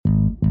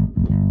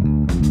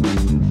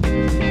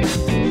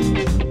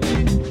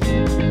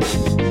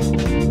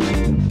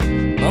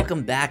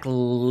Welcome back,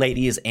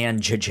 ladies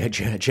and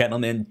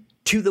gentlemen,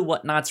 to the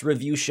Whatnots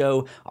Review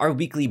Show, our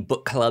weekly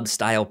book club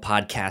style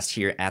podcast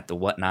here at the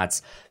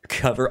Whatnots. We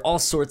cover all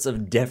sorts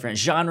of different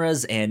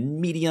genres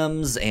and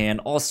mediums and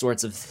all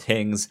sorts of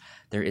things.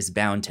 There is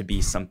bound to be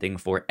something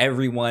for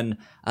everyone,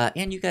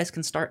 and you guys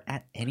can start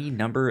at any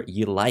number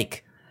you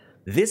like.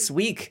 This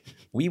week,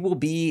 we will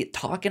be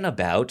talking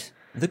about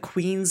The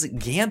Queen's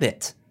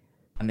Gambit.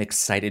 I'm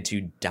excited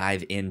to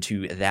dive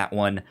into that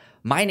one.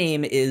 My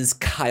name is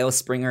Kyle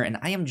Springer, and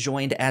I am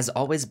joined, as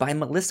always, by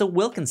Melissa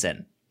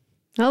Wilkinson.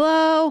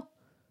 Hello.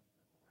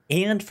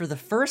 And for the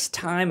first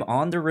time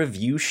on the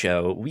review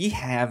show, we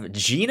have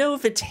Gino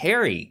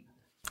Viteri.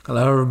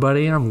 Hello,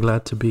 everybody. I'm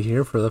glad to be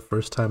here for the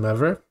first time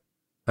ever,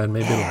 and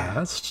maybe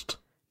last.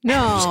 No.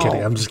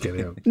 I'm just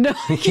kidding. No.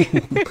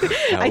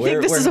 I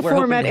think this is a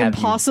format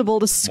impossible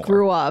to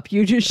screw up.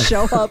 You just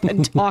show up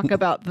and talk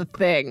about the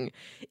thing.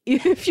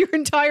 If your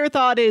entire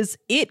thought is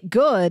it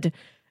good,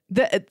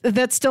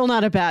 that's still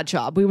not a bad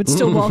job. We would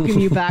still welcome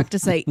you back to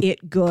say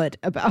it good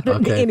about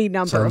any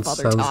number of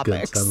other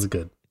topics. Sounds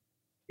good.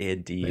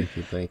 Indeed.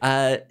 Thank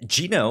you.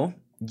 Gino,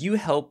 you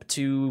help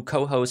to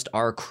co-host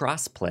our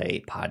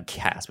Crossplay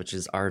podcast, which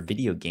is our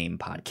video game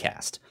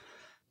podcast.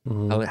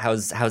 Mm-hmm.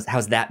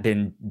 How's that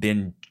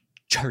been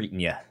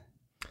treating you?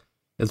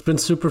 It's been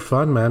super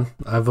fun, man.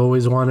 I've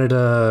always wanted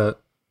to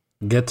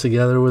get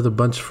together with a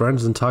bunch of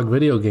friends and talk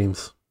video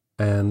games,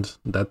 and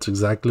that's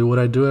exactly what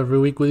I do every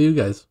week with you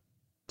guys.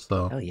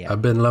 So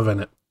I've been loving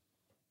it.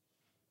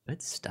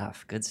 Good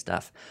stuff. Good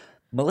stuff.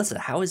 Melissa,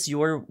 how has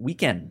your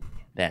weekend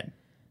been?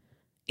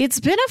 It's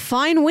been a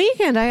fine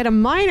weekend. I had a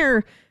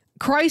minor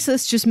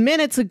crisis just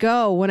minutes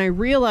ago when I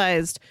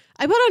realized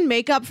I put on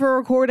makeup for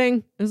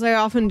recording, as I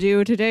often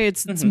do. Today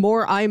it's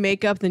more eye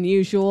makeup than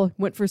usual.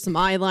 Went for some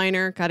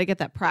eyeliner. Got to get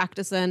that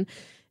practice in.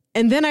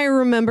 And then I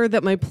remembered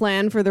that my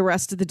plan for the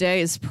rest of the day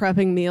is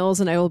prepping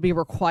meals, and I will be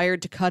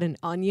required to cut an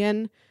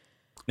onion.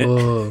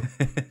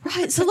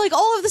 Right, so like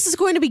all of this is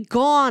going to be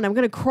gone. I'm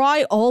going to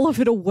cry all of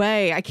it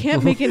away. I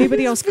can't make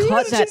anybody else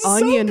cut that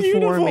onion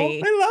for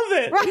me. I love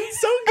it. Right?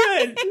 It's so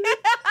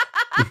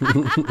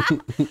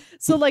good.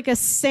 So like a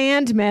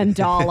sand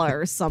mandala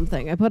or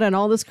something. I put in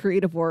all this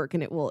creative work,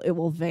 and it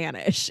will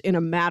vanish in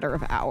a matter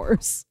of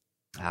hours.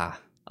 Oh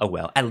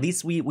well. At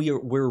least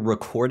we're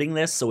recording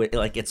this, so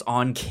it's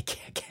on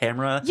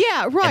camera.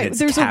 Yeah, right.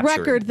 There's a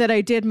record that I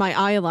did my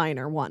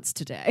eyeliner once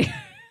today.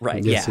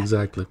 Right. Yes, yeah.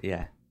 Exactly.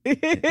 Yeah.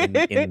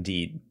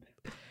 Indeed.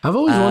 I've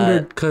always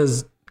wondered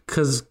because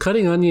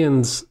cutting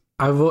onions,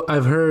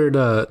 I've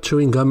heard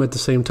chewing gum at the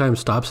same time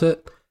stops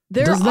it.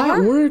 Does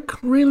that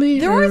work really?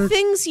 There are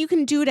things you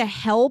can do to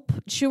help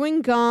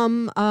chewing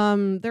gum.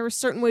 There are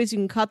certain ways you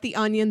can cut the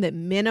onion that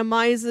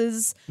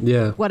minimizes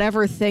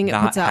whatever thing it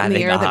puts out in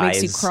the air that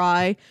makes you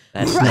cry.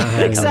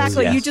 Right,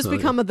 exactly. You just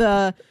become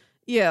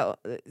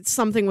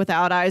something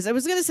without eyes. I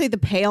was going to say the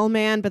pale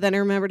man, but then I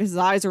remembered his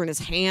eyes are in his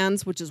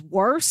hands, which is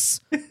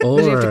worse.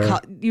 Or you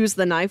have to use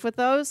the knife with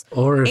those.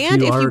 Or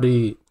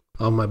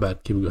oh my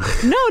bad, keep going.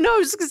 No, I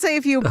was just going to say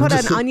if you put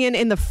an onion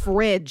in the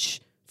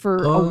fridge for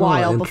a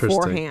while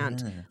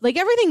beforehand. Like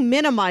everything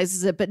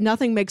minimizes it, but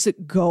nothing makes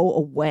it go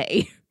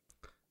away.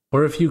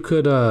 Or if you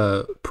could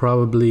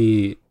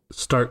probably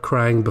start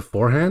crying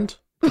beforehand.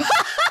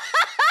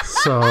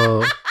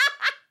 So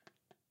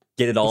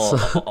get it all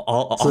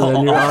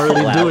then you're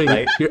already doing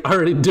it. You're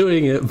already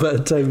doing it by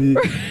the time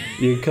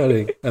you're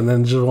cutting, and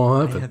then just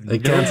won't happen.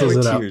 It cancels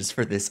it out. Tears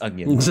for this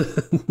onion.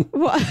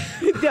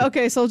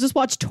 Okay, so I'll just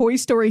watch Toy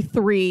Story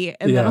 3,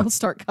 and then I'll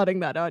start cutting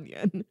that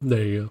onion.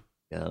 There you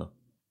go.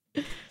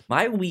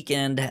 My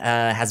weekend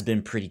has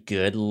been pretty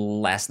good.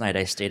 Last night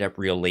I stayed up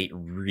real late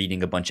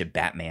reading a bunch of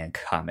Batman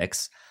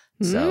comics.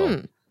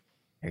 So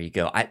there you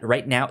go.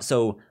 Right now,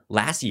 so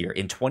last year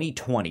in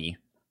 2020,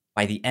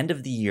 by the end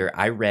of the year,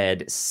 I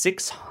read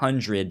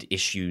 600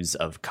 issues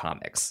of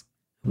comics.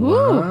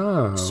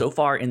 Wow. So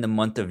far in the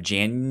month of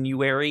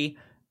January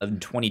of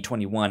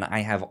 2021, I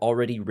have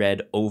already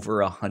read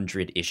over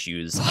 100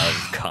 issues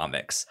of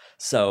comics.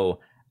 So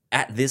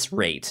at this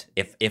rate,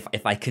 if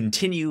I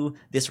continue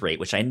this rate,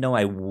 which I know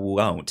I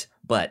won't,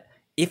 but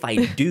if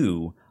I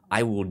do,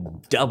 I will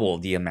double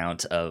the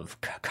amount of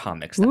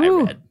comics that I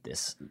read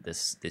this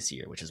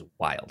year, which is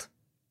wild.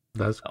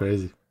 That's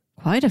crazy.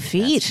 Quite a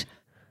feat.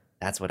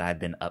 That's what I've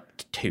been up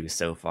to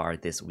so far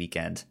this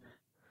weekend.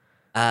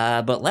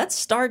 But let's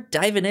start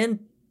diving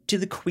into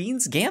The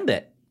Queen's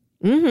Gambit.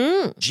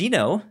 Mm-hmm.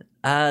 Gino,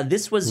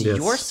 this was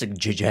your suggestion.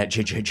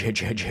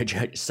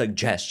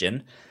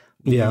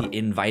 We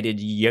invited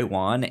you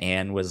on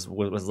and was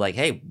like,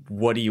 hey,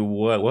 what do you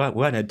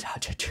want to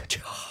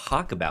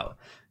talk about?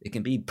 It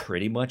can be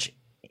pretty much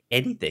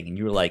anything. And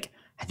you were like,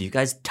 have you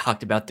guys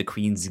talked about The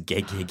Queen's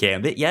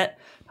Gambit yet?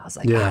 I was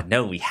like,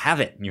 no, we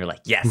haven't. And you're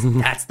like, yes,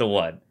 that's the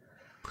one.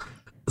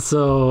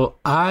 So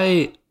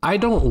I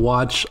don't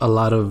watch a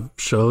lot of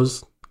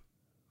shows.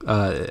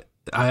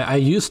 I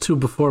used to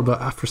before,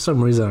 but for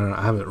some reason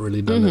I haven't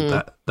really done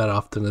it that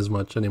often as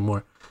much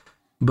anymore.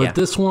 But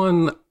this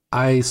one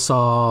I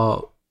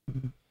saw,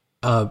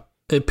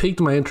 it piqued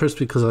my interest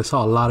because I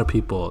saw a lot of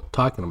people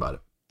talking about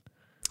it.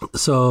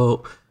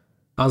 So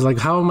I was like,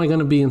 how am I going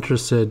to be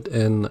interested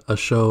in a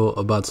show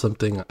about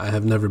something I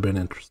have never been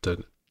interested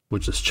in,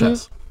 which is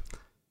chess?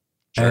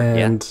 Sure,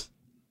 and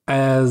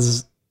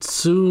as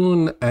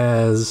soon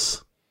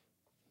as,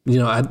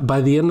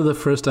 by the end of the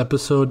first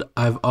episode,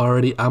 I'm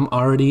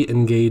already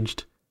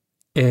engaged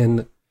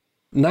in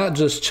not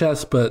just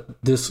chess,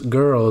 but this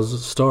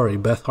girl's story,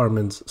 Beth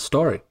Harmon's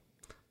story,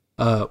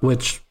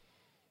 which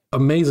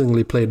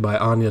amazingly played by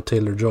Anya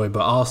Taylor-Joy,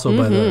 but also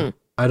by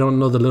I don't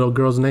know the little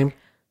girl's name.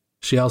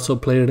 She also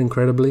played it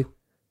incredibly.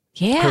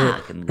 Yeah.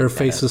 Her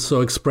face is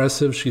so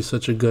expressive. She's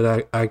such a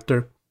good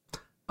actor.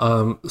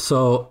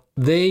 So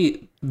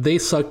they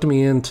sucked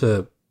me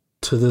into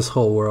this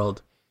whole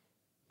world,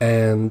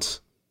 and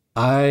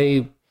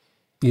I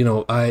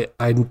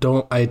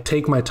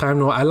take my time.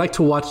 No, I like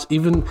to watch,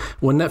 even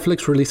when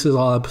Netflix releases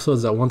all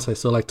episodes at once, I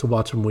still like to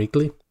watch them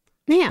weekly.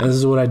 Yeah. And this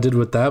is what I did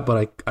with that,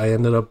 but I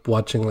ended up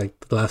watching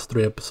like the last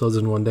 3 episodes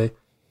in one day.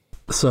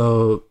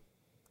 So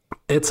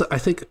it's, I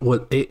think,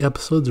 8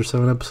 episodes or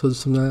 7 episodes,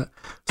 something like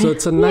that. So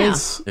it's a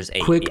nice,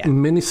 quick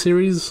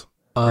miniseries.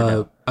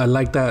 I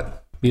like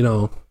that,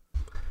 you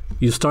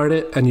start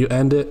it and you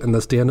end it, and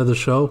that's the end of the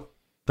show.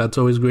 That's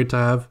always great to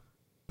have.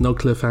 No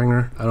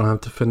cliffhanger. I don't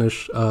have to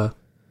finish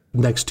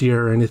next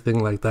year or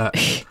anything like that.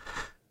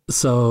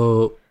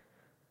 So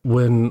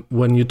when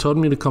you told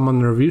me to come on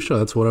the review show,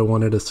 that's what I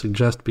wanted to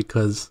suggest,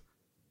 because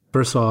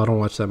first of all, I don't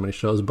watch that many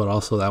shows, but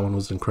also that one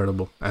was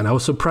incredible. And I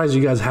was surprised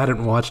you guys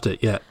hadn't watched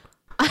it yet.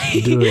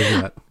 You do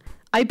that.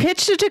 I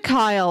pitched it to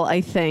Kyle,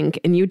 I think,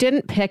 and you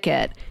didn't pick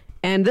it.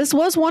 And this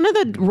was one of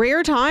the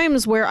rare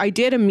times where I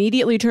did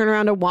immediately turn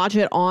around and watch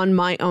it on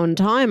my own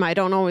time. I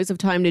don't always have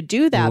time to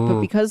do that,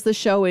 but because the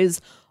show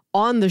is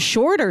on the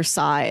shorter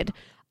side,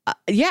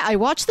 I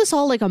watched this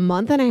all like a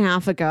month and a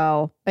half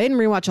ago. I didn't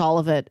rewatch all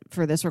of it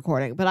for this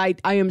recording, but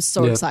I am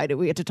so excited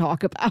we get to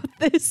talk about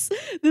this.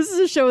 This is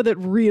a show that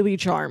really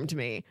charmed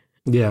me.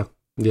 Yeah,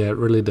 it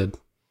really did.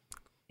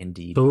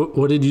 Indeed. So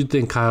what did you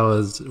think,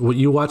 Kyle?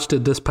 You watched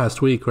it this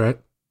past week, right?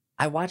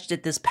 I watched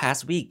it this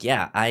past week.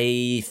 Yeah,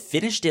 I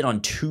finished it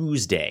on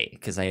Tuesday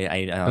because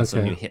I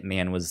also knew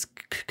Hitman was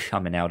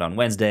coming out on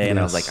Wednesday, and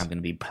I was like, I'm going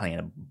to be playing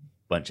a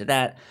bunch of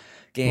that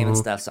game and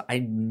stuff. So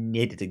I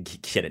needed to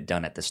get it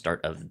done at the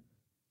start of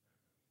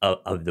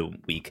the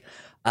week.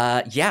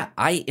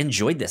 I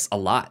enjoyed this a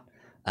lot.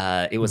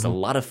 It was a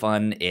lot of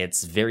fun.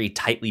 It's very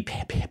tightly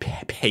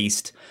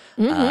paced.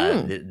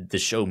 The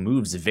show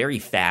moves very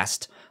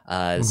fast.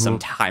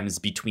 Sometimes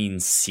between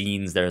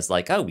scenes, there's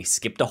like, we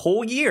skipped a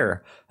whole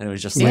year. And it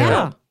was just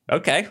like,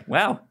 okay,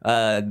 wow.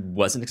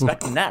 Wasn't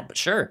expecting that, but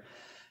sure.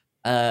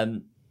 I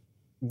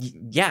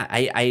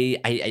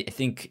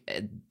think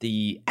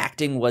the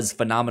acting was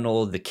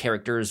phenomenal. The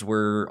characters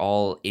were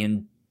all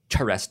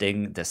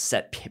interesting. The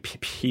set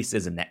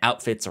pieces and the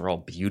outfits are all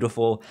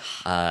beautiful.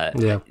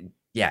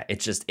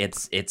 It's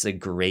a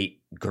great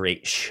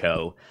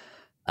show.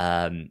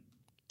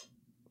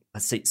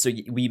 Let's see. So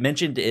we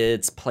mentioned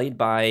it's played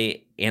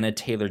by Anna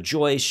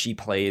Taylor-Joy. She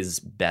plays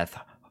Beth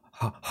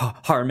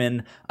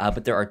Harmon,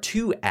 but there are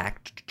 2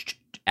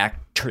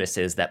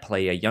 actresses that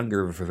play a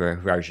younger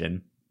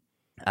version.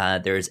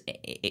 There's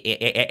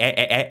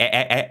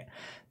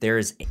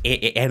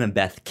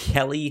Annabeth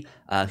Kelly,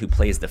 who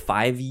plays the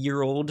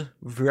 5-year-old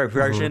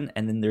version,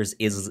 and then there's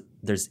Isla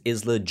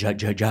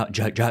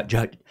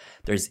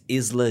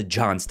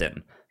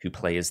Johnston, who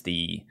plays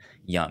the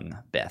young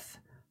Beth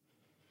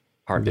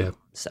Harmon. Yeah.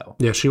 So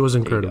she was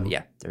incredible.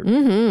 Yeah,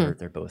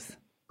 they're both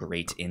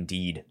great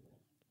indeed.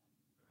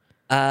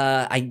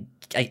 I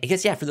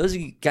guess for those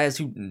of you guys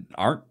who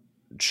aren't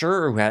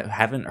sure or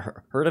haven't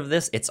heard of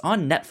this, it's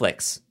on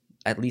Netflix,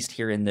 at least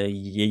here in the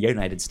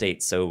United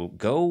States. So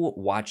go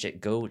watch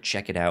it, go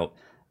check it out.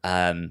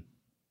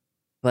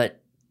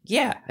 But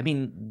yeah, I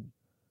mean,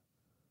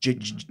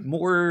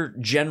 more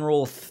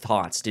general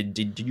thoughts.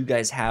 Did you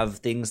guys have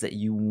things that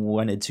you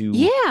wanted to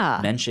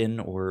mention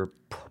or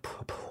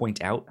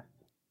point out?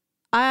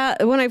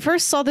 When I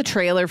first saw the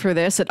trailer for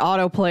this, it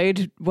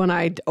auto-played when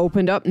I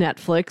opened up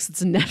Netflix.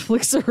 It's a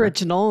Netflix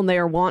original, and they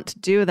are wont to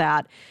do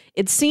that.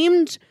 It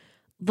seemed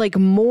like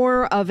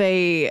more of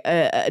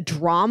a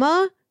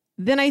drama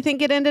than I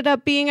think it ended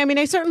up being. I mean,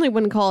 I certainly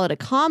wouldn't call it a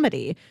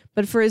comedy,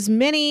 but for as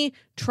many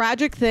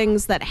tragic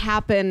things that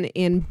happen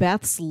in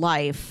Beth's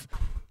life,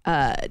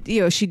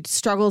 she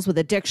struggles with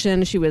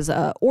addiction. She was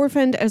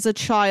orphaned as a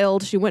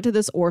child. She went to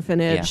this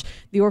orphanage.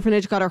 The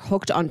orphanage got her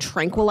hooked on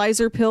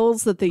tranquilizer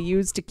pills that they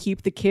use to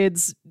keep the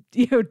kids,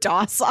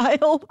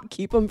 docile,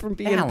 keep them from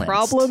being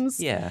problems.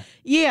 Yeah.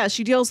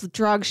 She deals with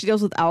drugs. She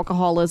deals with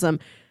alcoholism.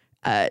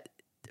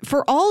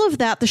 For all of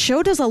that, the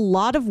show does a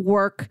lot of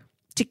work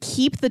to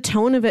keep the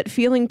tone of it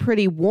feeling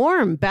pretty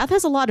warm. Beth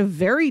has a lot of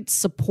very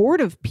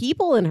supportive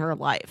people in her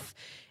life.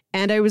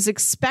 And I was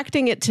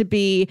expecting it to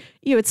be,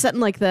 it's set in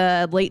like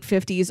the late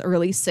 50s,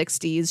 early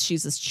 60s.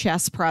 She's this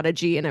chess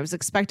prodigy. And I was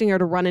expecting her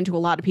to run into a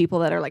lot of people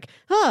that are like,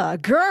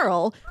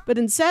 girl. But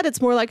instead, it's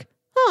more like,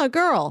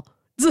 girl.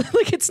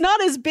 Like, it's not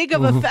as big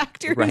of a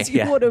factor as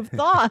you would have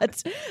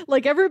thought.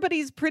 Like,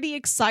 everybody's pretty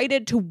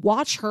excited to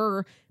watch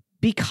her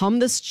become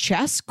this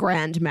chess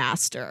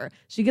grandmaster.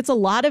 She gets a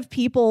lot of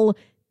people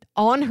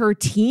on her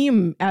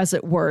team, as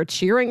it were,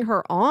 cheering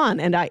her on.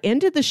 And I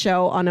ended the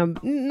show on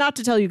not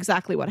to tell you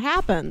exactly what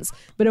happens,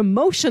 but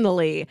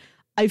emotionally,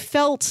 I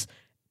felt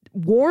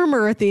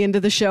warmer at the end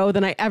of the show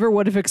than I ever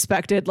would have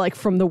expected, like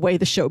from the way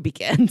the show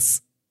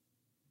begins.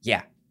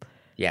 Yeah.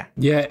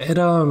 It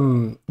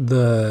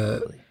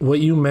what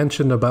you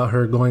mentioned about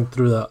her going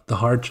through the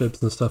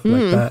hardships and stuff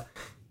like that,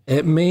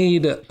 it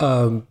made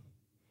the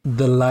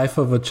life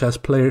of a chess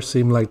player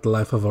seem like the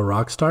life of a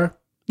rock star.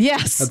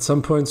 Yes. At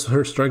some points,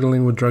 her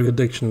struggling with drug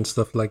addiction and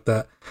stuff like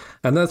that.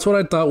 And that's what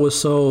I thought was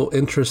so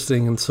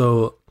interesting and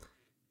so,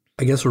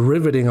 I guess,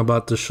 riveting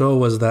about the show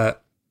was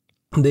that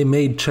they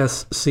made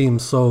chess seem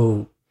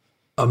so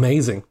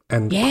amazing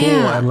and cool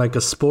and like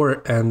a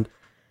sport and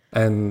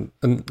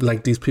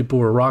like these people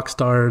were rock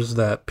stars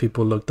that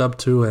people looked up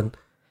to and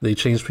they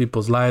changed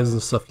people's lives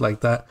and stuff like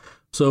that.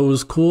 So it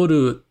was cool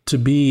to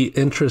be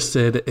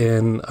interested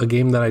in a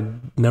game that I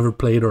never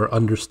played or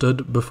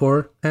understood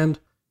beforehand.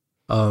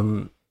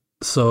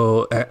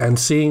 So, and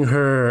seeing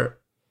her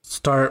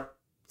start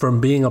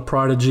from being a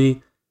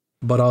prodigy,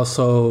 but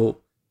also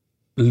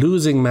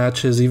losing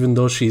matches, even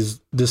though she's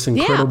this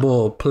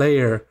incredible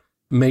player,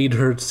 made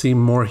her seem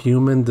more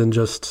human than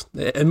just,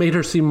 it made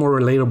her seem more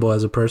relatable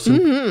as a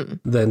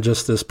person than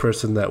just this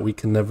person that we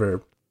can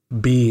never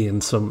be in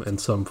some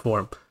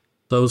form.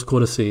 So it was cool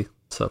to see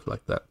stuff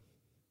like that.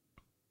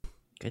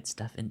 Good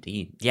stuff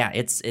indeed. Yeah,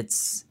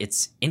 it's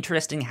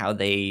interesting how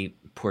they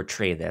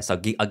portray this. I'll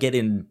get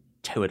into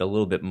it a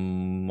little bit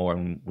more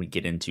when we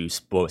get into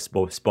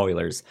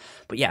spoilers.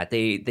 But yeah,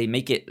 they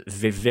make it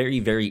very,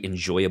 very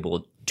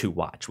enjoyable to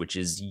watch, which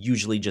is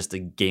usually just a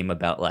game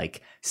about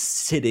like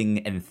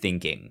sitting and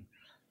thinking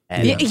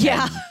and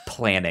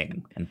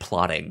planning and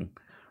plotting,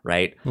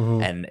 right?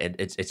 And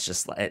it's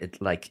just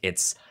like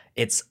it's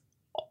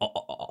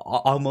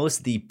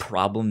almost the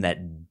problem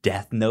that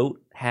Death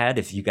Note had,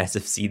 if you guys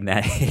have seen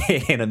that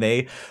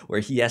anime, where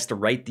he has to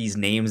write these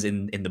names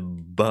in the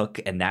book,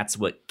 and that's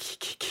what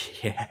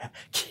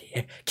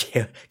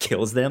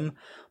kills them.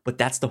 But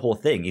that's the whole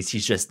thing, is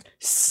he's just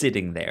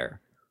sitting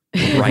there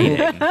writing.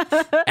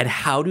 And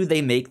how do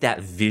they make that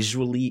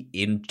visually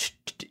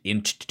interesting?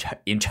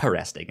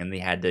 And they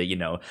had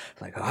to,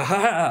 like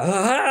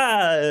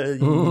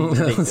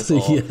make this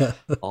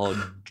all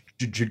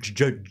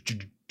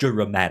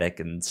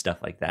dramatic and stuff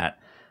like that.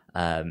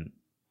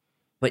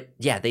 But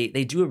yeah, they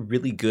do a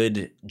really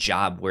good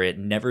job where it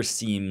never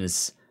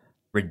seems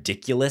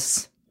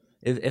ridiculous,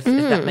 if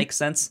that makes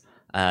sense.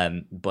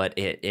 But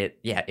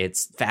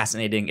it's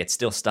fascinating. It's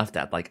still stuff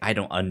that like I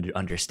don't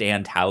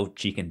understand how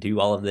she can do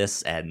all of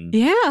this, and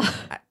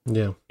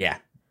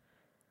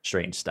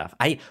strange stuff.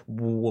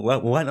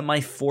 One of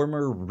my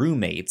former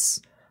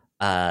roommates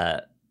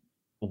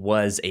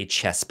was a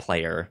chess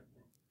player,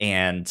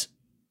 and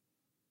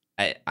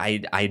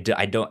I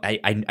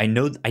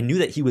knew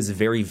that he was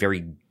very,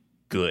 very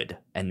good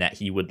and that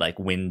he wowould like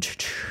win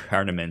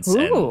tournaments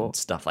and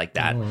stuff like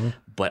that.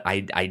 But I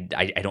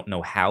don't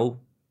know how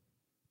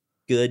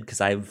good,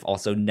 because I've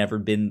also never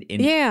been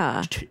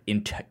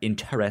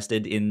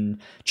interested in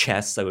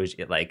chess. So it was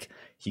like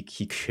he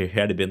could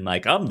have been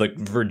like, I'm the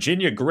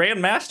Virginia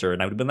Grandmaster,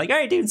 and I would have been like, all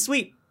right, dude,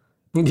 sweet.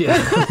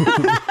 Yeah.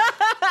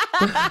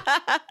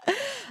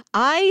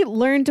 I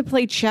learned to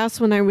play chess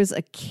when I was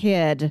a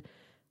kid.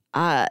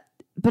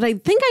 But I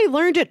think I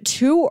learned it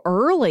too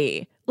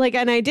early. Like,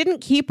 and I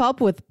didn't keep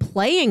up with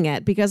playing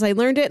it because I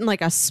learned it in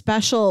like a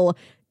special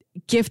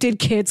gifted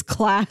kids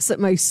class at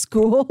my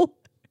school.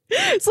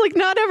 It's like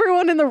not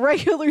everyone in the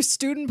regular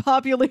student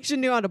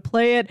population knew how to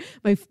play it.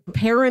 My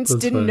parents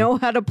didn't know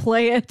how to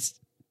play it.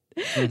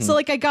 So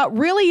like I got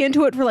really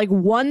into it for like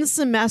one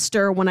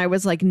semester when I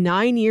was like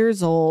 9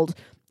 years old.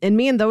 And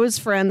me and those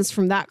friends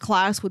from that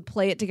class would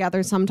play it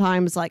together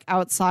sometimes, like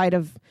outside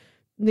of,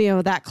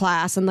 that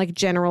class and like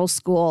general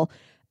school.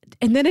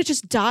 And then it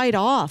just died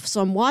off.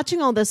 So I'm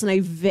watching all this and I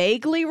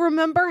vaguely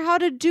remember how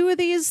to do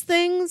these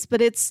things,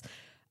 but it's,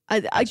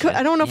 I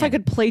don't know if I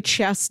could play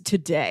chess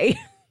today.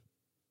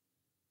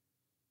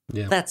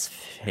 Yeah. That's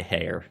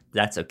fair.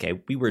 That's okay.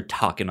 We were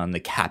talking on the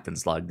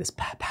captain's log this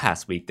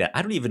past week that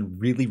I don't even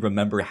really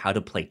remember how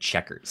to play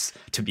checkers,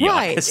 to be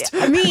honest.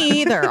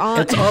 Me either.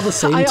 It's all the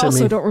same to me. I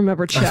also don't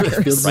remember checkers.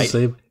 It feels the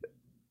same.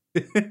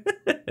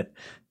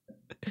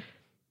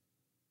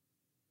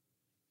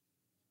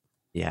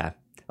 Yeah.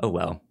 Oh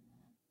well.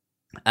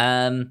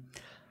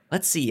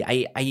 Let's see.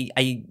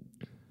 I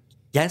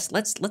guess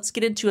let's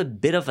get into a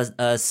bit of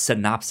a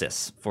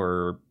synopsis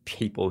for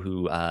people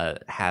who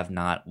have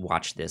not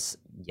watched this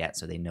yet,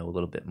 so they know a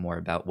little bit more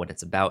about what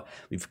it's about.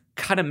 We've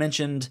kind of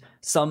mentioned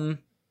some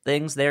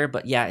things there,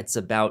 but yeah, it's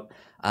about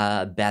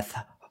Beth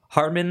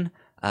Harmon,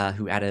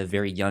 who at a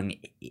very young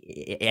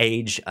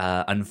age,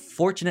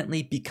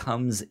 unfortunately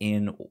becomes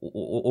an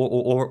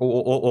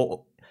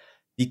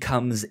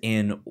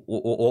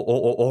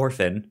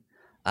orphan,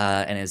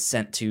 and is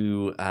sent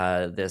to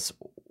this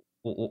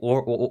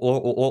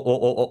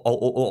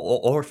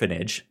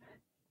orphanage,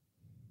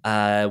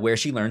 where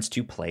she learns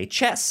to play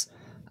chess.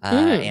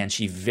 And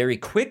she very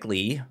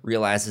quickly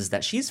realizes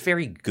that she's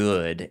very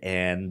good,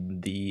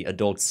 and the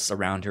adults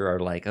around her are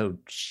like, oh,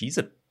 she's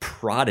a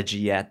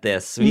prodigy at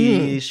this.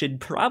 We should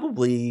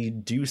probably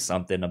do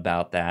something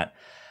about that.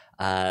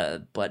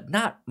 But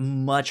not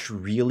much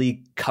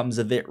really comes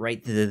of it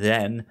right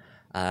then.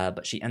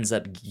 But she ends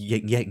up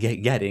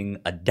getting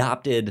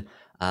adopted.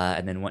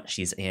 And then once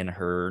she's in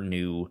her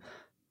new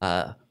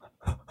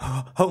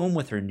home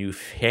with her new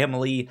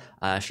family,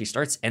 she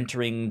starts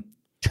entering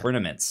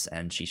tournaments,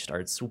 and she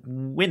starts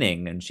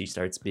winning, and she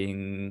starts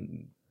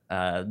being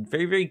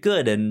very, very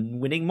good and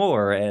winning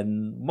more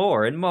and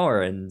more and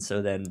more. And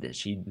so then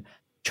she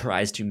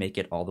tries to make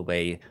it all the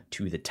way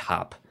to the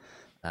top.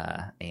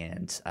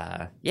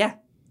 Yeah,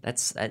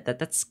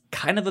 that's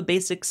kind of a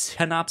basic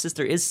synopsis.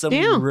 There is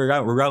some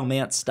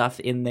romance stuff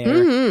in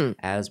there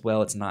as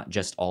well. It's not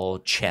just all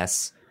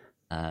chess.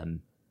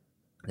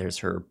 There's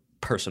her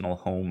personal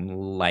home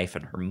life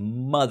and her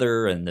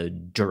mother and the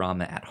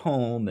drama at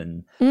home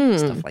and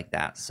stuff like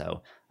that.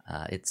 So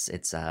it's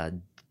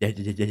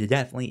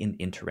definitely an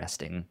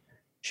interesting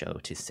show,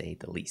 to say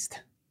the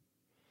least.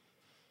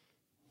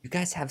 You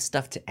guys have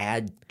stuff to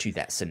add to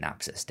that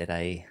synopsis? Did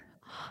I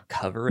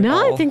cover it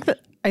all? No, I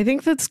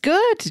think that's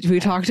good.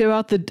 We talked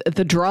about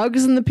the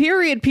drugs and the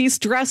period piece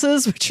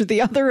dresses, which are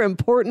the other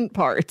important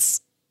parts.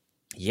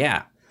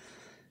 Yeah,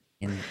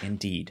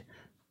 indeed.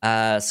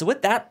 So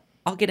with that,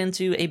 I'll get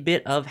into a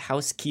bit of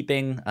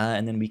housekeeping,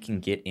 and then we can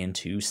get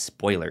into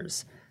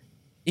spoilers.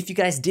 If you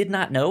guys did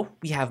not know,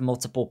 we have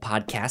multiple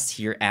podcasts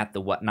here at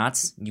The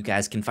Whatnots. You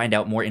guys can find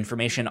out more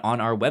information on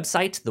our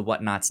website,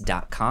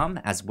 thewhatnots.com,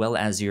 as well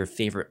as your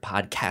favorite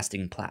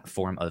podcasting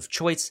platform of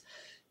choice.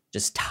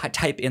 Just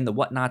type in The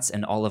Whatnots,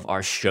 and all of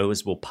our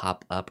shows will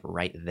pop up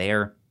right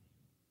there,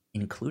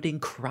 including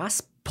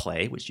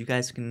Crossplay, which you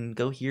guys can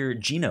go hear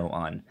Gino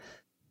on.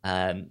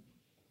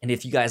 And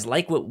if you guys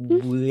like what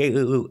we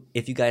do,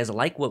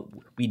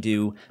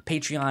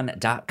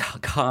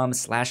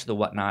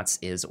 patreon.com/thewhatnots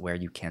is where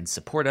you can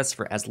support us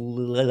for as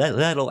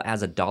little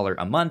as $1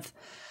 a month.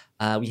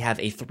 We have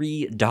a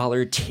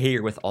 $3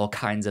 tier with all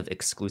kinds of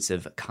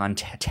exclusive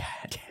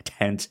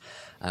content,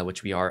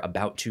 which we are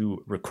about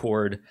to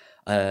record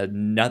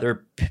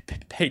another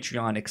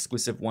Patreon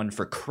exclusive one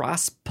for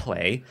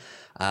Crossplay.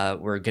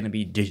 We're going to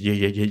be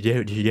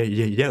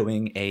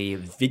doing a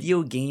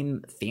video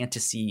game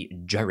fantasy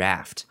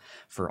draft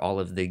for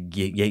all of the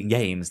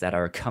games that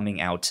are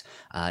coming out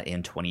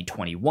in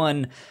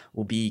 2021.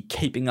 We'll be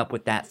keeping up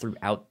with that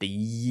throughout the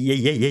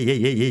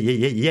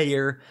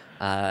year.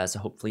 So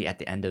hopefully at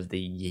the end of the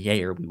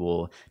year, we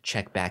will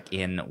check back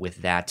in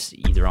with that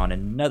either on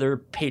another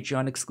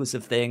Patreon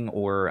exclusive thing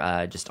or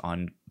just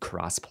on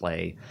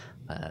Crossplay.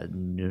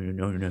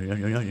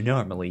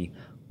 Normally,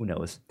 who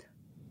knows?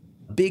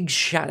 Big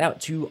shout out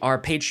to our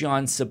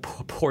Patreon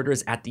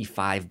supporters at the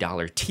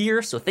 $5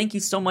 tier. So thank you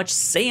so much,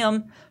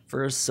 Sam,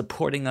 for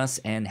supporting us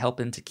and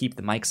helping to keep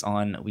the mics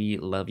on. We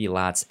love you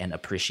lots and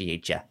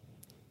appreciate you.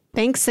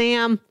 Thanks,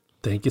 Sam.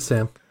 Thank you,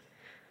 Sam.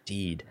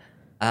 Indeed.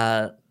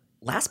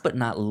 Last but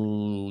not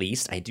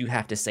least, I do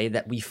have to say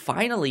that we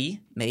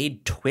finally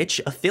made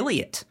Twitch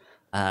affiliate.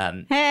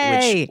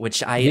 Hey!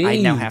 Which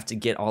I now have to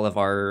get all of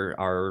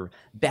our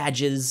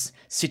badges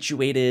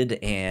situated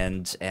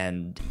and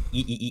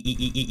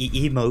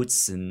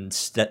emotes and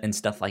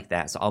stuff like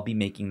that. So I'll be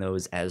making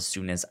those as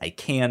soon as I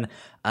can.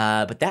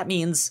 But that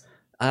means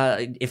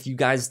if you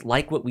guys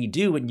like what we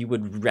do and you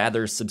would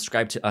rather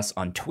subscribe to us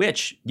on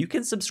Twitch, you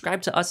can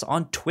subscribe to us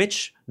on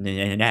Twitch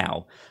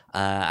now.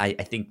 I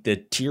think the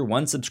tier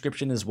 1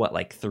 subscription is what,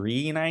 like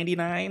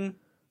 $3.99,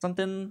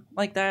 something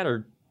like that,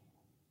 or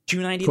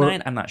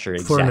 $2.99. I'm not sure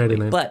exactly,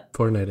 $4.99. but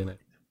 $4.99.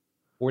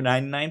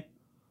 $4.99.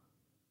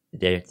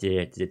 There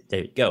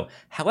you go.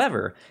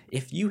 However,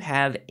 if you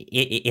have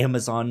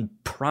Amazon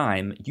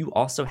Prime, you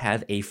also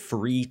have a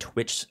free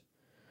Twitch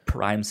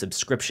Prime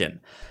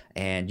subscription,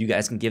 and you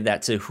guys can give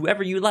that to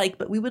whoever you like.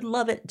 But we would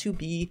love it to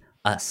be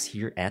us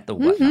here at the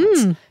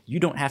Whatnots. You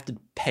don't have to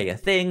pay a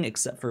thing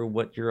except for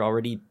what you're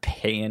already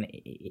paying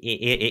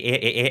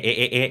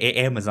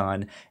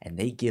Amazon, and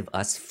they give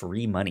us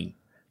free money,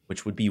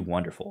 which would be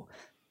wonderful.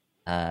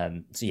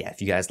 So yeah,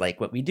 if you guys like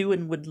what we do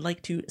and would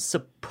like to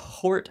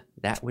support,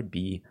 that would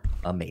be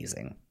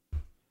amazing.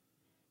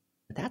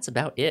 That's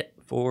about it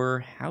for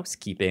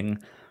housekeeping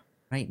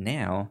right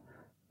now.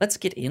 Let's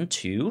get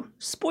into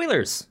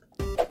spoilers.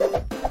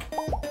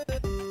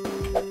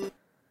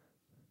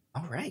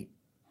 All right,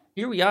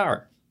 here we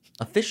are.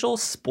 Official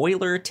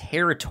spoiler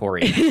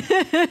territory.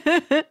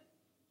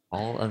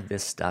 All of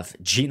this stuff.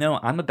 Gino,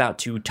 I'm about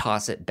to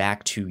toss it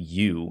back to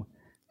you.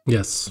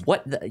 Yes.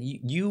 What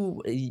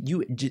you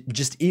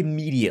just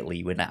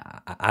immediately when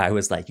I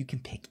was like, you can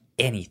pick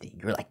anything.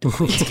 You're like,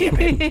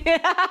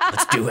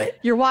 let's do it.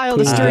 Your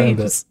wildest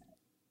dreams.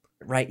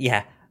 Right?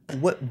 Yeah.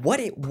 What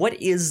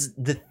is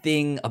the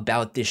thing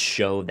about this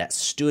show that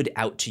stood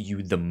out to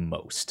you the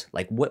most?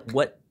 Like,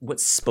 what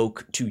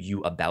spoke to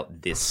you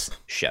about this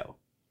show?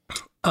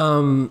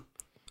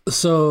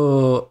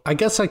 So I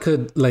guess I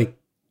could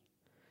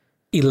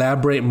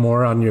elaborate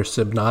more on your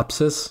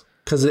synopsis.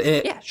 because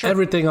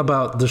everything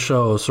about the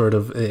show sort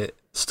of it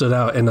stood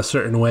out in a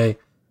certain way.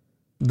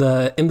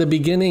 In the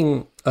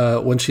beginning,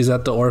 when she's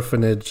at the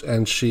orphanage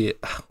and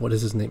what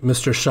is his name?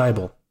 Mr.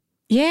 Scheibel.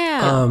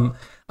 Yeah.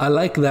 I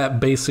like that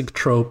basic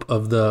trope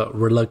of the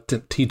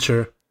reluctant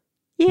teacher.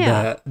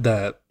 Yeah.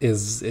 That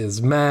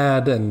is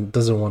mad and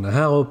doesn't want to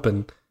help,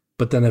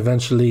 but then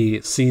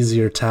eventually sees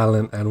your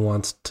talent and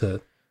wants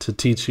to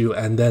teach you,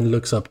 and then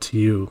looks up to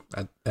you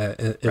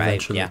eventually.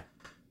 Right, yeah.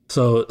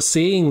 So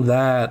seeing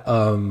that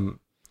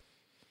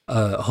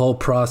whole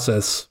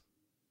process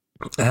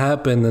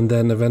happen, and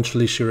then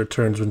eventually she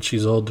returns when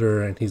she's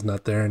older and he's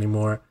not there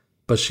anymore,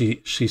 but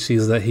she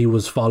sees that he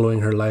was following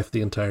her life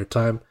the entire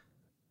time.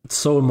 It's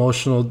so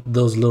emotional,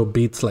 those little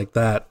beats like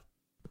that.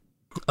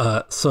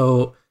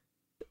 So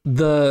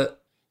not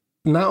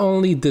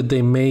only did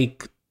they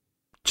make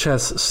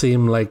chess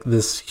seem like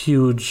this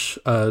huge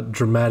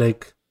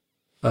dramatic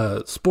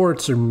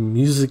sports or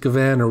music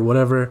event or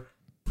whatever,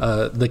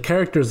 the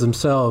characters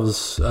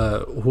themselves,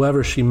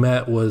 whoever she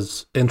met,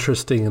 was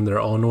interesting in their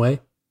own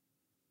way.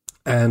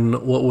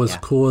 And what was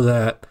cool,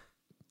 that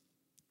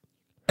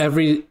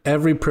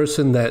every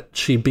person that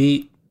she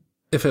beat,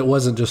 if it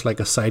wasn't just like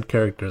a side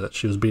character that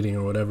she was beating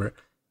or whatever,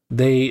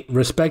 they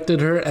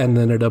respected her and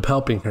ended up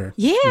helping her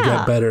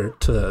get better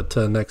to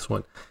the next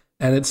one.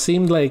 And it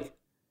seemed like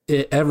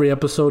every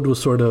episode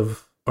was sort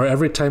of, or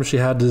every time she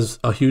had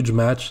a huge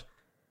match,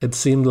 it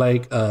seemed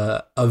like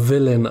a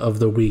villain of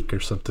the week or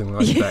something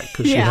like that.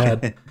 Because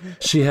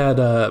she had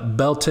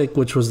Beltic,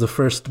 which was the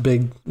first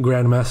big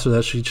grandmaster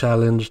that she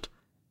challenged.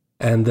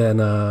 And then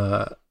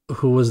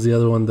who was the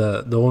other one?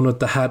 The one with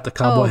the hat, the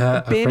cowboy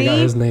hat. Benny? I forgot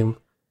his name.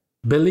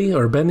 Billy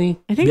or Benny?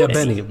 I think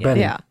Benny.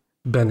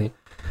 Benny.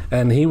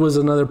 And he was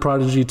another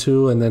prodigy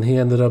too. And then he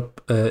ended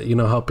up,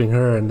 helping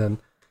her. And then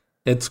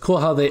it's cool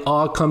how they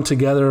all come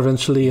together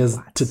eventually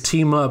to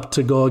team up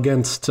to go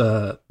against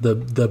the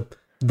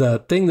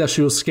thing that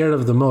she was scared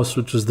of the most,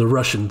 which was the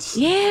Russians.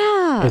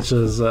 Yeah. Which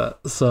is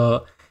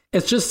so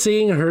it's just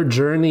seeing her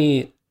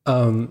journey,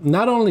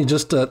 not only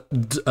just a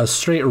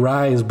straight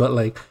rise, but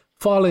like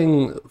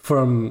falling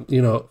from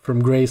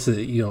grace,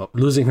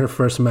 losing her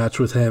first match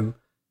with him,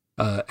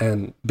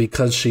 and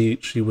because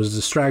she was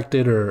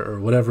distracted or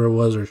whatever it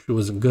was, or she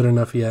wasn't good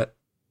enough yet,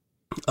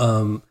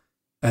 and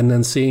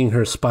then seeing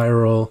her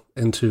spiral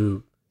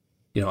into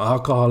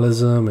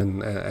alcoholism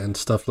and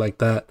stuff like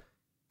that.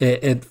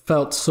 It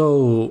felt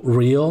so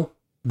real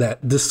that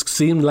this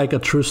seemed like a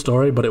true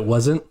story, but it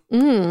wasn't.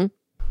 Mm.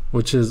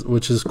 Which is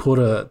cool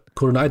to.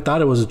 I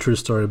thought it was a true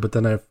story, but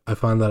then I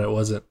found that it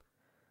wasn't.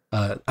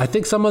 I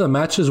think some of the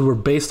matches were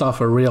based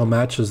off of real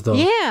matches, though.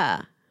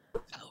 Yeah.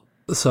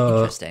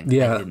 So interesting.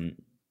 Yeah, I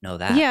didn't know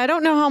that. Yeah, I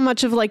don't know how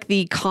much of like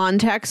the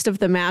context of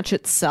the match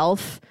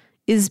itself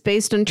is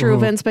based on true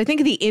events, but I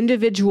think the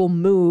individual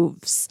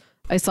moves.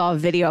 I saw a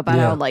video about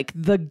how like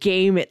the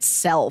game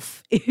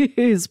itself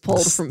is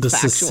pulled from the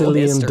factual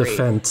Sicilian history.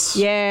 defense.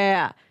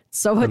 Yeah,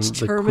 so much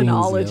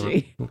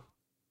terminology.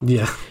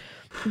 Yeah.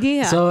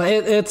 So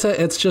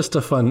it's just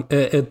a fun.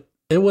 It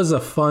was a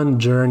fun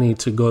journey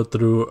to go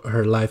through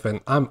her life,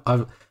 and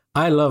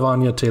I love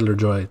Anya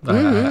Taylor-Joy.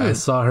 I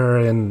saw her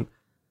in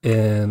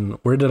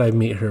where did I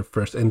meet her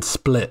first? In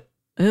Split.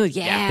 Oh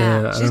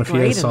yeah, I don't know if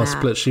you guys saw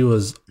Split. She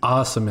was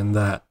awesome in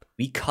that.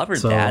 We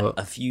covered that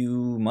a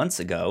few months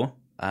ago.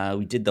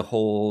 We did the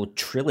whole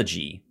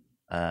trilogy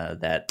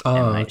that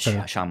M. Night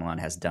Shyamalan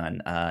has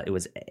done. It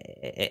was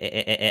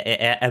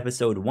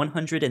episode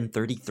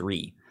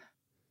 133.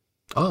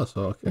 Oh,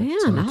 so okay. Yeah,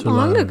 so not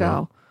long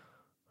ago.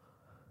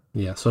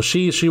 Yeah, so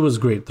she was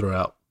great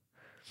throughout.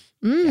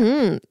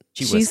 Mm-hmm.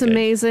 She's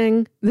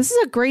amazing. This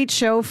is a great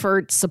show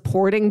for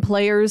supporting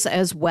players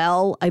as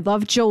well. I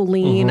love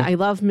Jolene. I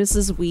love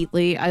Mrs.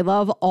 Wheatley. I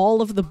love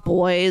all of the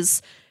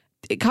boys.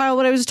 Kyle,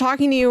 when I was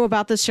talking to you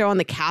about this show on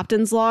the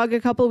Captain's Log a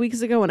couple of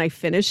weeks ago when I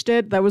finished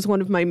it, that was one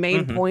of my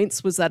main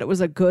points, was that it was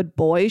a good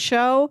boy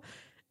show.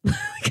 I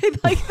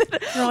like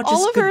that. They're all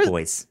just good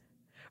boys.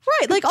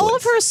 Right, like all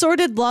of her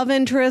assorted love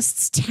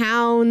interests,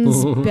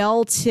 Towns,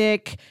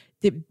 Beltic,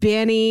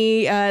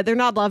 Benny, they're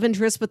not love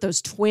interests, but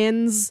those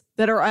twins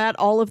that are at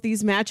all of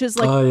these matches,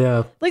 like,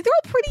 like they're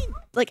all pretty,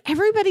 like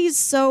everybody's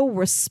so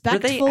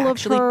respectful of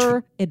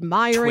her,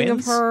 admiring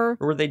twins? Of her.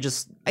 Or were they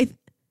just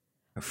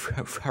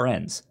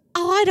friends?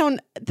 Oh, I don't.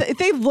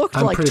 They looked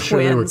I'm like pretty twins.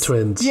 sure they were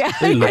twins. Yeah,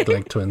 they looked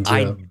like twins. Yeah.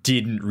 I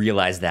didn't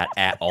realize that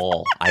at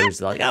all. I was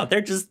like, oh,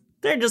 they're just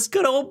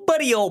good old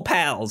buddy old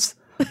pals.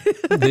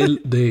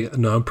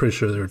 No, I'm pretty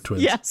sure they were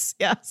twins. Yes.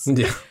 Yeah.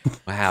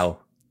 Wow.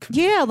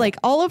 Yeah, like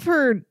all of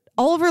her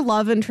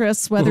love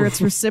interests, whether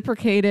it's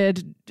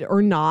reciprocated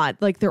or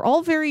not, like they're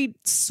all very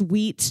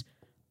sweet.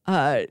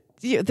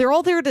 They're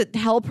all there to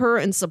help her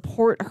and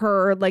support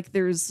her. Like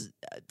there's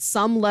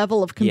some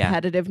level of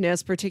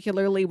competitiveness,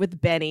 particularly with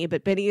Benny,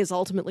 but Benny is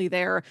ultimately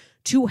there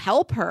to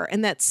help her.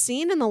 And that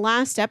scene in the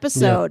last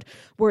episode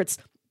where it's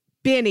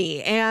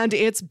Benny and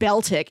it's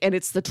Beltic and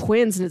it's the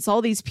twins and it's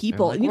all these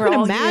people, like, and you can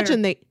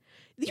imagine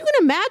you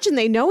can imagine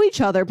they know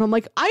each other, but I'm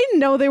like, I didn't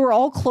know they were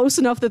all close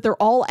enough that they're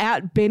all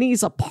at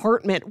Benny's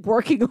apartment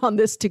working on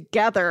this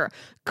together,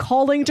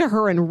 calling to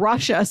her in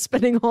Russia,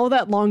 spending all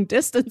that long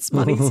distance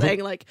money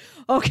saying like,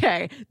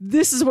 okay,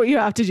 this is what you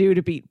have to do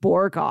to beat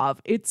Borgov.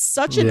 It's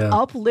such an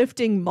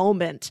uplifting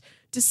moment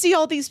to see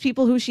all these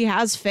people who she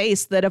has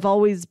faced that have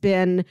always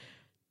been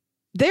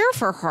there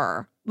for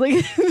her.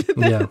 Like,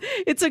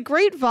 it's a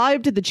great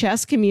vibe to the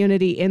chess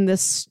community in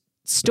this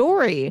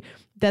story,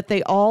 that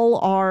they all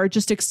are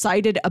just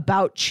excited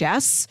about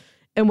chess,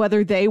 and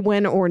whether they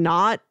win or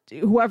not,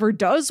 whoever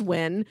does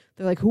win,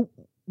 they're like,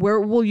 where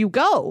will you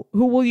go?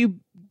 Who will you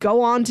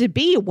go on to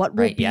be? What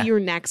will be your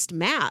next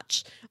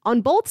match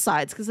on both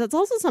sides? Because that's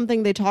also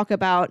something they talk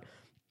about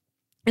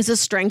is a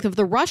strength of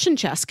the Russian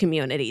chess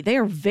community. They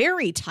are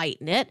very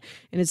tight-knit,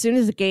 and as soon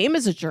as the game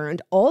is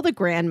adjourned, all the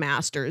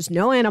grandmasters,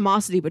 no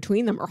animosity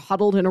between them, are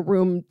huddled in a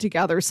room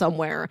together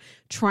somewhere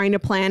trying to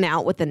plan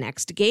out what the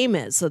next game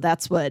is. So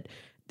that's what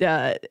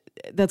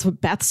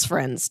Beth's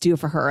friends do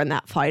for her in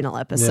that final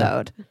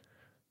episode. Yeah.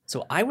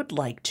 So I would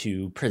like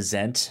to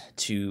present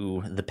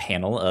to the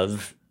panel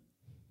of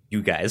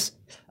you guys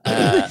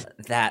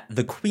that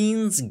the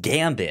Queen's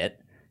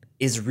Gambit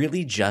is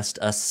really just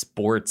a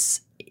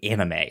sports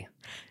anime.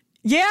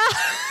 Yeah.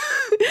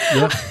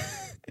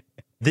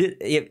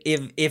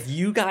 If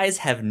you guys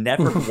have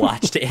never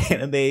watched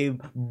anime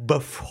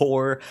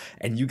before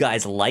and you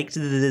guys liked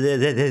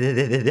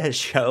the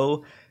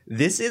show,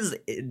 this is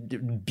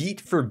beat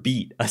for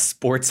beat a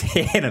sports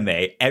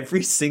anime.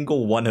 Every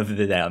single one of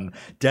them,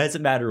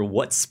 doesn't matter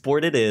what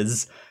sport it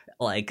is.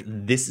 Like,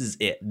 this is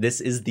it. This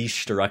is the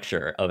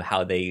structure of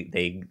how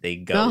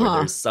they go. Where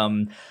there's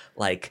some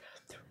like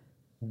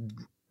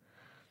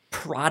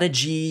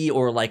prodigy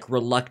or like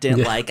reluctant,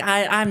 like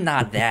I'm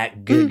not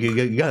that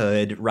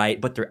good,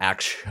 right? But they're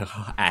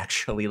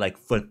actually like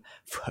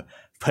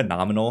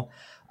phenomenal.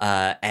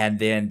 And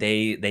then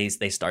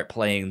they start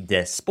playing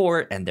this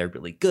sport and they're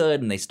really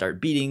good and they start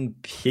beating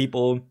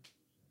people.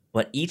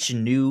 But each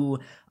new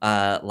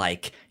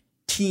like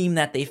team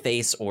that they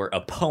face or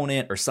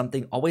opponent or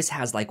something always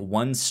has like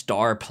one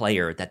star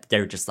player that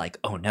they're just like,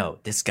 oh no,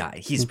 this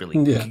guy, he's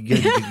really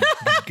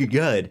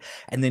good.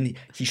 And then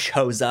he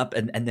shows up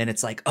and then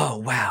it's like, oh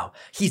wow,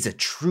 he's a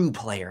true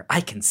player.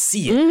 I can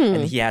see it.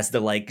 And he has the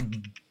like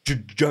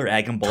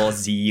Dragon Ball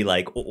Z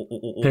like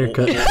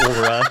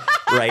aura,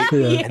 right?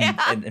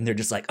 And they're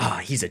just like, oh,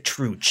 he's a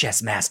true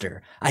chess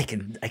master. I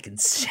can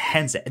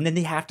sense it. And then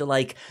they have to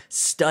like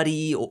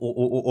study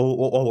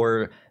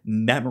or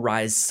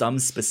memorize some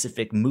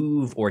specific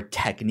move or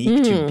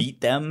technique to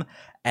beat them.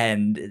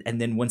 And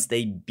then once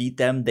they beat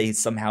them, they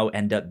somehow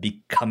end up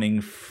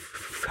becoming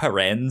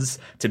friends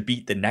to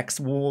beat the next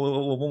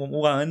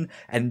one,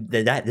 and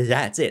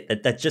that's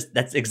it.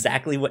 That's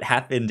exactly what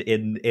happened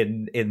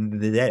in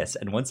this.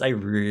 And once I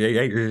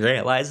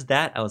realized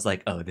that, I was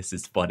like, oh, this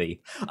is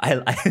funny.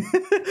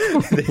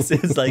 This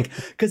is like,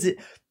 because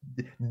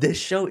this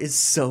show is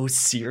so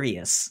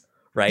serious.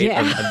 Right?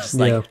 Yeah. I'm just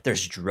like,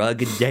 there's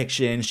drug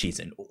addiction. She's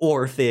an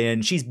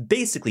orphan. She's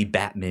basically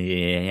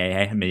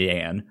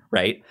Batman,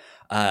 right?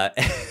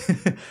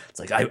 It's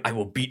like, I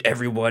will beat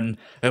everyone.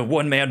 A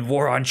one-man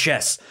war on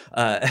chess.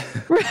 But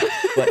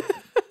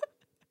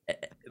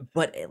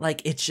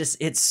like,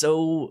 it's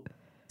so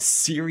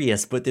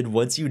serious. But then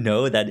once you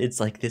know that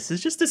it's like, this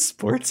is just a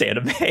sports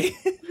anime.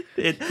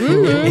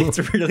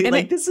 It's really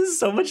and this is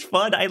so much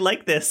fun. I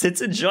like this.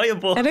 It's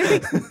enjoyable. And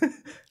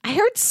I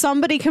heard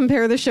somebody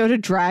compare the show to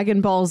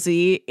Dragon Ball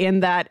Z in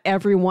that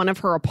every one of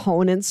her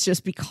opponents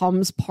just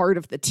becomes part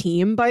of the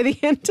team by the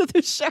end of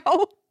the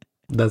show.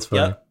 That's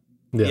funny.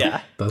 Yep.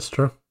 Yeah, that's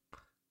true.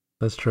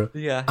 That's true.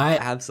 Yeah,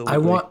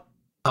 absolutely.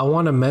 I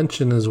want to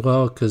mention as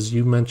well, because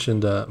you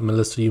mentioned,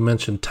 Melissa, you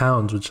mentioned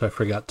towns, which I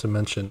forgot to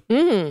mention.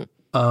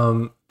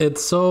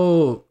 It's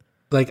so,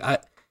 like,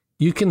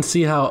 you can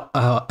see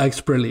how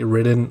expertly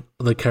written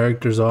the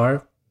characters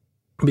are,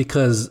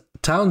 because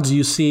towns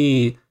you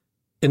see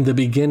in the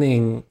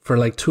beginning for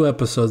like 2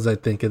 episodes, I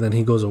think, and then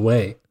he goes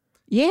away.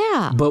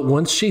 Yeah. But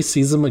once she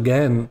sees him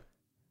again,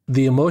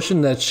 the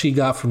emotion that she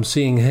got from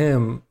seeing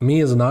him, me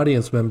as an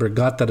audience member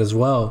got that as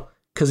well,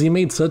 because he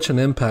made such an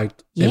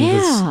impact in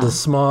the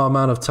small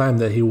amount of time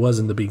that he was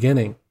in the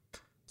beginning.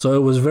 So it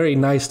was very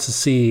nice to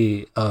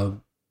see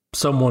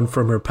someone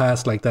from her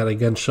past like that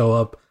again show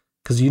up,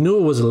 because you knew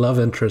it was a love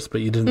interest, but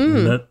you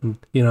didn't,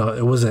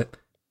 it wasn't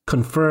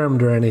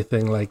confirmed or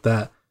anything like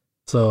that.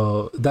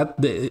 So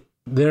that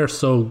they're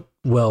so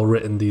well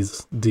written,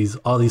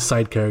 all these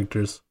side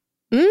characters.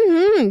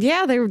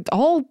 Yeah, they're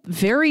all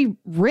very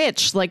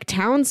rich. Like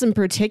Towns in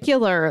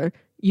particular,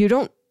 you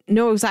don't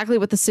know exactly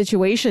what the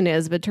situation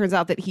is, but it turns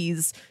out that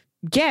he's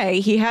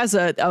gay. He has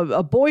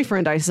a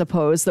boyfriend, I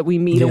suppose, that we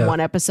meet in one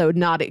episode.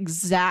 Not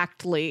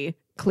exactly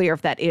clear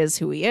if that is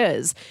who he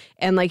is.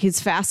 And like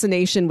his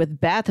fascination with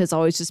Beth has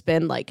always just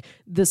been like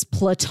this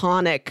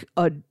platonic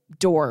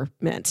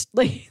adornment.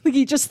 Like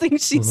he just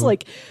thinks she's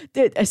like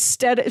the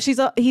aesthetic.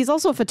 He's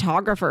also a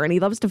photographer, and he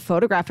loves to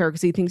photograph her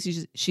because he thinks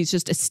she's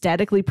just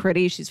aesthetically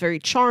pretty. She's very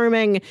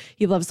charming.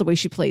 He loves the way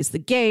she plays the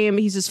game.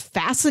 He's just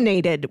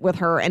fascinated with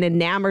her and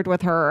enamored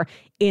with her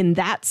in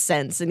that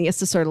sense. And he has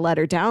to sort of let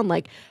her down.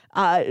 Like,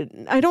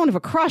 I don't have a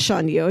crush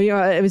on you. You know,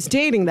 I was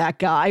dating that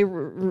guy.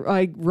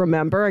 I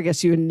remember. I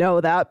guess you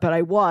know that, but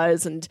I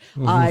was, and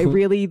I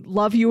really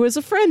love you as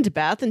a friend,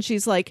 Beth. And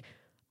she's like,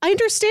 I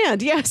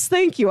understand. Yes,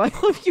 thank you. I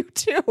love you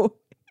too.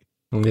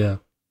 Yeah,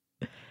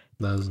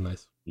 that was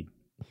nice.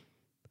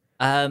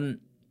 I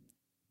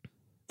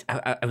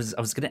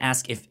was going to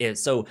ask if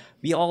so.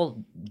 We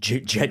all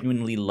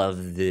genuinely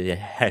love the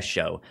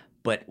show,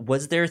 but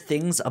was there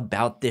things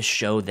about this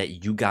show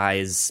that you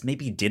guys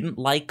maybe didn't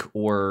like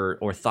or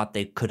thought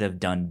they could have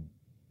done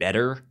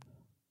better?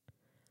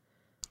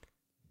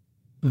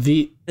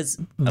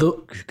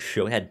 Go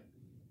ahead.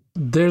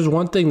 There's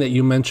one thing that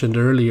you mentioned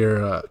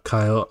earlier,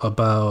 Kyle,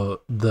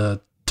 about the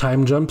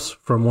time jumps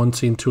from one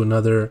scene to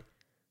another.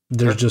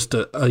 There's just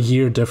a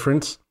year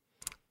difference.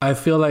 I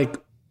feel like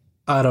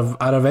out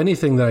of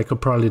anything that I could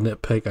probably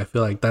nitpick, I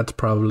feel like that's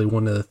probably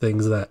one of the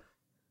things that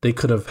they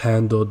could have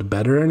handled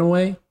better in a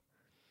way.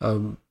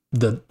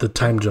 The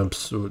time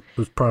jumps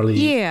was probably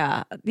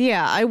yeah.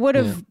 I would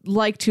have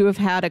liked to have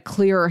had a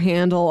clearer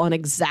handle on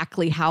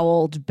exactly how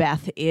old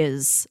Beth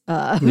is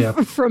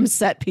from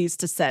set piece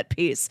to set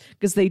piece,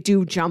 because they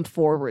do jump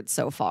forward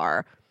so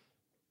far.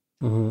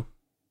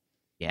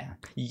 Yeah,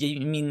 I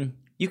mean,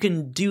 you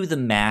can do the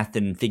math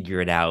and figure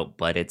it out,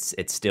 but it's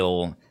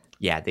still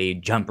they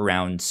jump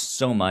around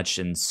so much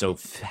and so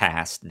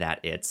fast that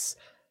it's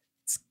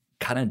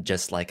kind of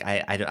just like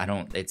I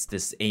don't. It's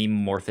this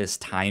amorphous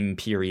time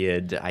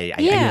period. I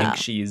think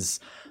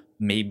she's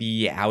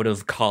maybe out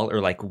of college,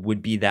 or like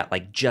would be that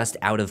like just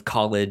out of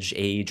college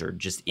age, or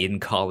just in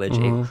college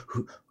age.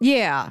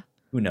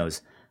 Who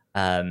knows?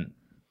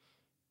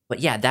 But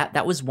yeah,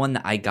 that was one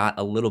that I got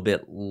a little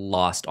bit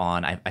lost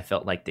on. I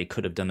felt like they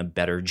could have done a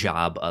better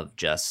job of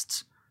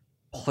just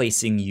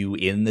placing you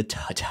in the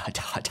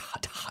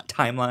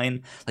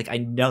timeline. Like, I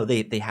know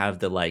they have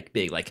the like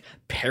big like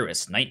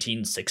Paris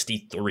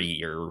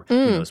 1963 or who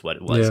knows what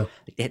it was.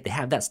 They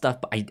have that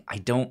stuff, but I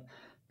don't,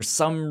 for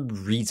some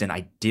reason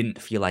I didn't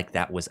feel like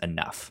that was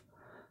enough.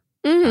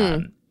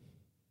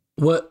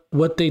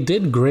 What they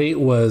did great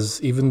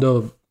was, even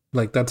though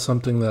like that's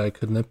something that I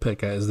could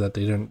nitpick at, is that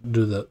they didn't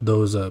do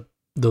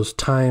those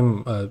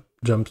time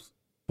jumps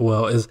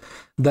well, is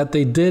that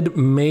they did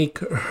make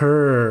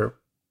her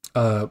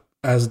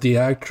as the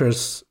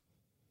actress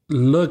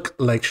look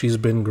like she's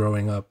been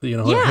growing up. You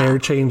know, her hair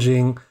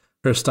changing,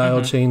 her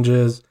style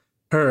changes,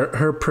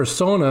 her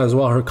persona as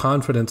well, her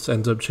confidence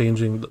ends up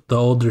changing the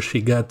older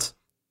she gets.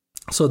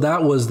 So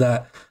that was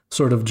that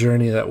sort of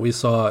journey that we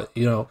saw,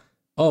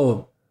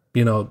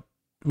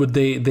 would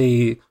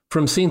they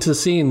from scene to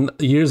scene,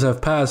 years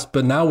have passed,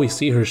 but now we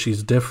see her,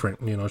 she's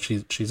different. You know,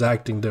 she's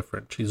acting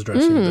different, she's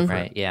dressing different.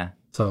 Right, yeah.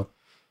 So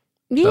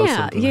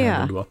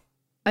well.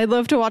 I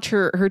love to watch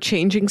her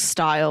changing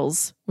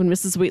styles when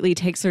Mrs. Wheatley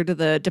takes her to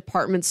the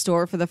department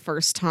store for the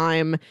first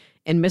time,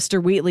 and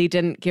Mr. Wheatley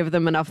didn't give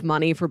them enough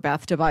money for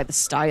Beth to buy the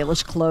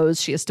stylish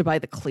clothes. She has to buy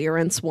the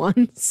clearance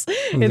ones.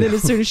 And then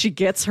as soon as she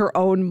gets her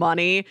own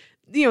money,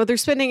 they're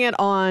spending it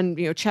on,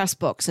 chess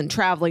books and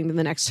traveling to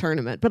the next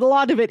tournament. But a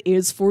lot of it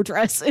is for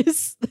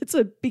dresses. It's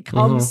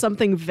become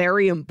something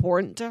very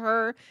important to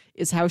her,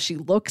 is how she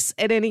looks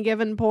at any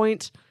given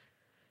point.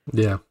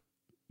 Yeah.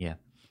 Yeah.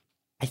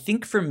 I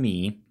think for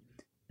me,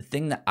 the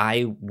thing that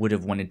I would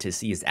have wanted to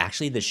see is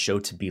actually the show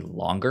to be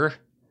longer.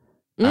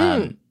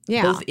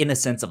 Both in a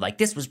sense of like,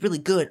 this was really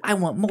good, I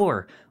want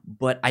more.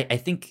 But I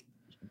think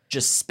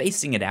just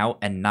spacing it out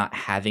and not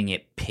having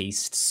it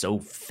paced so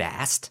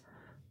fast,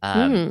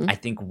 I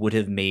think would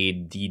have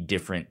made the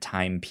different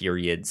time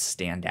periods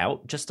stand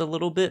out just a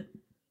little bit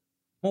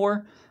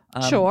more.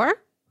 Sure.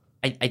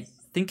 I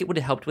think it would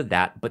have helped with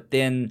that. But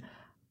then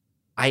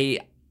I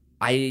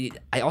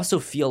also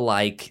feel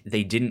like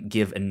they didn't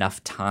give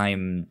enough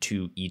time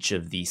to each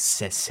of the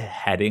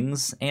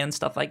settings and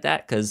stuff like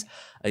that. Because,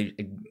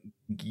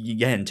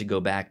 again, to go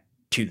back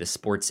to the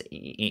sports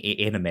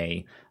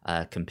anime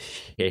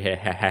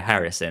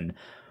comparison,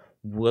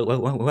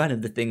 one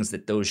of the things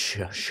that those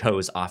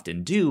shows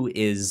often do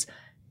is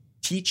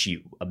teach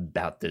you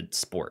about the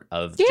sport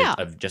of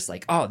just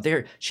like,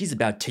 she's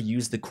about to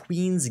use the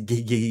Queen's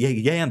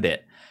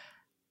Gambit.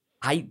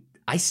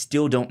 I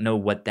still don't know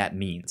what that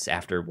means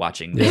after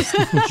watching this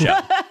show.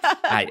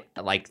 I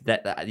like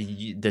that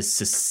the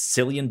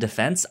Sicilian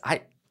defense.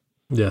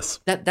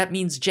 That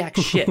means jack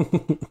shit,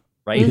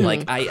 right?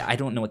 Like I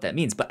don't know what that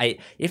means. But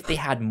if they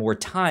had more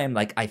time,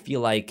 like I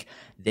feel like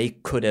they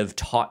could have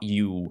taught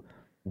you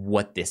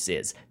what this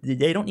is.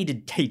 They don't need to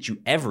teach you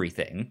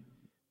everything,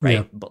 right?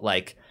 Yeah. But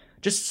like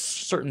just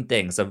certain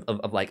things of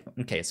like,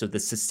 okay, so the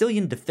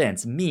Sicilian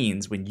defense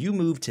means when you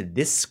move to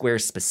this square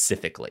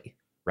specifically.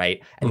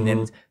 Right. And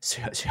then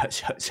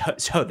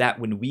so that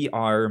when we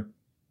are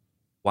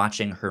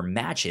watching her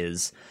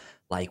matches,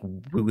 like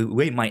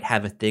we might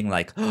have a thing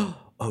like,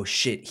 oh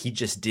shit, he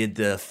just did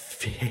the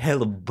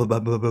filibuster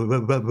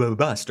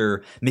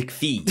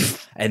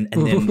McPhee. And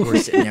then we're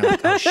sitting there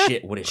like, oh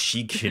shit, what is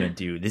she gonna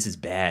do? This is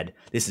bad.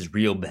 This is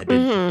real bad.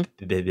 Bad.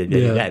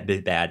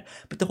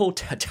 But the whole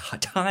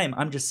time,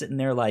 I'm just sitting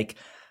there like,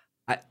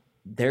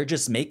 they're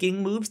just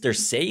making moves. They're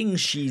saying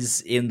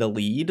she's in the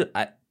lead.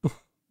 I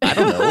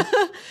don't know.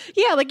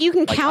 Yeah, like you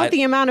can count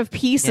the amount of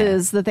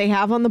pieces that they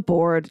have on the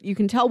board. You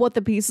can tell what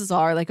the pieces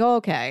are. Like, oh,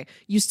 okay,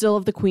 you still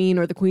have the queen,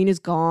 or the queen is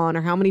gone,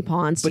 or how many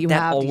pawns do you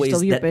have? Do you still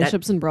have your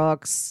bishops and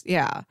rooks?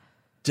 Yeah.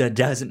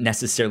 Doesn't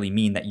necessarily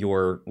mean that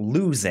you're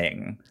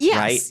losing,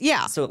 right?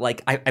 Yeah. So,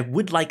 like, I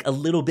would like a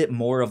little bit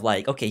more of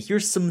like, okay,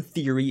 here's some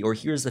theory, or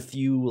here's a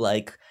few,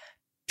 like,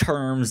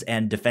 terms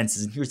and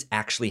defenses, and here's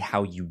actually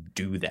how you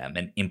do them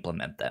and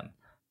implement them.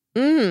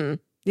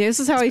 Yeah,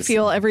 this is how I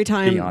feel every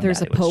time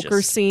there's a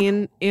poker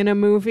scene in a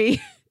movie.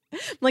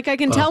 Like, I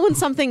can tell when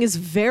something is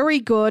very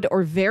good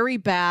or very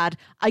bad.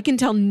 I can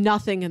tell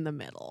nothing in the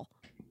middle.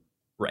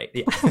 Right.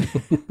 Yeah.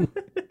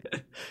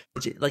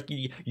 Like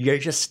you're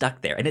just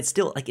stuck there, and it's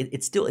still like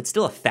it's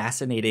still a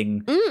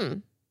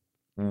fascinating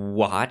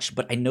watch.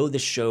 But I know the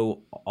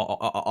show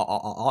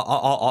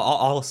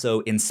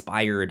also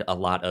inspired a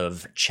lot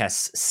of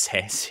chess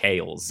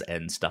sales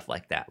and stuff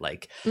like that.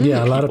 Like,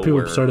 a lot of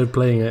people started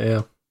playing it.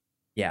 Yeah.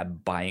 Yeah,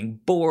 buying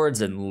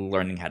boards and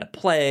learning how to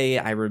play.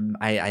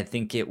 I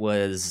think it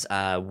was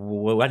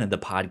one of the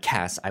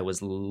podcasts I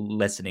was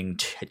listening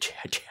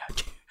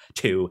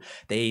to.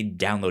 They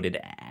downloaded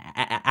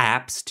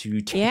apps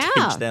to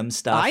teach them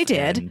stuff. I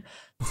did and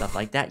stuff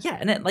like that. Yeah,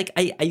 and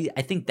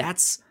I think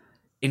that's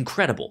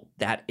incredible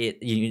that it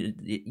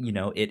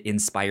it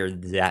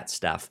inspired that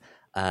stuff.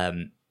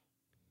 But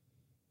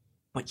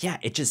yeah,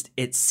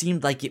 it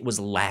seemed like it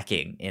was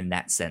lacking in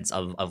that sense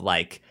of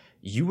like,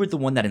 you were the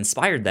one that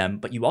inspired them,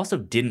 but you also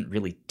didn't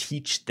really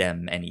teach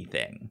them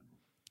anything.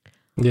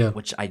 Yeah.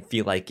 Which I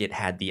feel like it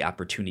had the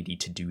opportunity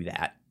to do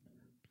that.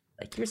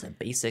 Like, here's a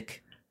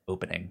basic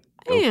opening.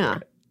 Go for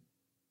it.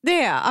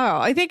 Yeah. Oh,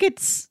 I think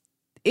it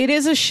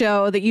is a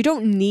show that you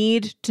don't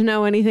need to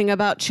know anything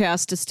about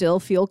chess to still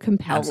feel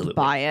compelled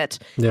by it.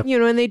 Yep.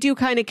 And they do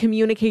kind of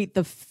communicate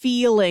the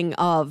feeling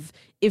of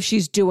if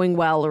she's doing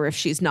well or if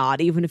she's not,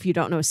 even if you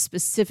don't know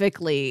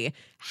specifically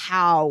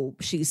how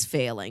she's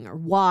failing or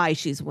why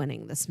she's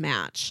winning this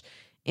match.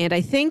 And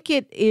I think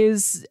it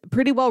is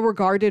pretty well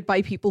regarded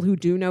by people who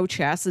do know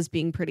chess as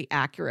being pretty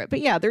accurate. But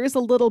yeah, there is a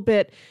little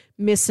bit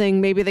missing.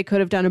 Maybe they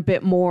could have done a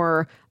bit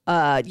more,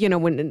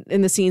 when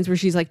in the scenes where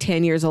she's like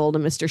 10 years old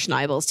and Mr.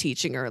 Schneibel's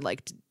teaching her,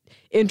 like, to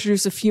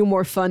introduce a few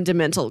more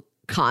fundamental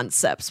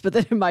concepts. But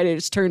then it might have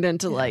just turned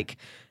into like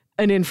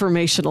an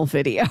informational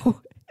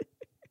video.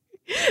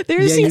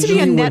 There seems to be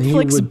a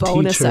Netflix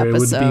bonus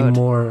episode. It would be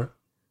more.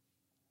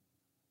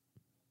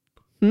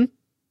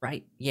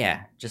 Right?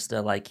 Yeah. Just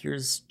like,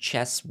 here's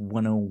chess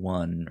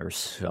 101 or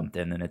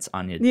something, and it's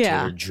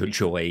Anya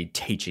Joy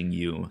teaching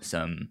you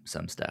some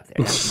stuff there.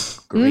 That's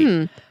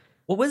great.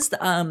 What was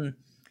the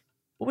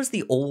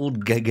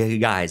old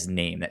guy's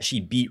name that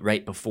she beat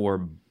right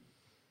before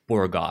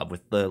Borgov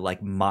with the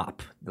like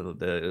mop?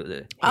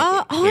 The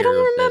I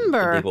don't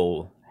remember. The big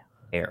old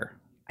hair.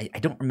 I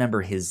don't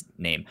remember his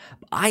name.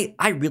 I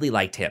really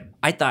liked him.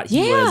 I thought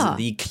he was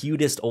the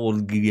cutest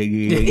old guy,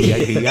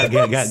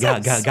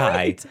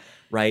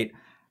 right?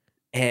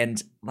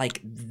 And like,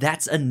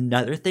 that's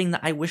another thing that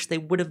I wish they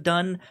would have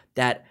done,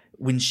 that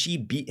when she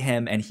beat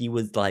him and he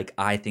was like,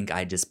 I think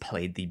I just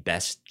played the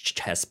best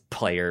chess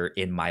player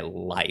in my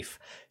life.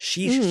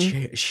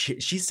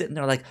 She's sitting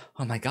there like,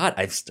 oh my God,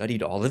 I've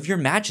studied all of your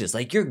matches.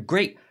 Like, you're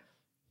great.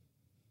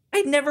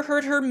 I never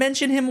heard her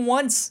mention him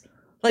once.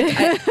 Like,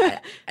 I,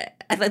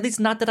 at least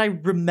not that I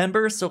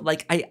remember. So,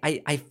 like,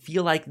 I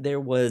feel like there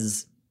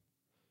was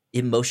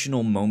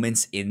emotional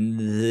moments in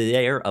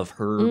there of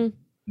her,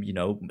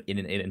 in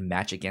a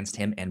match against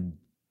him and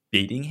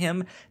beating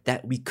him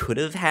that we could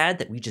have had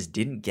that we just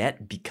didn't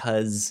get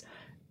because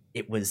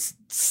it was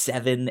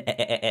 7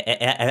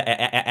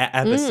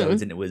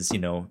 episodes and it was,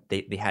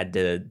 they had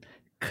to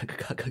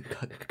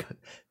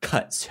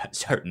cut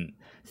certain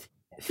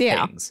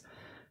things.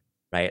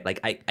 Right? Like,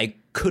 I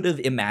could have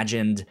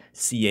imagined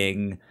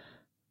seeing,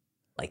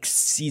 like,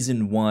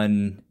 season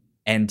 1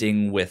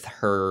 ending with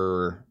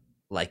her,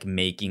 like,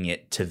 making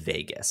it to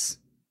Vegas.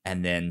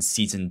 And then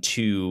season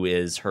 2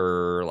 is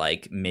her,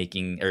 like,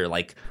 making, or,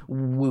 like,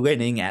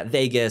 winning at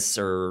Vegas,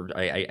 or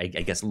I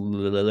guess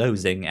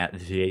losing at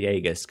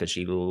Vegas because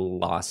she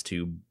lost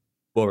to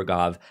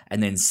Borgov.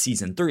 And then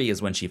season 3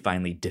 is when she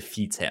finally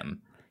defeats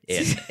him.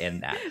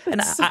 In that.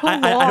 And so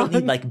I don't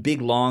need like big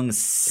long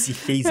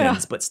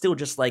seasons, but still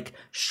just like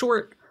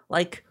short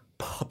like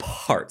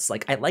parts.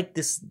 Like, I like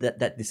this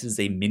that this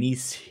is a mini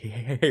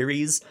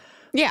series.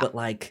 Yeah. But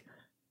like,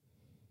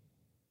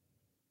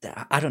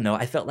 I don't know.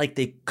 I felt like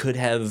they could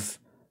have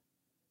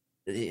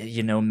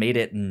made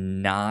it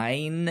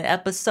 9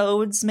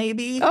 episodes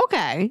maybe.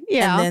 Okay.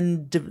 Yeah.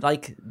 And then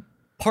like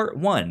part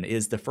 1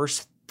 is the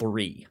first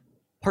 3.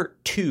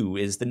 Part 2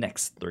 is the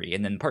next 3,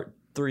 and then part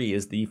 3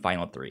 is the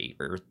final 3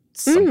 or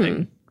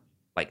something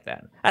like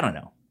that. I don't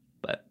know,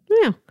 but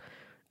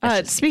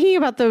Speaking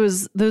about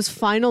those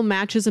final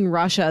matches in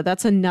Russia,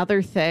 that's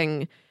another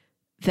thing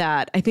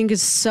that I think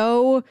is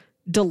so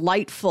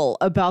delightful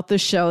about the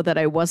show that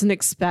I wasn't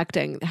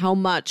expecting. How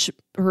much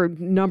her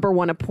number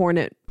one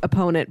opponent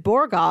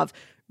Borgov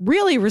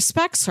really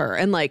respects her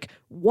and like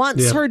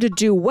wants her to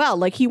do well.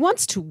 Like he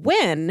wants to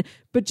win,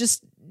 but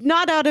just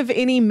not out of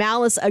any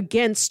malice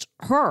against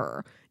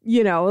her.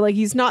 You know, like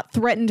he's not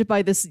threatened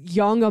by this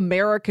young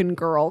American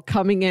girl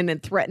coming in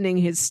and threatening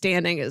his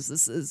standing as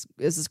this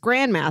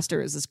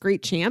grandmaster, as this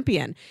great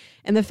champion.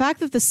 And the fact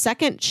that the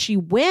second she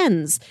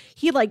wins,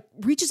 he like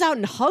reaches out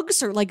and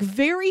hugs her like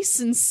very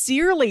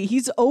sincerely.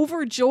 He's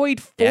overjoyed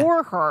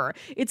for her.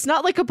 It's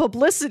not like a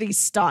publicity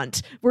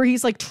stunt where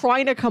he's like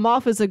trying to come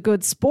off as a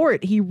good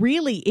sport. He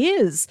really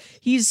is.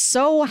 He's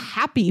so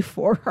happy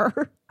for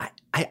her.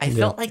 I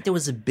felt like there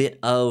was a bit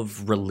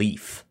of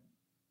relief.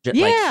 He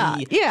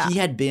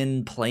had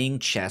been playing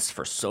chess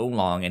for so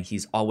long, and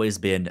he's always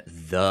been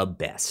the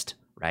best,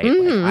 right?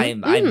 Like,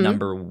 I'm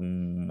number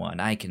one.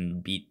 I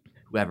can beat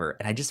whoever.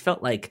 And I just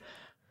felt like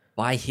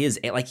by his,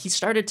 like he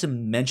started to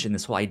mention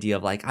this whole idea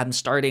of like, I'm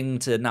starting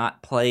to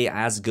not play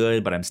as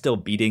good, but I'm still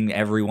beating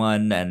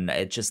everyone. And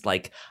it just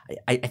like,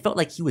 I felt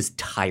like he was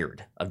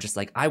tired of just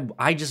like,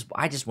 I just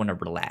want to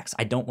relax.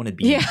 I don't want to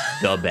be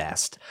the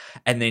best.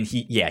 And then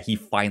he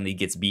finally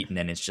gets beaten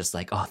and it's just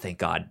like, oh, thank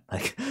God.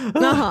 Like,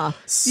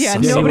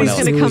 nobody's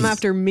going to come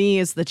after me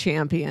as the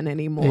champion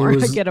anymore.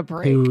 I get a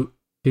break.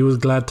 He was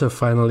glad to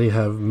finally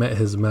have met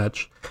his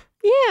match.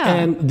 Yeah.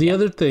 And the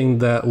other thing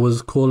that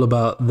was cool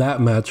about that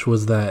match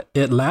was that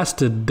it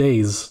lasted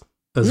days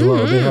as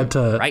well. They had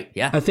to... Right,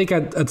 yeah. I think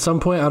at some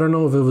point, I don't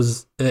know if it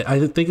was...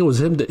 I think it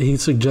was him that he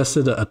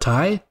suggested a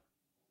tie.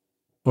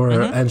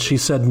 And she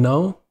said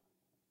no,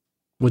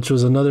 which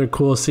was another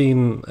cool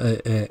scene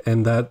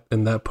in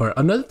that part.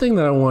 Another thing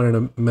that I wanted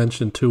to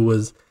mention too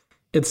was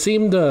it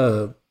seemed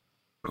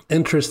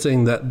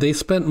interesting that they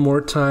spent more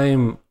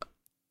time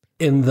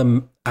in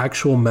the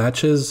actual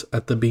matches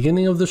at the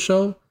beginning of the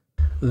show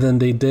than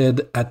they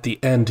did at the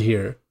end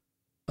here.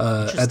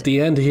 At the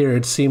end here,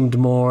 it seemed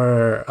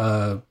more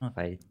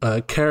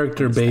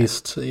character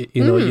based.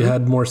 You know, you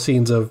had more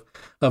scenes of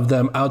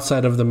them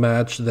outside of the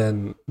match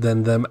than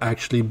them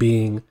actually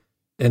being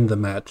in the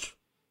match.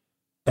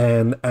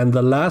 And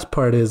the last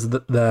part is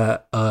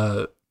that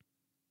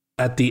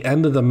at the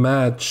end of the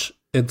match,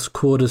 it's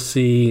cool to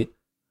see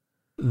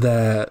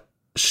that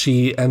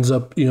she ends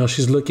up, you know,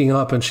 she's looking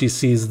up and she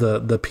sees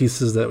the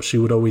pieces that she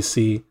would always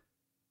see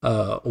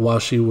while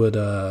she would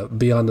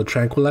be on the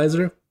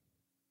tranquilizer.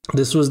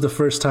 This was the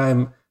first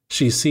time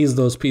she sees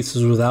those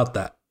pieces without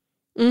that.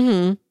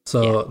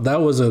 So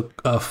that was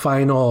a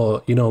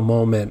final, you know,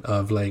 moment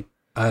of like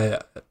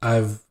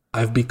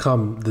I've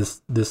become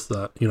this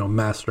you know,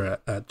 master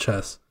at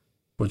chess,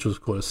 which was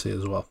cool to see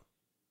as well.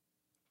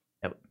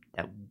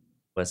 That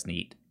was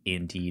neat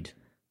indeed.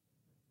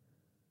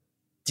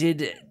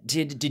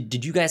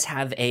 Did you guys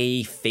have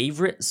a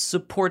favorite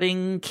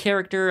supporting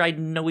character? I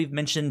know we've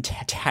mentioned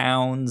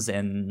Towns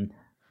and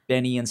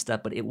Benny and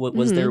stuff, but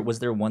was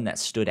there one that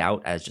stood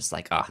out as just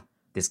like,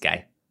 this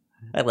guy,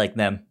 I like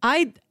them?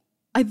 I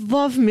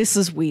love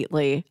Mrs.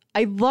 Wheatley.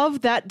 I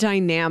love that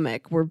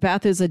dynamic where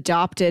Beth is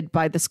adopted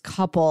by this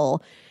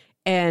couple,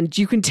 and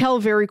you can tell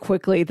very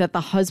quickly that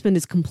the husband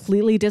is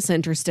completely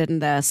disinterested in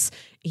this.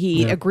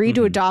 He agreed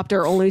to adopt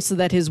her only so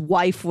that his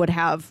wife would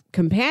have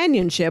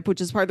companionship,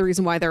 which is part of the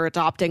reason why they're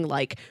adopting,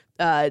 like,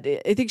 I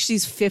think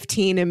she's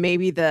 15 and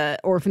maybe the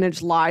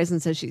orphanage lies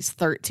and says she's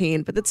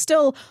 13, but it's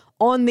still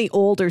on the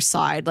older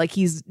side. Like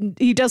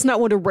he does not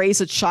want to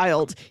raise a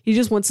child. He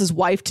just wants his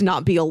wife to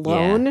not be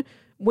alone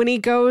when he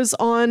goes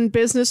on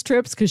business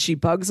trips because she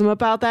bugs him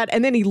about that.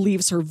 And then he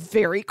leaves her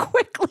very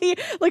quickly,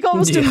 like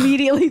almost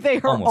immediately. They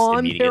are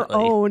on their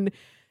own.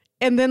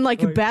 And then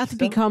like Beth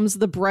becomes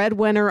the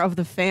breadwinner of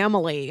the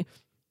family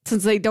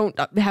since they don't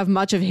have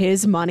much of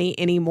his money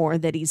anymore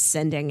that he's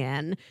sending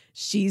in.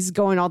 She's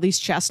going all these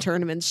chess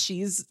tournaments.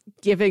 She's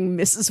giving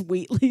Mrs.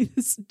 Wheatley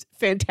this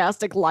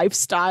fantastic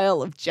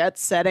lifestyle of jet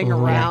setting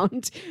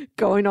around,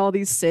 going all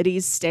these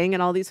cities, staying in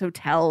all these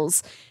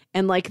hotels.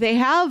 And like they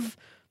have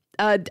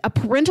a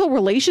parental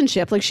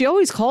relationship. Like she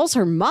always calls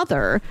her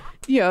mother,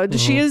 you know,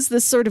 she is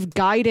this sort of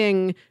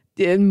guiding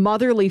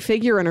motherly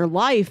figure in her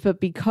life,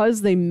 but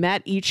because they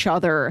met each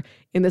other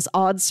in this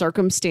odd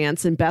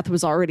circumstance and Beth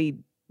was already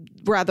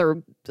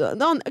rather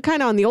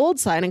kind of on the old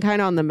side and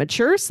kind of on the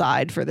mature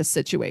side for this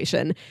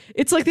situation,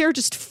 it's like they're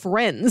just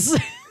friends.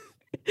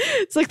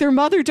 It's like they're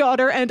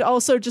mother-daughter and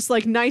also just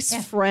like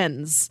nice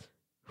friends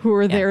who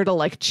are there to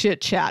like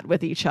chit chat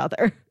with each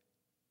other.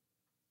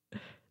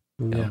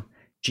 Yeah.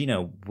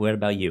 Gino, what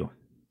about you?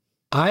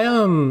 I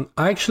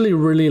actually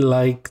really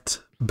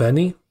liked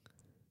Benny.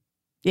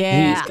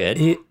 Yeah. He's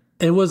good.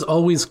 It was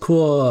always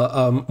cool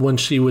when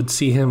she would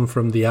see him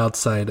from the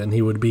outside and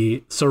he would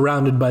be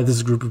surrounded by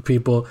this group of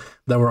people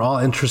that were all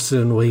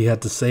interested in what he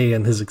had to say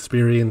and his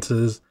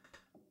experiences.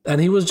 And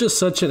he was just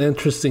such an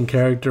interesting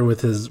character with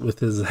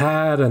his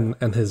hat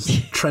and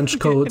his trench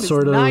coat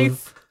sort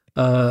of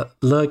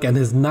look and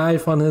his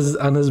knife on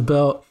his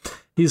belt.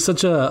 he's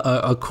such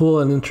a cool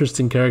and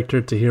interesting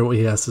character to hear what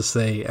he has to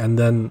say. And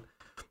then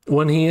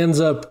when he ends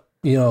up,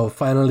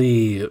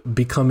 finally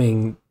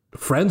becoming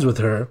friends with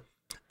her,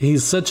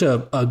 he's such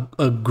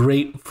a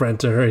great friend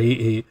to her.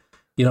 He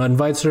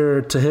invites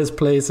her to his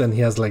place, and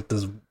he has like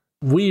this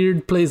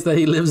weird place that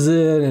he lives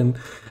in,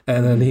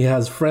 and then he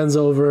has friends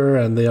over,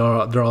 and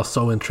they're all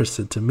so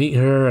interested to meet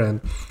her,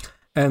 and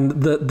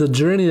the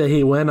journey that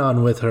he went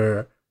on with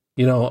her,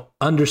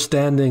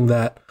 understanding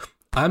that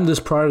I'm this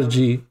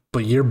prodigy,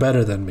 but you're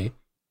better than me,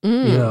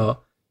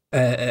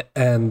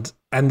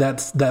 and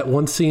that's that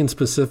one scene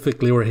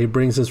specifically where he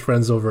brings his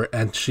friends over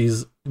and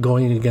she's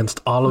going against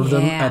all of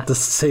them at the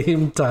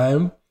same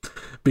time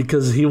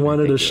because he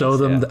wanted to show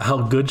them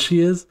how good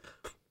she is.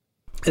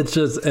 It's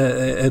just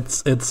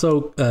it's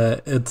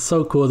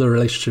so cool, the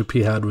relationship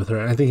he had with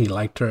her. I think he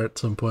liked her at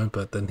some point,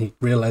 but then he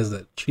realized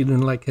that she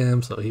didn't like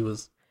him, so he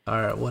was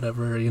all right,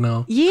 whatever,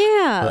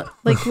 Yeah,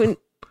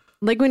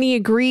 like when he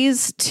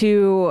agrees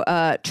to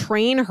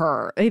train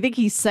her, I think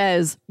he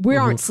says, we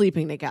aren't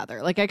sleeping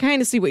together. Like, I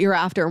kind of see what you're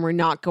after, and we're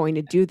not going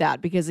to do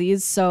that because he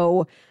is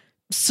so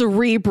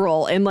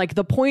cerebral. And like,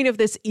 the point of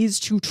this is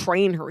to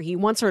train her. He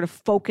wants her to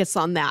focus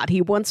on that.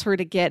 He wants her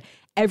to get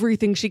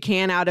everything she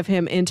can out of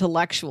him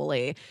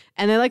intellectually.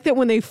 And I like that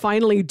when they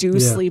finally do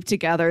sleep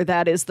together,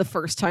 that is the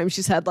first time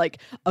she's had like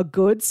a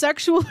good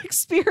sexual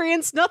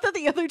experience. Not that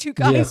the other two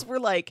guys were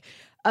like,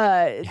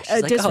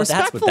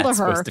 disrespectful that's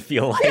to her. Supposed to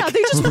feel like. Yeah,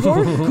 they just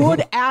weren't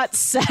good at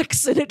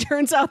sex, and it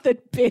turns out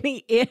that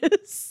Benny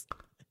is.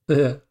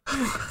 Yeah.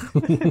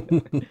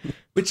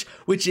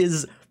 which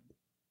is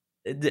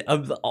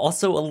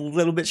also a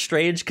little bit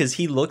strange because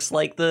he looks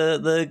like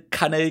the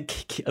kind of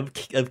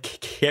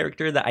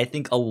character that I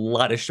think a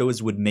lot of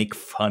shows would make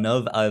fun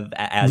of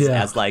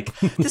as like,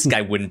 this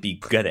guy wouldn't be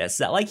good at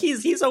that. Like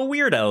he's a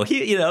weirdo.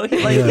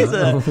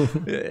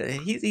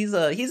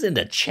 He's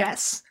into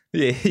chess.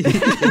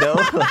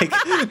 Like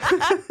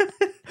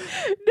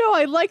no,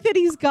 I like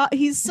that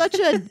he's such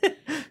a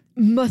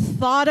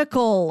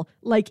methodical,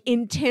 like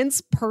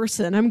intense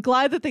person. I'm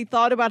glad that they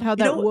thought about how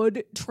that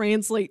would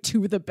translate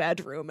to the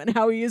bedroom and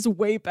how he is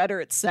way better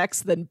at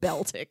sex than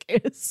Beltic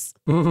is.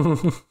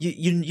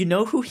 You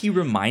know who he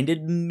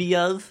reminded me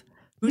of?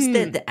 Who's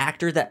the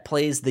actor that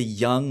plays the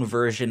young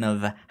version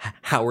of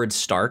Howard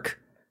Stark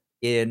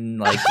in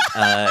like Oh,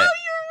 you're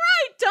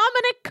right,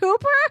 Dominic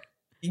Cooper?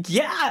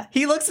 Yeah,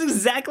 he looks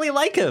exactly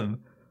like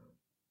him.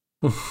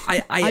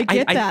 I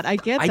get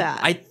that.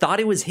 I thought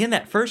it was him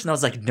at first, and I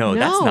was like, no,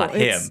 that's not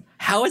him.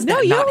 How is that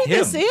not him? No, you know who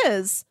this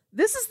is?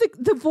 This is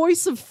the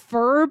voice of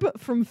Ferb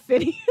from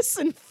Phineas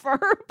and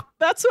Ferb.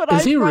 That's what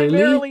is I he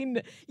primarily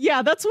really?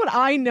 Yeah, that's what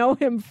I know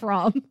him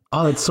from.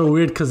 Oh, that's so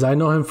weird because I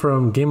know him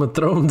from Game of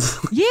Thrones.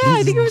 Yeah,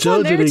 I think it was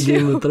on there too.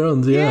 Game of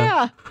Thrones,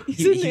 yeah.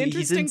 He's an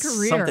interesting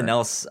career. Something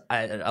else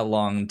a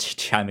long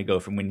time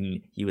ago from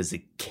when he was a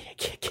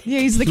kid. Yeah,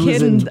 he's the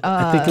kid in,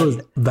 I think it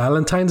was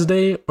Valentine's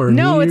Day or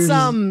no, New it's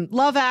Year's?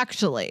 Love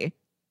Actually.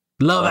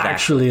 Love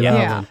Actually.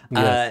 Yeah.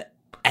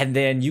 And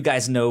then you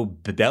guys know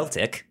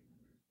Beltic.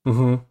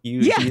 Mm-hmm.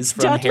 He's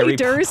from Dudley Harry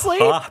Dursley?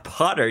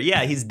 Potter.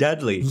 Yeah, he's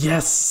Dudley.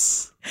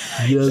 Yes.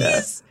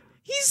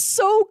 He's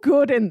so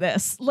good in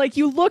this. Like,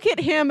 you look at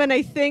him and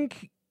I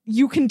think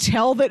you can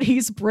tell that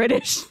he's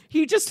British.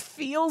 He just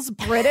feels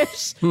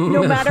British,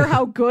 no matter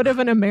how good of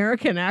an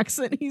American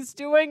accent he's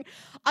doing.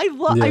 I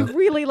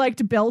really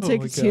liked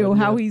Beltic too.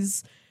 How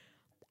he's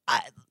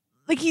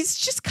he's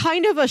just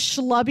kind of a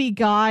schlubby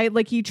guy.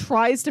 Like, he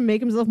tries to make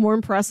himself more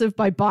impressive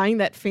by buying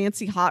that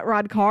fancy hot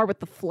rod car with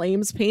the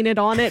flames painted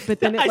on it,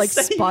 but then it like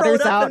sputters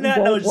out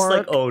and won't work.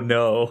 Like, oh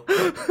no.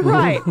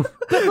 Right.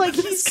 But like,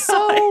 he's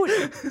so,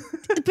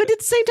 but at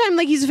the same time,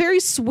 like, he's very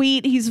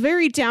sweet. He's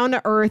very down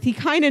to earth. He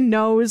kind of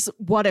knows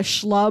what a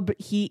schlub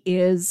he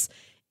is.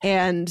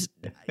 And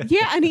and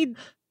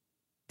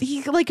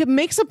he like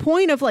makes a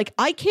point of like,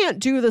 I can't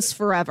do this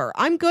forever.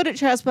 I'm good at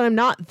chess, but I'm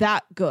not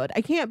that good.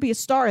 I can't be a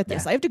star at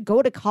this. I have to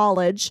go to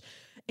college.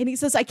 And he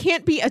says, I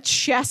can't be a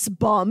chess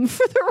bum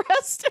for the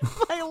rest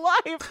of my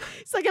life.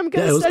 It's like, I'm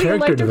going to study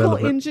electrical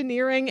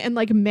engineering and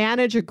like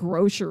manage a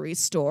grocery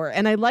store.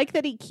 And I like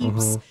that he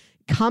keeps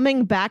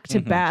coming back to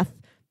Beth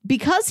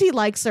because he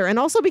likes her and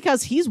also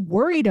because he's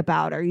worried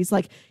about her. He's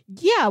like,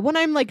 yeah, when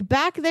I'm like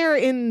back there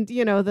in,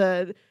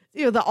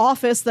 the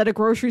office that a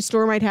grocery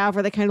store might have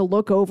where they kind of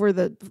look over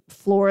the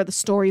floor of the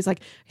store. He's like,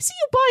 I see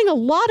you buying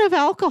a lot of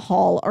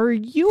alcohol. Are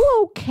you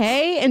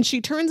okay? And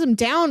she turns him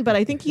down, but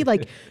I think he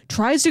like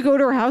tries to go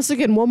to her house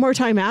again one more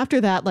time after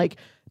that. Like,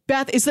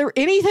 Beth, is there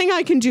anything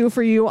I can do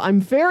for you?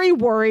 I'm very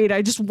worried.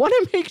 I just want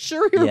to make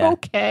sure you're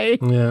okay.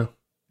 Yeah.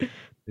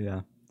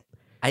 Yeah.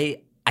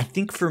 I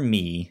think for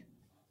me,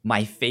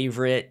 my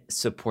favorite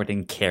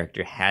supporting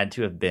character had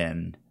to have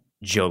been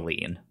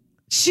Jolene.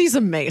 She's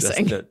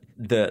amazing.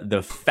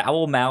 The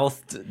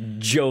foul-mouthed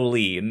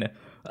Jolene,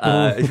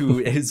 who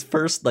is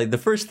first, like, the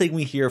first thing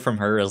we hear from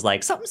her is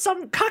like, some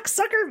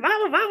cocksucker, blah,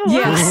 blah, blah, blah.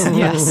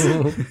 Yes.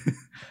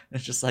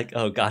 It's just like,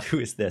 oh God, who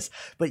is this?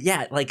 But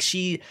yeah, like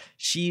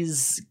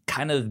she's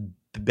kind of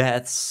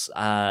Beth's,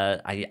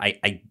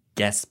 I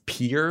guest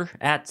peer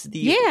at the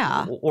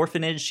Yeah.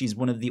 orphanage. She's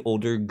one of the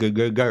older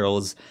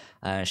girls.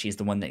 She's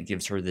the one that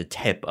gives her the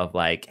tip of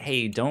like,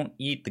 hey, don't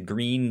eat the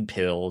green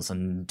pills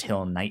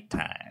until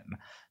nighttime.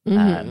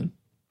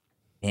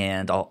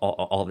 And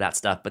all of that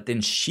stuff. But then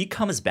she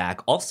comes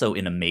back also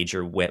in a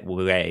major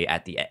way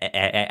at the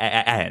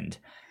end.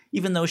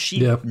 Even though she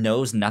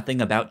knows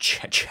nothing about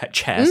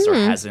chess or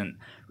hasn't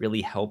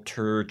really helped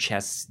her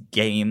chess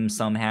game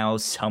somehow,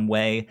 some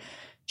way,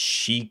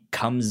 she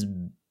comes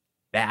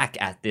back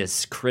at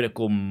this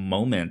critical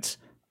moment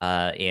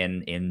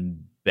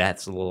in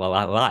Beth's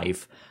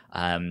life.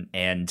 And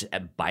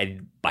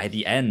by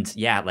the end,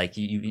 like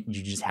you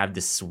just have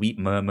this sweet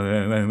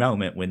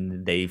moment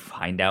when they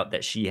find out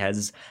that she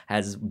has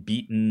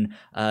beaten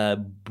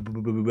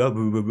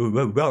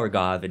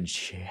Beauregard, and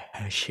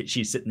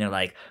she's sitting there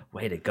like,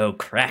 way to go,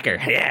 cracker.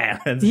 Yeah.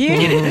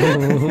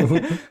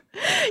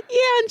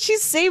 Yeah, and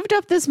she's saved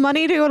up this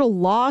money to go to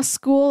law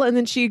school, and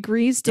then she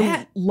agrees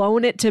to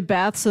loan it to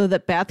Beth so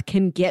that Beth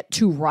can get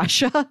to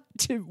Russia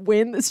to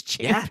win this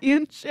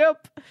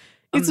championship.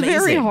 It's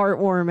very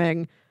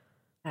heartwarming.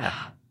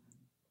 Yeah.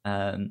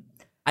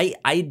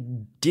 I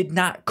did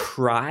not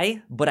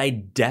cry, but I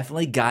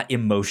definitely got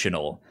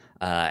emotional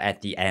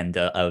at the end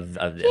of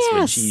this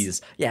when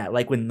she's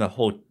like when the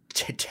whole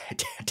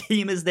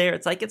team is there.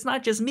 It's like, it's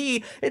not just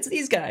me, it's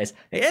these guys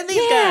and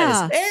these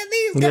guys and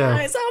these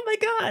guys. Oh my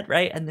god,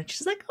 right? And then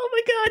she's like, oh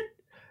my god,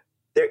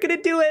 they're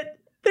gonna do it.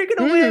 They're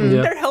gonna win.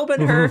 They're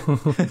helping her.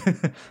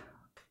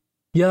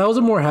 Yeah, that was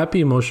a more happy,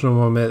 emotional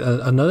moment.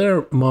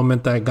 Another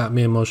moment that got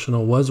me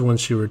emotional was when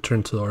she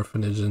returned to the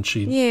orphanage and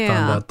she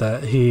found out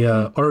that he,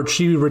 or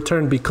she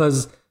returned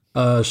because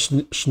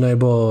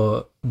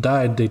Schnabel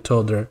died, they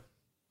told her.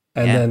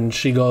 And then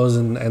she goes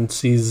and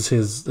sees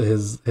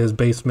his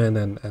basement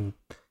and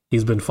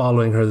he's been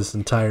following her this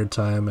entire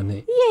time, and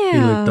he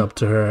looked up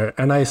to her.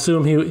 And I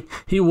assume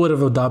he would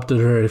have adopted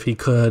her if he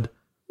could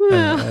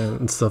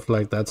and stuff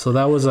like that. So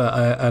that was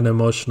an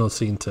emotional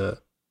scene to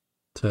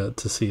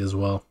see as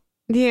well.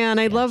 Yeah, and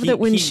I love that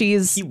when he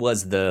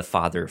was the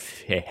father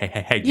figure.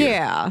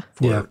 Yeah.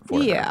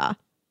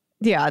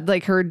 Yeah,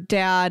 like her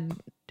dad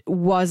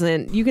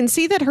wasn't. You can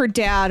see that her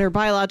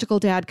biological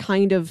dad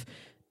kind of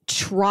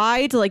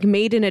tried, like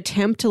made an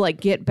attempt to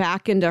like get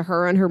back into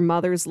her and her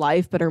mother's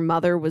life, but her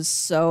mother was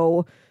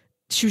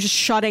she was just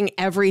shutting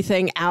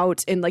everything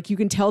out, and like you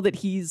can tell that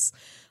he's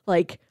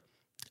like,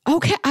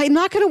 okay, I'm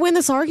not going to win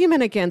this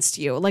argument against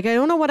you. Like, I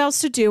don't know what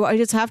else to do. I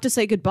just have to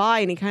say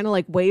goodbye. And he kind of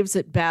like waves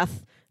at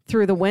Beth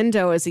through the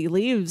window as he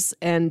leaves,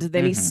 and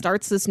then he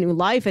starts this new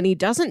life, and he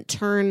doesn't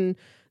turn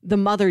the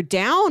mother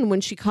down when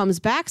she comes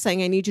back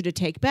saying, I need you to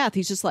take Beth.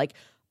 He's just like,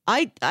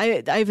 I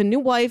have a new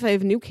wife, I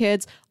have new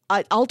kids,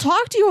 I'll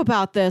talk to you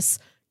about this,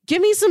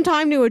 give me some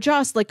time to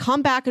adjust, like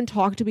come back and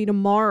talk to me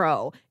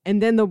tomorrow.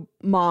 And then the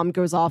mom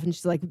goes off and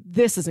she's like,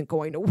 this isn't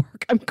going to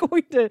work, I'm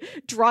going to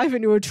drive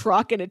into a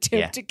truck and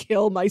attempt to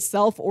kill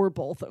myself or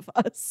both of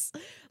us.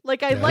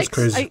 Like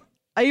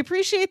I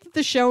appreciate that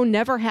the show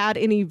never had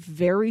any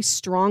very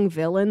strong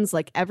villains.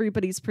 Like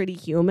everybody's pretty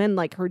human.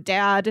 Like her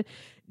dad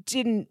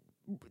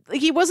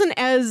he wasn't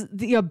as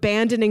the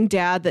abandoning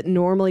dad that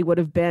normally would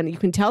have been. You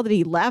can tell that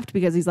he left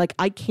because he's like,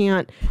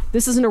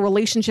 this isn't a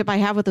relationship I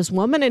have with this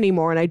woman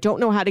anymore, and I don't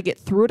know how to get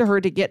through to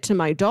her to get to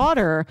my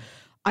daughter.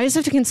 I just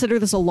have to consider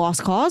this a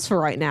lost cause for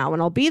right now,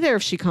 and I'll be there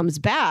if she comes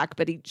back.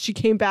 But she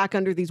came back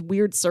under these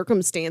weird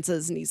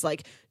circumstances, and he's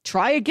like,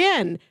 try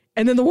again.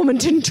 And then the woman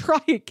didn't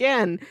try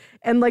again.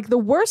 And like the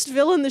worst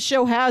villain the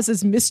show has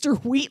is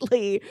Mr.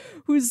 Wheatley,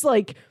 who's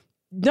like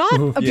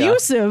not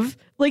abusive.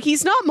 Like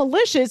he's not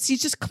malicious.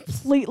 He's just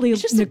completely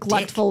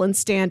neglectful and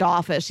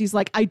standoffish. He's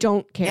like, I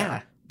don't care.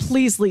 Yeah.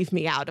 Please leave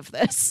me out of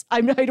this. I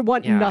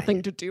want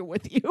nothing to do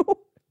with you.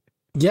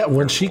 Yeah,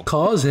 when she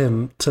calls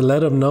him to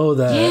let him know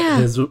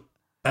that his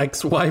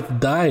ex-wife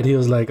died, he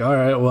was like, all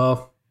right,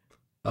 well,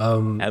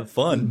 have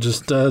fun.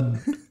 Just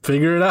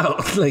figure it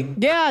out. Like,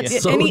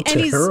 it's so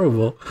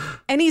terrible.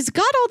 And he's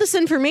got all this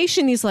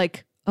information. He's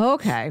like,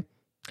 okay,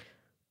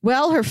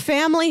 well, her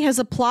family has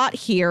a plot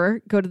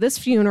here. Go to this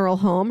funeral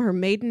home. Her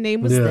maiden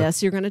name was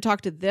this. You're going to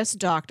talk to this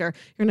doctor.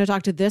 You're going to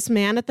talk to this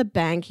man at the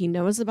bank. He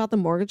knows about the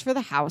mortgage for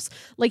the house.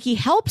 Like he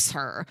helps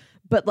her,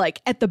 but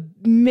like at the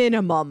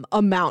minimum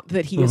amount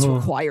that he is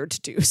required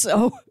to do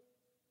so.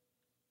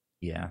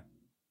 Yeah.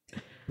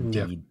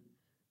 Indeed.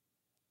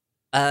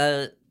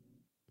 Let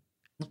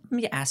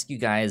me ask you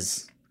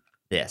guys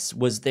this.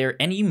 Was there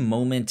any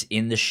moment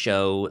in the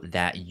show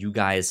that you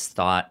guys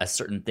thought a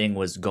certain thing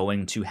was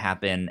going to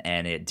happen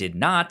and it did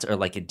not, or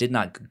like it did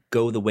not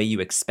go the way you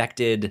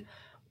expected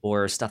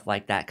or stuff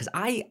like that? Because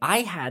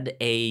I had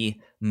a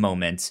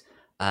moment,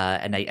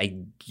 and I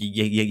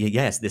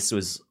yes, this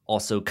was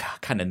also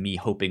kind of me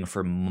hoping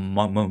for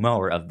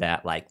more of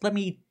that. Like, let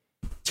me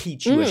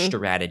teach you a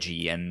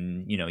strategy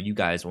and, you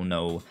guys will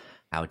know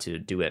how to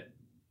do it.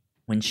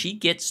 When she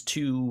gets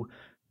to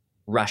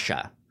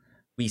Russia,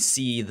 we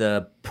see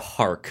the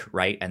park,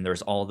 right? And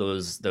there's all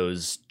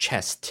those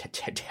chess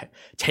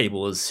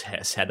tables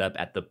set up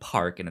at the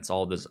park, and it's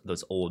all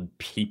those old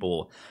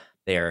people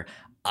there.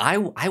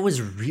 I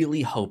was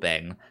really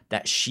hoping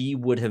that she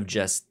would have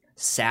just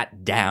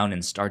sat down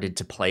and started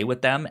to play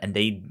with them, and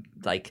they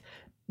like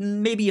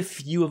maybe a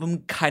few of them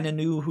kind of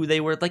knew who they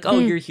were. Like, oh,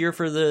 you're here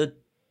for the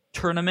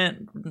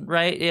tournament,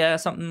 right? Yeah,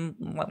 something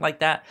like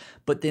that.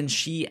 But then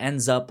she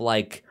ends up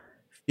like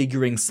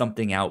figuring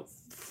something out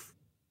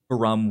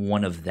from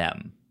one of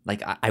them.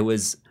 Like I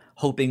was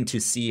hoping to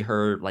see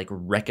her like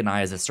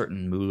recognize a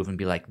certain move and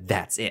be like,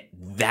 that's it.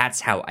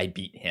 That's how I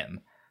beat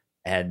him.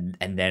 And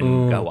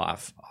then go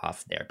off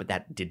there. But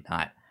that did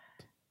not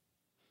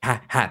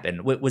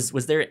happen.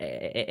 Was there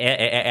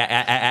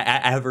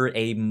ever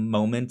a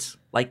moment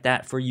like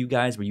that for you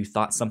guys where you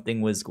thought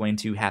something was going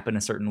to happen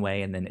a certain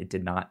way and then it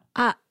did not?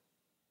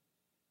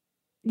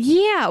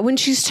 Yeah, when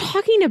she's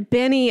talking to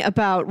Benny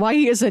about why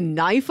he has a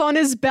knife on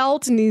his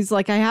belt and he's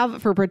like, I have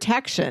it for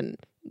protection.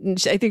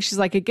 And I think she's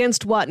like,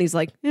 against what? And he's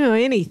like,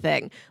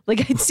 anything.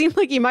 Like, it seemed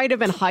like he might have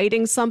been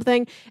hiding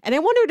something. And I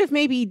wondered if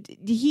maybe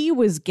he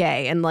was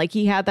gay and like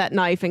he had that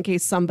knife in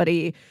case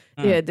somebody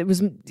that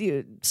was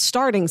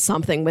starting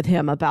something with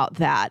him about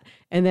that.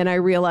 And then I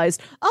realized,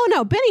 oh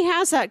no, Benny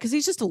has that because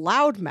he's just a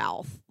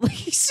loudmouth. Like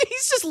he's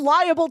just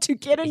liable to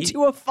get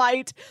into a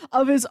fight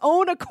of his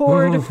own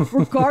accord,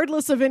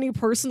 regardless of any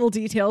personal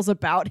details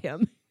about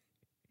him.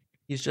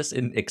 He's just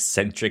an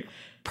eccentric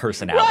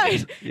personality.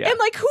 Right. Yeah. And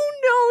like, who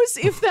knows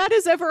if that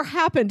has ever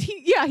happened?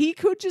 He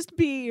could just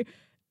be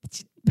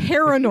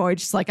paranoid,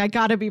 just like, I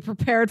gotta be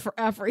prepared for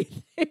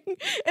everything. And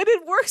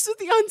it works with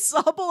the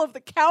ensemble of the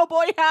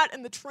cowboy hat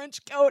and the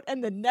trench coat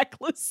and the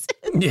necklace.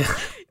 Yeah.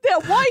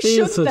 Why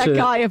shouldn't that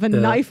guy have a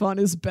knife on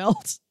his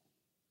belt?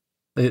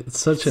 It's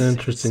such an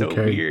interesting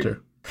character.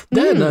 Weird.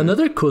 Then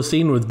another cool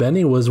scene with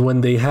Benny was when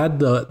they had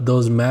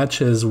those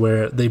matches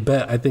where they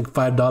bet, I think,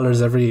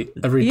 $5 every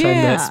time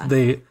that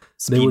they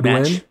would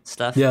win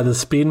stuff. Yeah, the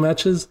speed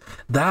matches.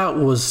 That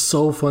was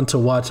so fun to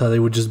watch, how they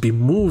would just be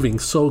moving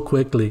so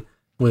quickly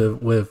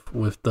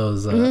with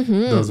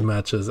those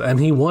matches. And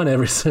he won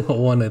every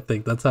single one, I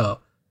think. That's how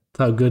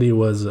good he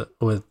was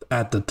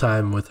at the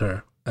time with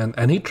her.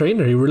 And he trained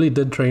her. He really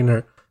did train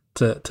her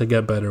to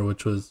get better,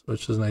 which was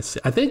nice to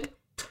see.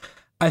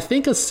 I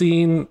think a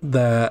scene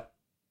that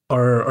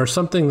or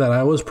something that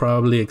I was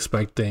probably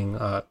expecting,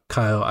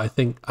 Kyle, I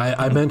think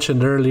I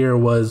mentioned earlier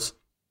was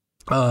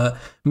Mr.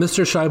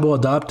 Scheibel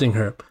adopting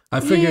her.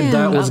 I figured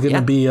that was going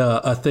to be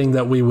a thing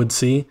that we would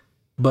see,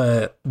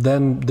 but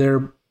then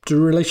their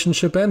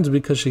relationship ends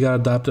because she got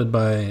adopted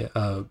by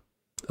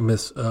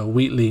Miss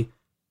Wheatley.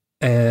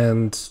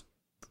 And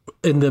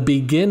in the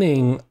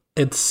beginning,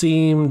 it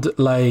seemed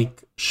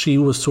like she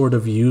was sort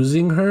of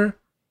using her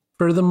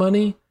for the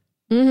money.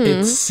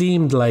 It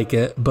seemed like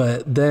it,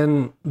 but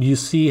then you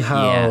see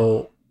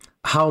how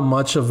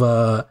much of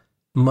a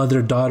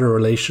mother-daughter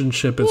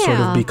relationship it sort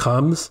of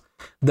becomes,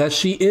 that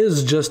she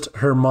is just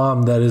her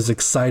mom that is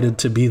excited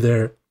to be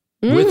there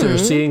with her,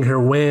 seeing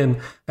her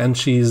win, and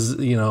she's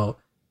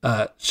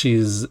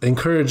she's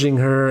encouraging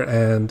her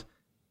and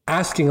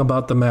asking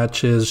about the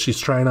matches. She's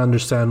trying to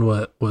understand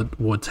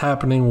what's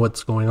happening,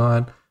 what's going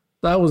on.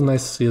 That was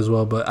nice to see as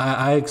well, but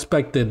I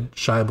expected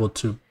Scheibel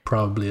to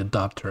probably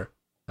adopt her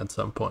at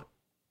some point.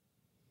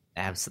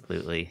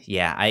 Absolutely.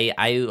 Yeah,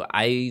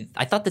 I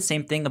thought the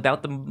same thing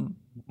about the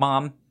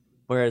mom,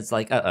 where it's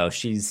like,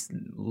 she's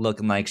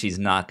looking like she's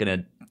not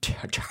going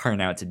to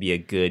turn out to be a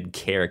good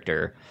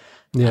character.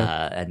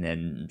 Yeah. And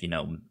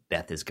then,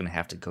 Beth is going to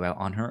have to go out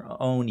on her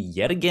own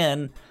yet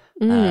again.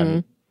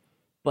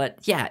 But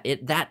yeah,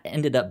 that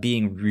ended up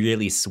being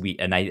really sweet.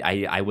 And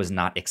I was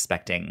not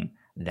expecting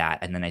that.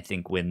 And then I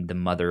think when the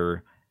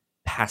mother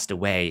passed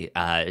away,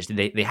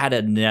 they had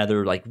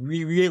another like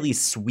really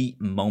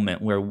sweet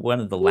moment where one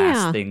of the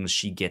last things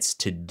she gets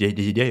to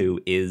do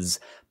is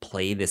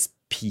play this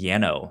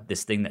piano,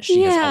 this thing that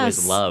she has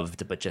always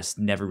loved but just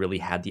never really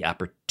had the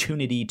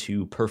opportunity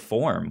to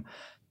perform.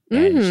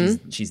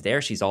 And she's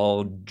there, she's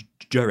all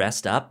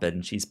dressed up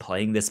and she's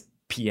playing this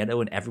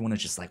piano, and everyone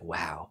is just like,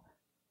 wow,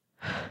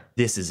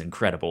 this is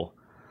incredible.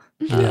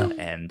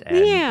 And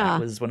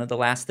that was one of the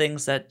last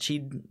things that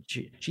she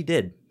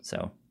did.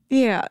 So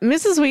yeah,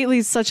 Mrs.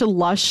 Wheatley's such a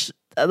lush,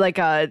 not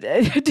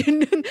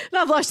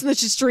lush in that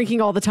she's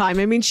drinking all the time.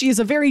 I mean, she's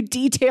a very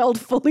detailed,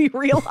 fully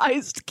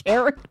realized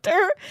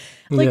character.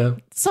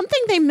 Something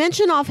they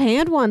mentioned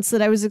offhand once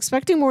that I was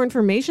expecting more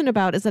information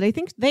about is that I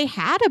think they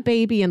had a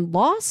baby and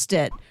lost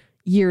it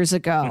years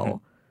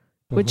ago,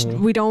 which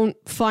we don't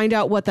find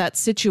out what that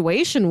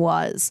situation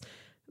was.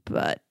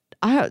 But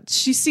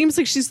she seems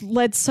like she's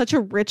led such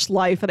a rich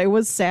life, and I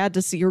was sad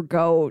to see her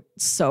go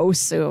so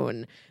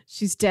soon.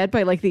 She's dead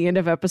by like the end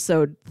of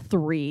episode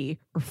 3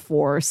 or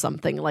 4 or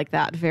something like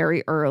that,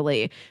 very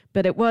early.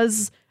 But it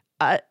was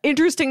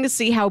interesting to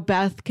see how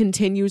Beth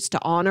continues to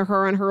honor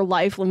her in her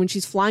life. When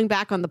she's flying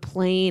back on the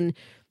plane,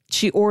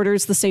 she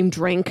orders the same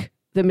drink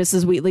that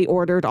Mrs. Wheatley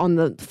ordered on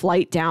the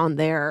flight down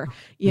there.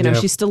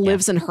 She still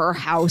lives in her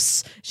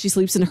house. She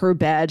sleeps in her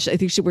bed. I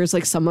think she wears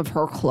like some of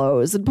her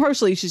clothes. And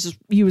partially she's just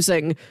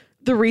using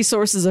the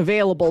resources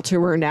available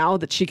to her now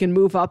that she can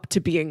move up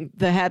to being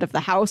the head of the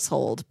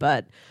household.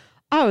 But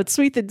it's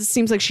sweet that it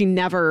seems like she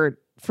never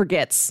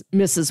forgets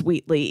Mrs.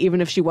 Wheatley, even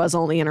if she was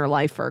only in her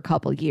life for a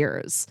couple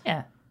years.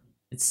 Yeah,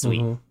 it's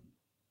sweet.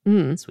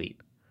 Sweet,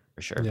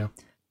 for sure. Yeah.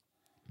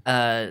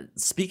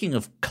 Speaking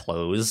of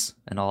clothes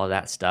and all of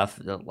that stuff,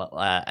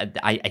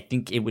 I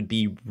think it would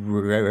be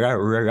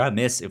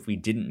remiss if we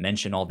didn't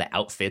mention all the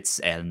outfits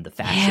and the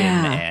fashion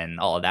and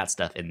all of that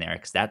stuff in there,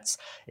 because that's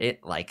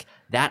it. Like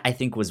that, I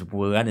think was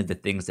one of the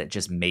things that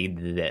just made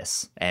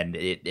this, and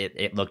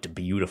it looked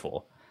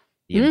beautiful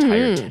the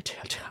entire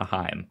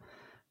time.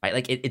 Right,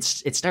 like it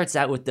starts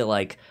out with the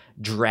like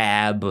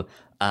drab.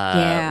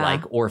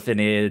 Like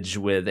orphanage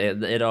with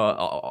it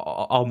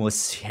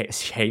almost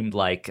seemed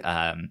like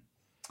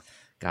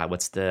God,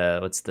 what's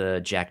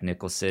the Jack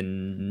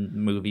Nicholson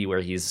movie where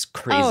he's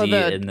crazy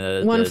in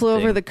the One Flew thing?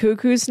 Over the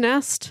Cuckoo's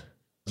Nest?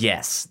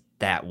 Yes,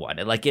 that one.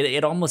 Like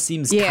it almost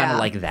seems kind of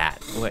like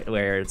that,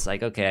 where it's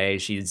like, okay,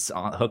 she's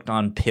hooked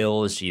on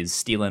pills, she's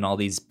stealing all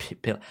these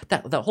pills.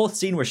 That whole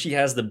scene where she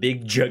has the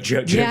big jar of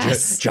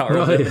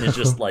them, and it's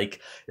just like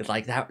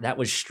that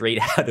was straight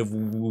out of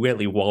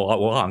Willy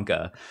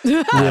Wonka.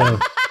 Yeah.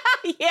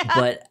 Yeah.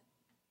 But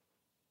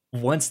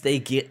once they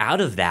get out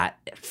of that,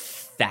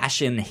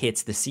 fashion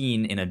hits the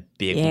scene in a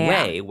big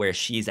way, where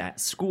she's at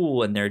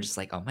school and they're just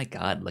like, oh my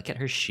God, look at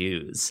her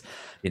shoes,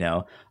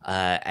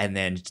 and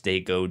then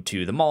they go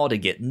to the mall to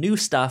get new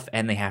stuff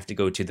and they have to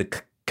go to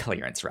the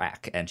clearance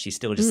rack, and she's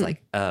still just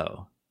like,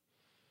 oh,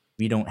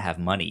 we don't have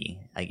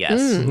money, I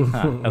guess.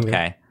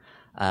 Okay.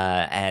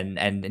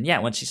 And yeah,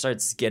 when she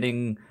starts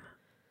getting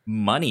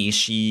money,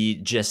 she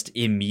just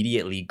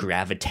immediately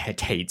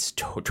gravitates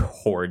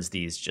towards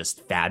these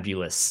just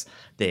fabulous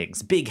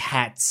things, big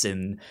hats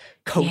and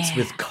coats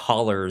with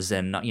collars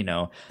and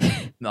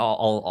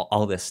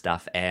all this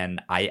stuff,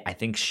 and I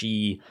think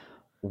she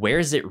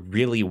wears it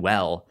really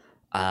well,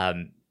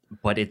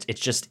 but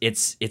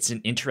it's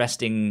an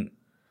interesting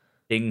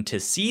thing to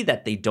see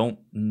that they don't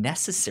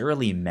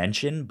necessarily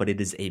mention, but it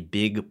is a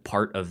big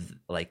part of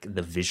like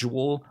the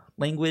visual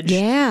language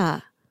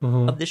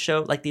of the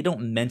show. Like they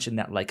don't mention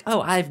that, like,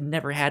 oh, I've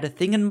never had a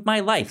thing in my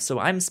life, so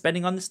I'm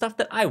spending on the stuff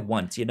that I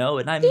want, and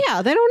I'm they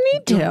don't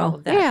need to. all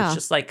of that. It's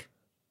just like,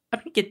 I'm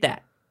gonna get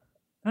that.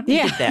 I'm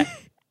gonna get that.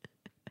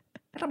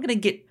 And I'm gonna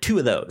get 2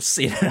 of those,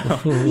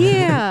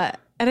 Yeah.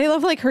 And I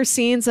love like her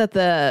scenes at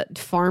the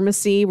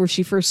pharmacy where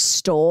she first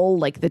stole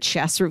like the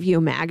Chess Review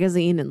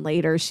magazine, and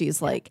later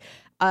she's like,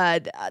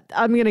 I'm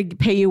gonna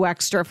pay you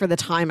extra for the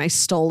time I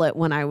stole it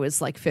when I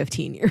was like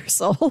 15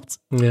 years old.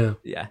 Yeah.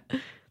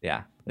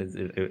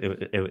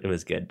 It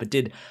was good. But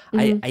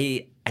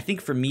I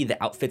think for me,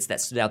 the outfits that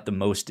stood out the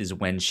most is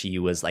when she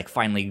was like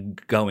finally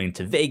going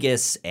to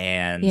Vegas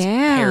and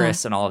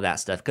Paris and all of that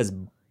stuff.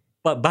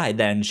 But by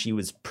then she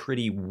was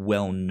pretty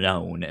well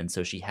known, and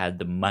so she had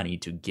the money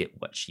to get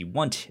what she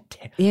wanted.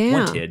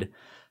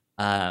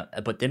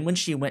 But then when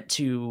she went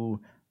to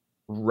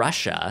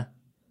Russia,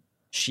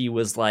 she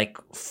was like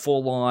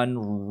full on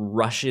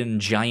Russian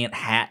giant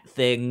hat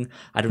thing.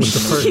 I don't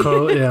even know what you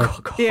call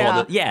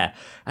it. Yeah.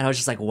 And I was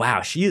just like,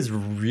 wow, she is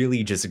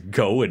really just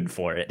going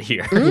for it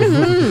here.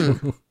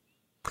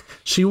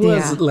 She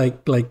was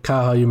like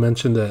Kyle, how you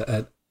mentioned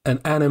at an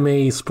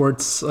anime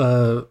sports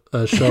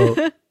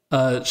show.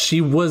 She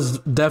was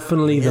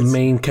definitely the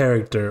main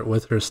character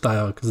with her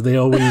style, because they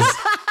always,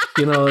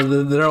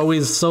 they're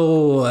always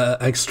so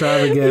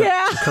extravagant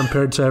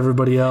compared to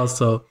everybody else.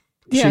 So.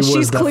 Yeah,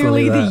 she's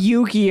clearly the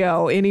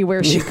Yu-Gi-Oh!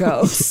 Anywhere she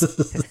goes.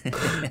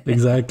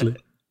 Exactly.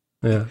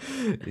 Yeah.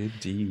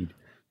 Indeed.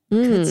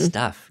 Good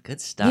stuff.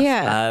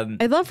 Yeah.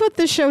 I love what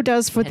this show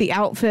does with the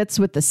outfits,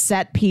 with the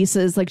set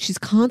pieces. Like, she's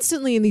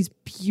constantly in these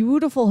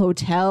beautiful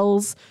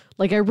hotels.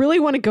 Like, I really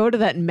want to go to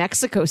that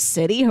Mexico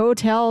City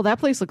hotel. That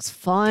place looks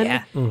fun.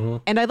 Yeah.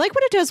 And I like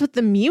what it does with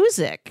the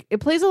music. It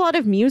plays a lot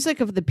of music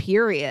of the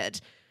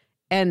period.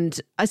 And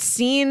a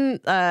scene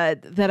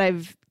that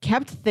I've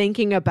kept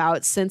thinking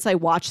about since I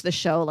watched the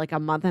show like a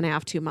month and a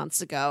half, 2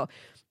 months ago,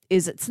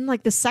 is it's in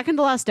like the second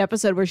to last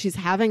episode where she's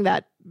having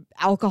that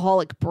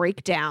alcoholic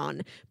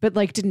breakdown, but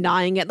like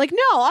denying it. Like,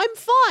 no, I'm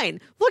fine.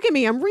 Look at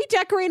me. I'm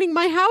redecorating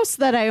my house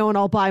that I own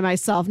all by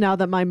myself now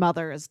that my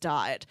mother has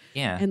died.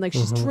 Yeah. And like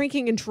she's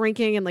drinking,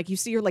 and like you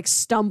see her like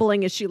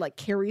stumbling as she like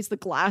carries the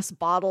glass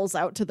bottles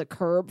out to the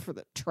curb for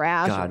the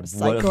trash. God, and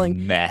recycling. what a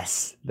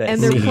mess.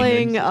 And they're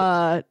playing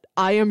I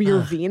Am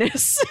Your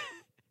Venus.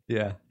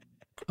 Yeah.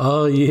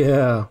 Oh,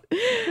 yeah.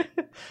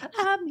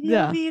 I'm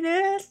your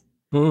Venus.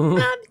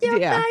 Mhm. I'm your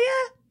fire.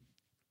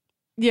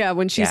 Yeah,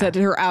 when she's at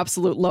her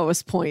absolute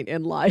lowest point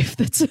in life.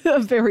 That's a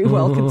very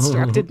well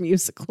constructed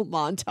musical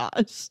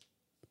montage.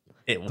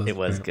 It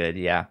was good,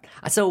 yeah.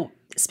 So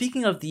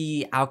speaking of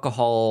the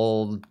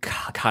alcohol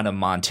kind of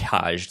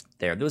montage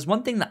there was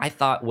one thing that I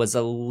thought was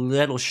a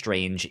little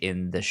strange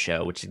in the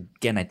show, which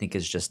again I think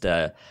is just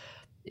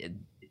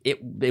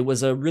it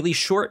was a really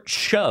short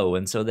show,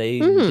 and so they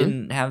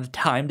didn't have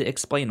time to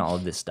explain all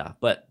of this stuff.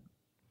 But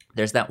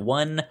there's that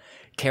one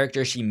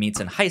character she meets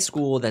in high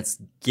school that's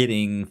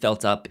getting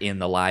felt up in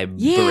the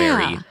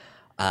library.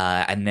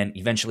 and then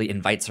eventually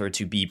invites her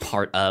to be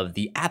part of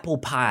the Apple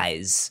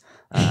Pies,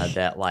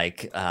 that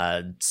like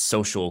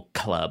social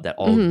club, that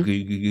all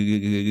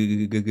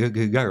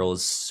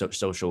girls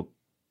social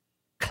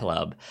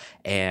club.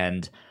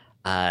 And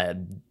Beth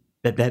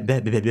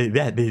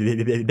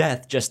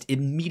just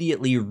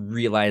immediately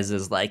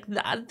realizes, like,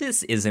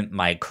 this isn't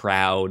my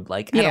crowd.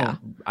 Like,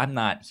 I'm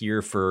not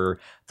here for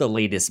the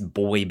latest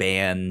boy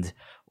band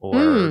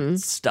or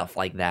stuff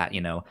like that,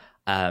 you know.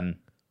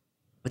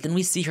 But then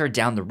we see her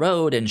down the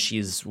road, and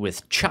she's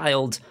with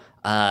child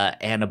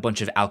and a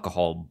bunch of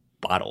alcohol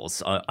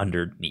bottles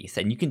underneath,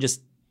 and you can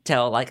just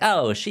tell, like,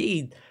 oh,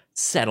 she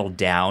settled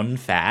down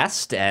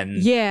fast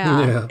and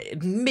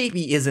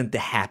maybe isn't the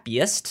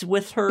happiest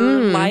with her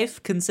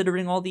life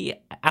considering all the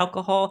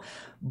alcohol.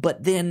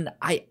 But then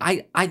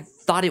I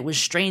thought it was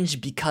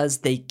strange because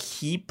they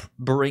keep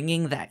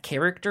bringing that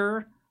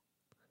character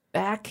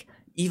back,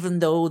 even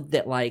though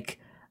that, like,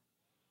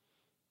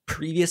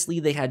 previously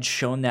they had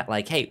shown that,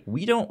 like, hey,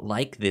 we don't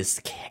like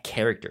this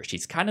character,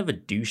 she's kind of a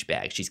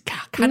douchebag, she's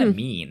kind of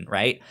mean,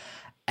 right?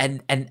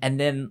 And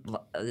then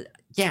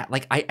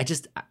like I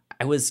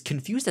was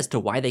confused as to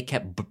why they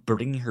kept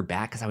bringing her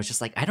back, because I was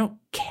just like, I don't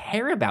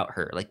care about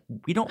her. Like,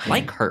 we don't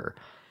like her.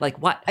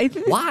 Like, what?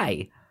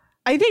 Why?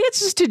 I think it's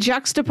just to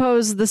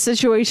juxtapose the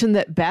situation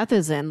that Beth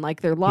is in.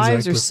 Like, their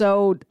lives are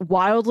so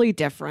wildly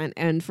different.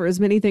 And for as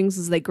many things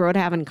as they grow to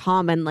have in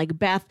common, like,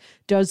 Beth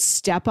does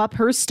step up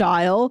her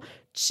style.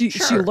 She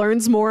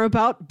learns more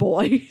about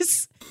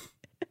boys.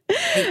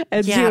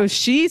 And you know,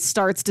 she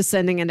starts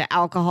descending into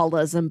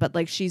alcoholism, but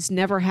like, she's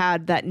never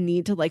had that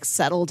need to like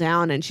settle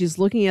down, and she's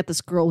looking at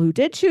this girl who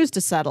did choose to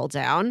settle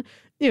down.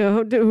 You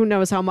know, who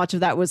knows how much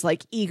of that was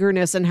like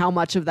eagerness and how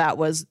much of that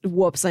was,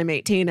 whoops, I'm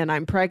 18 and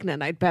I'm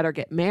pregnant, I'd better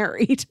get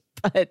married.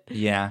 But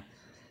yeah,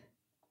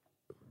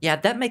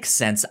 that makes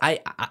sense. I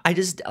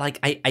just like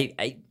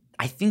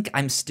I think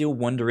I'm still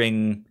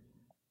wondering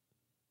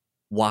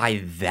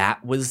why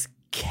that was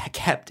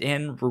kept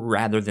in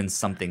rather than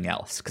something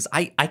else, because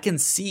I can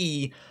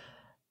see,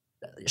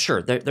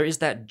 sure, there is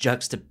that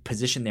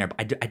juxtaposition there,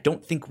 but I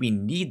don't think we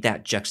need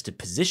that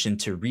juxtaposition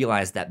to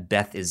realize that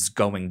Beth is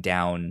going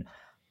down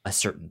a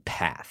certain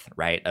path,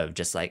 right? Of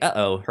just like,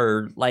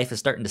 her life is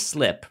starting to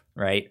slip,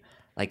 right?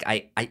 Like,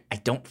 I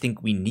don't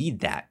think we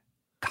need that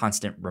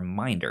constant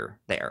reminder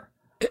there.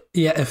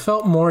 Yeah, it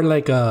felt more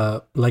like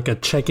a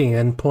checking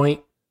in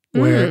point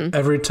where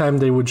every time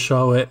they would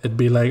show it, it'd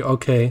be like,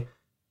 okay,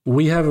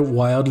 we have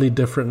wildly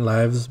different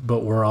lives,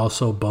 but we're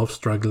also both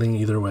struggling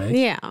either way.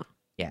 Yeah.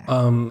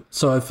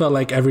 So I felt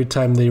like every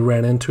time they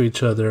ran into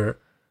each other,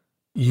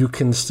 you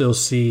can still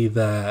see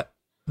that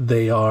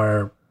they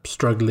are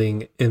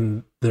struggling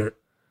in their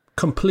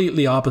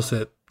completely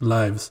opposite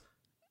lives.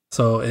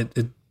 So it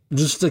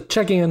just like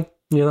checking in,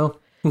 you know?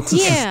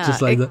 Yeah.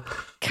 Just like that.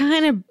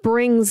 Kind of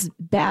brings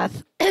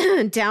Beth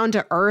down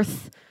to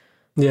earth.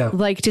 Yeah.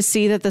 Like, to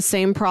see that the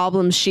same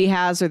problems she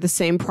has are the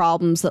same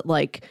problems that,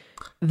 like,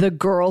 the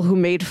girl who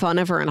made fun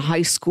of her in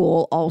high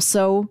school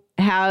also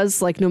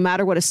has. Like, no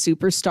matter what a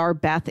superstar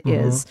Beth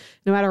is,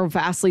 no matter how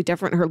vastly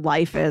different her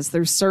life is,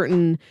 there's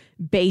certain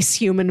base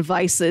human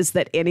vices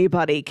that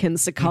anybody can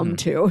succumb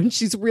to. And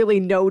she's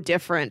really no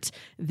different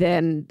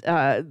than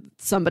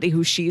somebody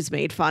who she's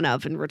made fun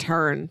of in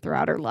return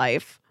throughout her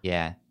life.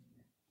 Yeah.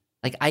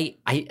 Like, I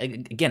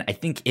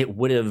think it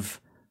would have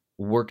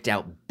worked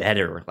out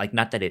better. Like,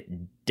 not that it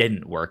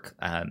didn't work,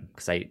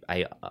 because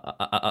I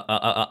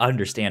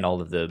understand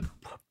all of the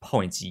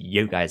points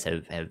you guys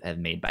have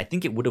made, but I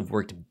think it would have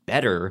worked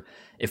better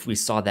if we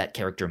saw that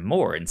character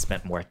more and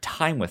spent more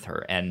time with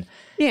her. And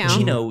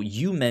Gino,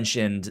 you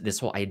mentioned this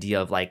whole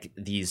idea of like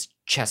these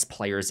chess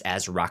players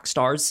as rock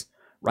stars,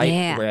 right?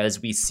 Yeah.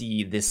 Whereas we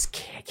see this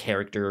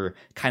character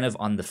kind of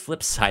on the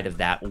flip side of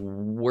that,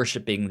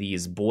 worshiping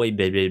these boy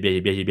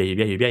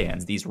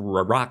bands, these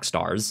rock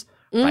stars,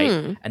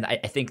 right? And I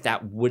think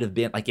that would have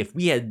been, like, if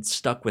we had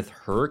stuck with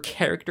her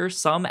character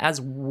some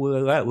as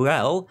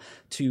well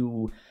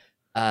to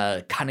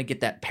kind of get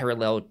that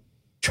parallel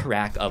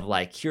track of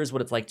like, here's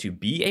what it's like to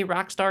be a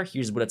rock star,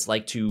 here's what it's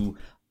like to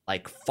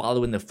like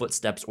follow in the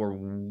footsteps or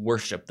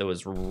worship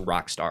those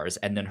rock stars,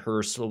 and then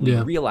her slowly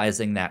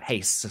realizing that,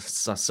 hey,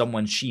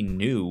 someone she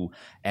knew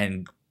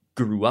and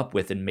grew up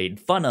with and made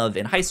fun of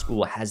in high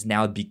school has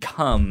now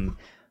become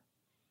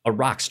a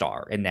rock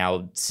star, and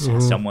now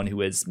someone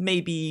who is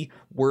maybe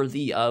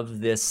worthy of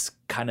this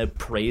kind of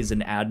praise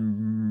and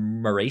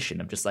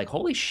admiration of just like,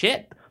 holy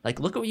shit, like,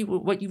 look at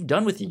what you've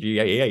done with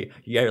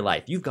your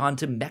life. You've gone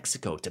to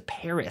Mexico, to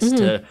Paris,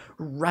 to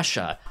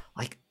Russia.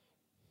 Like,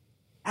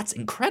 that's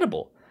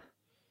incredible.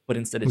 But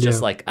instead it's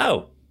just like,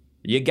 oh,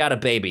 you got a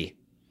baby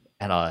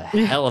and a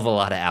hell of a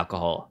lot of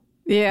alcohol.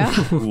 Yeah.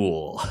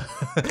 Cool.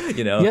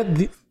 You know?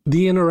 Yeah,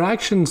 the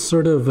interaction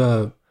sort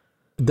of...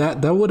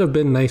 That would have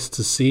been nice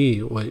to see,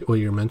 what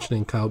you're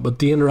mentioning, Kyle. But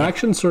the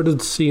interaction sort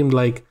of seemed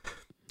like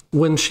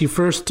when she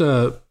first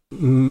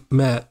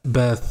met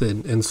Beth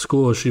in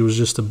school, she was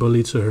just a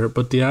bully to her.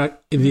 But the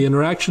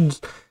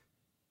interactions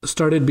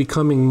started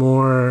becoming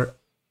more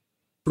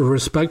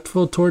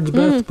respectful towards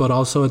Beth, but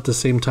also at the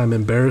same time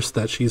embarrassed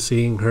that she's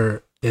seeing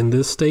her in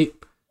this state.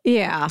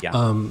 Yeah.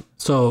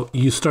 So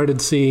you started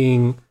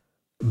seeing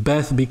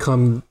Beth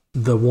become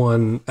the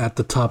one at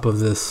the top of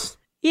this,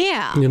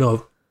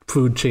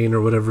 food chain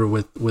or whatever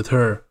with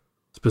her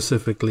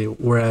specifically.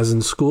 Whereas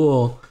in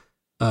school,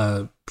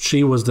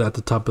 she was at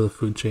the top of the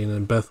food chain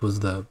and Beth was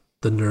the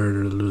nerd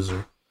or the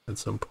loser at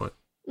some point.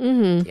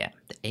 Mm-hmm. Yeah,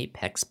 the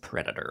apex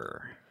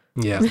predator.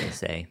 Yeah. As they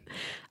say.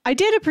 I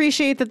did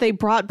appreciate that they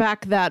brought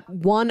back that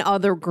one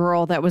other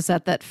girl that was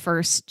at that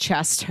first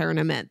chess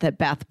tournament that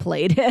Beth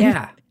played in.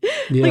 Yeah.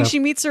 Like she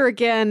meets her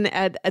again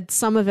at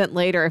some event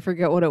later. I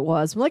forget what it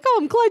was. I'm like,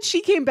 I'm glad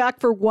she came back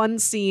for one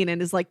scene and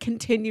is like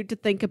continued to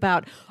think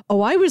about,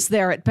 I was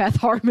there at Beth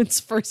Harmon's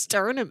first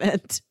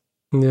tournament.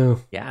 Yeah.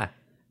 Yeah.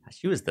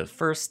 She was the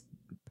first,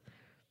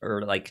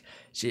 or like,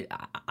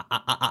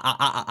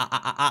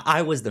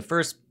 I was the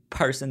first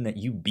person that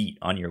you beat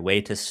on your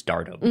way to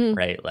stardom,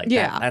 right? Like,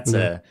 that's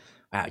wow,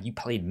 you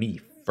played me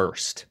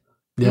first.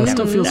 Yeah, that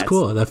still feels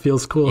cool. That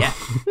feels cool.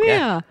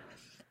 Yeah.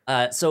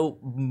 So,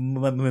 Melissa,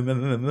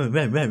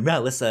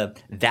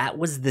 that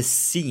was the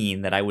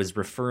scene that I was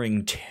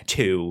referring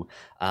to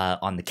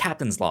on the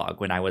captain's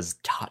log when I was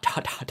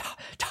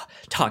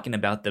talking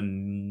about the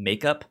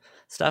makeup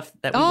stuff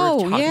that we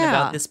were talking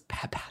about this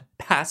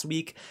past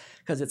week.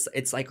 Because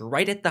it's like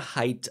right at the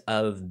height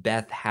of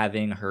Beth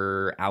having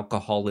her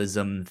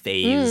alcoholism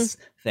phase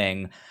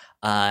thing.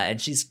 And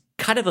she's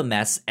kind of a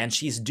mess. And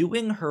she's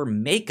doing her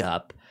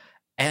makeup.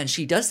 And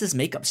she does this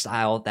makeup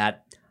style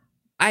that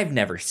I've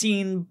never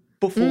seen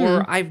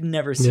before. I've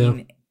never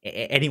seen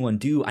anyone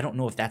do. I don't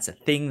know if that's a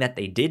thing that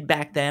they did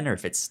back then or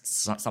if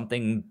it's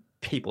something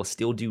people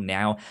still do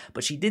now.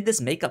 But she did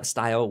this makeup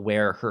style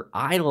where her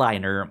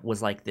eyeliner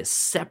was like this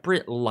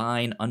separate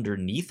line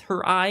underneath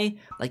her eye.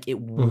 Like it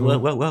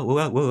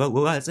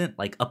wasn't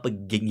like up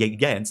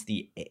against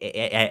the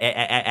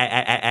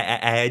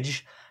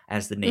edge,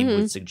 as the name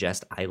would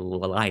suggest,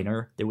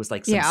 eyeliner. There was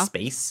like some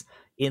space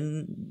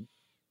in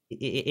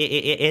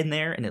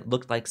there, and it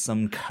looked like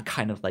some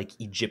kind of like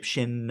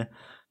Egyptian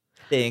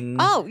thing.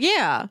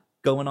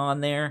 Going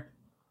on there,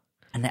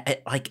 and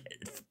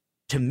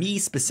to me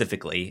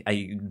specifically,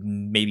 I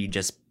maybe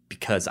just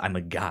because I'm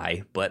a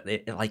guy, but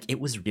it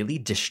was really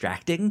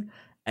distracting,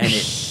 and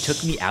it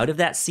took me out of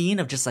that scene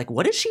of just like,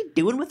 what is she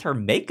doing with her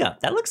makeup?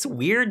 That looks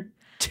weird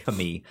to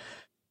me.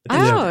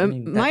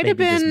 It might have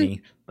been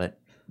me, but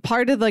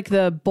part of like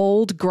the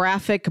bold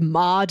graphic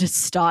mod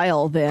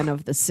style then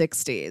of the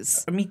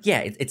 60s. I mean,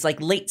 it's like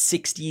late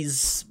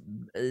 60s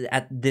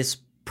at this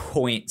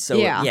point. So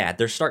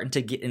they're starting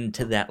to get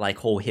into that like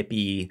whole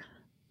hippie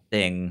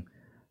thing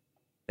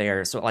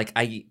there. So like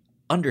I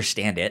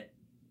understand it,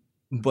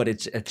 but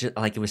it's just,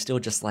 like it was still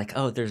just like,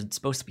 they're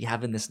supposed to be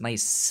having this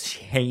nice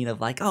chain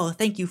of like,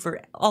 thank you for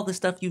all the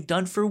stuff you've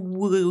done for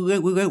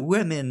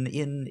women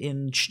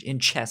in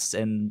chess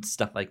and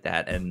stuff like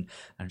that. And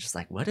I'm just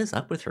like, what is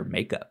up with her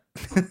makeup?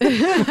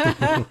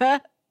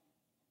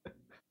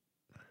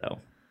 So,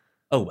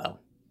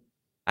 well,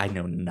 I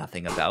know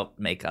nothing about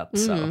makeup,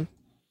 so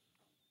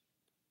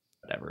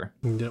whatever.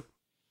 Yep.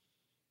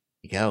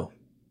 You go.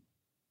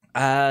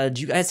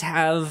 Do you guys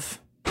have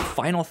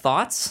final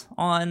thoughts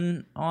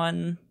on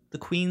the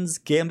Queen's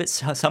Gambit?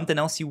 Something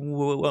else you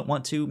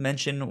want to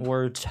mention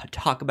or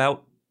talk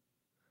about?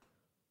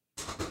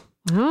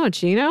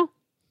 Gino?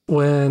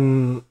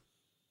 When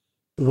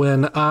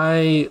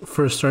I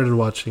first started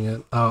watching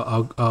it,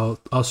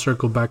 I'll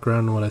circle back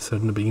around to what I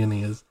said in the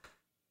beginning is,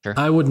 sure,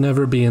 I would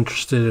never be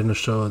interested in a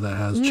show that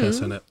has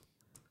chess in it.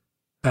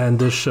 And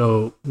this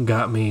show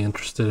got me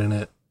interested in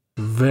it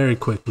very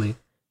quickly.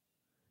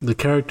 The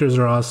characters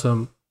are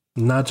awesome.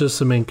 Not just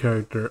the main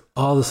character,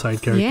 all the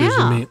side characters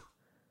you meet.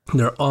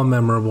 They're all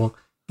memorable.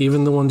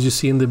 Even the ones you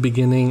see in the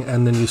beginning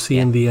and then you see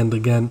in the end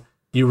again.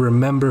 You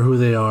remember who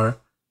they are.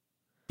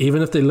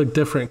 Even if they look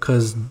different,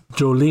 because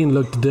Jolene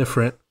looked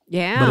different.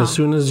 Yeah. But as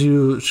soon as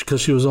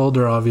because she was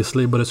older,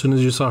 obviously, but as soon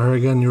as you saw her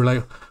again, you were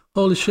like,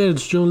 holy shit,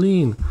 it's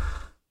Jolene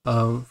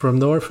from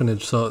the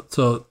orphanage.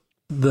 So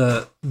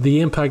the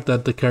impact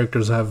that the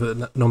characters have,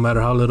 no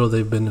matter how little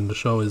they've been in the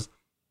show, is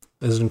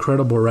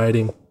incredible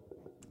writing.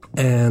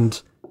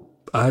 And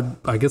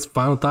I guess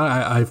final thought,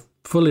 I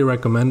fully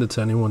recommend it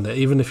to anyone that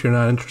even if you're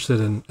not interested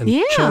in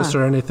chess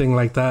or anything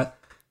like that,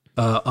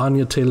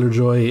 Anya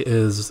Taylor-Joy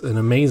is an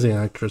amazing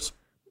actress.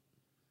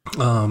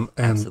 And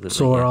absolutely,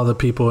 so are all the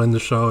people in the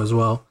show as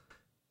well.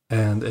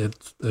 And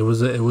it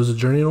was a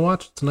journey to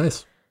watch. It's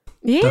nice.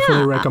 Yeah.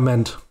 Definitely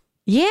recommend.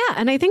 Yeah,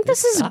 and I think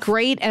this is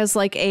great as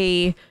like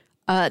a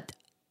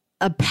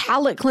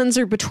palate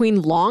cleanser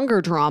between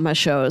longer drama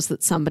shows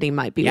that somebody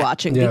might be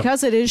watching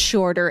because it is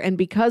shorter and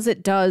because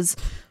it is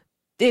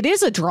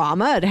a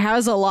drama. It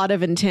has a lot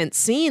of intense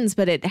scenes,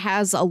 but it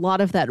has a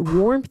lot of that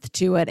warmth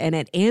to it, and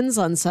it ends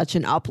on such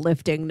an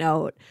uplifting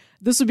note.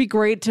 This would be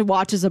great to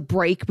watch as a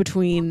break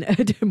between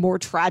more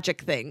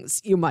tragic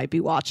things you might be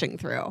watching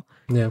through.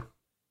 Yeah.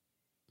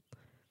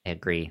 I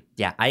agree.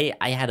 Yeah, I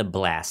had a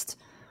blast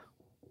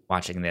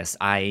watching this.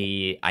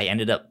 I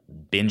ended up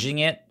binging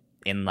it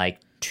in like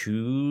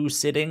 2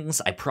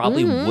 sittings. I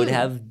probably would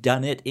have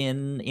done it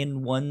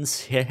in one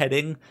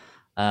sitting.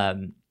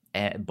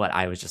 But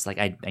I was just like,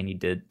 I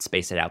need to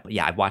space it out. But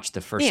yeah, I watched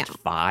the first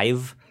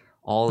 5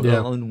 all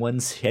in one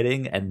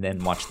sitting, and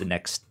then watched the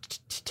next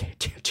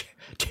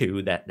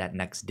 2 that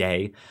next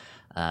day.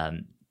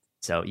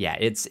 So yeah,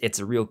 it's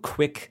a real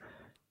quick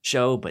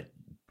show, but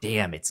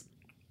damn, it's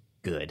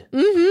good.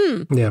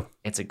 Yeah,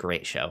 it's a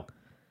great show.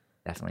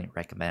 Definitely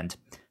recommend.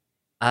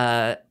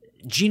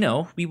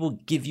 Gino, we will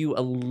give you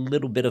a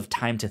little bit of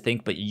time to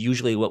think, but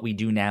usually what we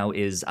do now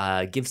is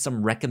give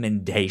some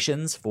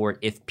recommendations for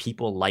if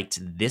people liked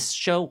this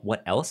show,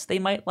 what else they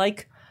might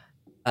like.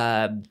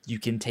 You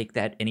can take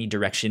that any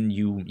direction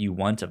you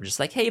want, of just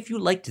like, hey, if you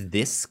liked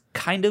this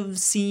kind of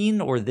scene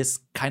or this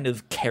kind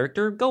of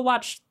character, go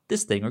watch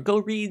this thing or go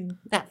read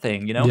that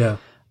thing, you know? Yeah.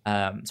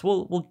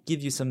 So we'll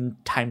give you some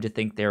time to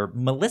think there.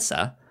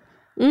 Melissa,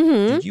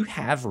 do you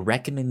have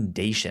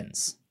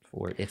recommendations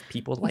for if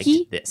people liked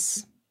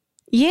this?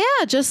 Yeah,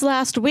 just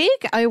last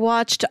week I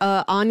watched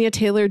Anya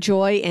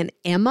Taylor-Joy and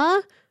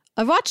Emma.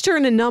 I've watched her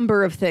in a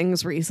number of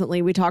things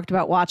recently. We talked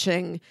about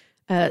watching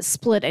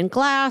Split and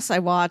Glass. I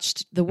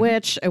watched The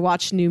Witch. I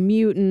watched New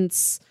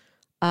Mutants.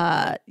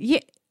 I'd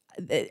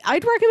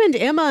recommend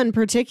Emma in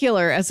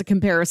particular as a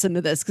comparison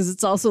to this because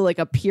it's also like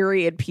a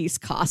period piece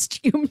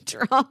costume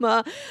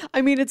drama.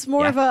 I mean, it's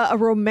more of a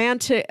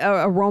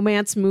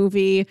romance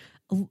movie,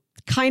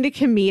 kind of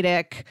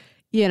comedic.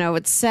 You know,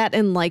 it's set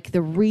in like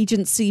the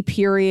Regency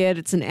period.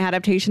 It's an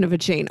adaptation of a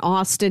Jane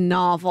Austen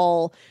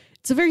novel.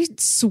 It's a very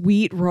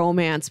sweet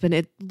romance, but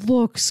it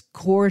looks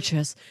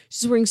gorgeous.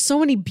 She's wearing so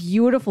many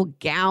beautiful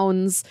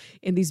gowns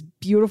in these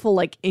beautiful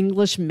like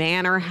English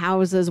manor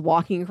houses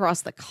walking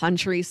across the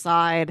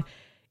countryside.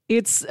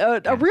 It's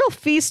a real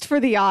feast for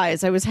the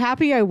eyes. I was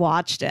happy I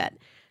watched it.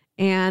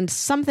 And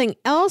something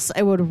else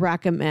I would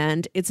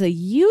recommend, it's a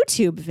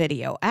YouTube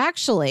video.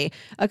 Actually,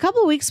 a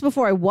couple of weeks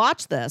before I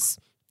watched this,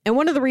 and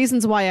one of the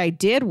reasons why I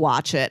did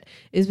watch it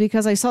is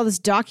because I saw this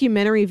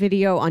documentary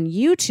video on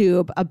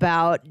YouTube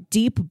about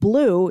Deep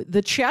Blue,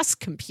 the chess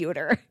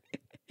computer.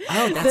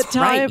 Oh, that's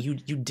right. You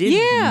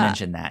did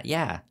mention that.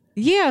 Yeah.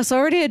 Yeah, so I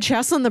already had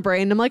chess on the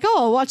brain. I'm like, oh,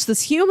 I'll watch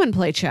this human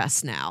play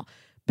chess now.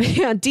 But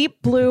yeah,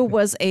 Deep Blue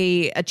was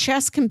a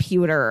chess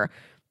computer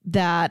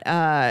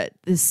that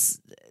this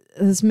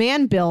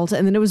man built,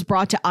 and then it was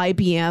brought to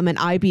IBM, and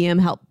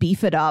IBM helped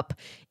beef it up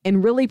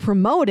and really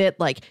promote it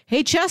like,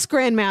 hey, chess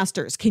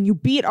grandmasters, can you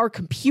beat our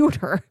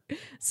computer?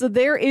 So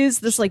there is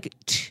this like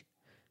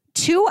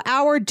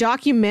 2-hour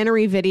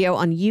documentary video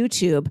on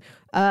YouTube.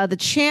 The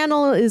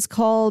channel is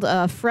called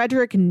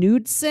Frederick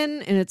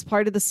Knudsen, and it's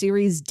part of the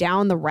series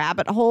Down the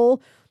Rabbit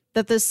Hole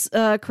that this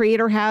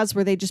creator has,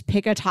 where they just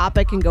pick a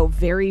topic and go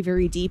very,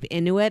 very deep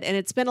into it. And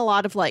it's been a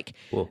lot of like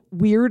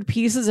weird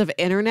pieces of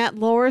internet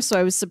lore. So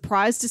I was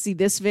surprised to see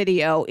this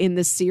video in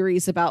this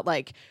series about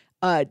like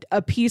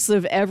a piece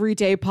of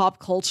everyday pop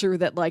culture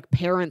that like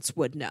parents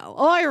would know.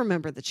 Oh, I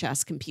remember the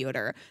chess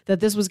computer, that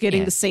this was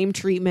getting the same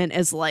treatment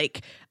as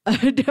like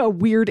a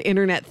weird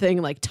internet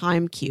thing like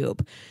Time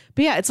Cube.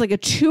 But yeah, it's like a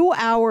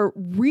 2-hour,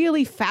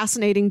 really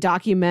fascinating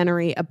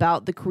documentary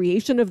about the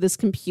creation of this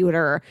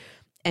computer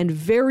and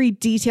very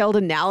detailed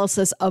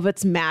analysis of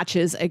its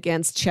matches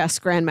against chess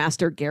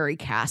grandmaster Garry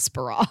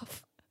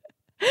Kasparov.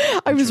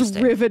 I was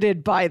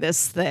riveted by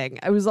this thing.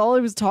 I was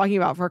talking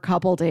about for a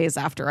couple days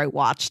after I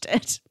watched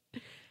it.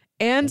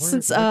 And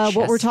since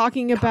what we're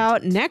talking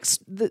about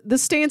next,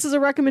 this stands as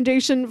a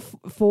recommendation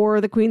for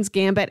the Queen's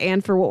Gambit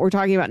and for what we're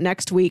talking about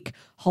next week,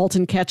 Halt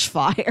and Catch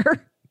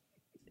Fire.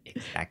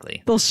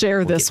 Exactly. They'll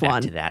share this get back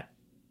one. To that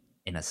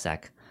in a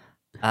sec.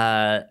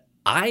 I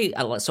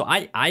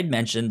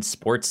mentioned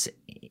sports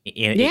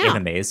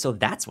animes, so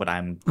that's what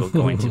I'm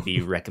going to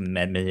be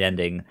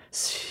recommending.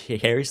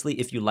 Seriously,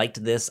 if you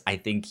liked this, I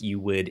think you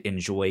would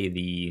enjoy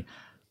the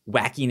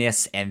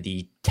wackiness and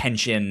the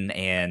tension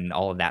and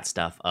all of that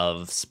stuff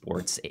of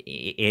sports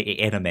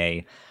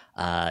anime.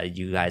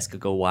 You guys could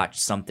go watch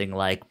something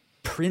like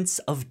Prince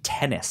of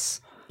Tennis.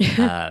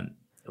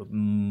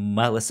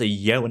 Melissa,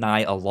 you and I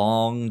a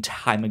long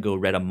time ago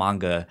read a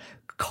manga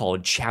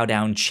called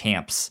Chowdown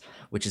Champs,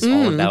 which is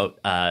all about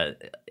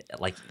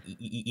like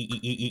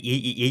eating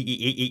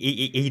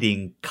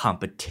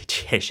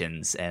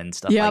competitions and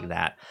stuff like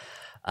that.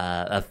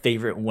 A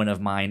favorite one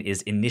of mine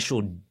is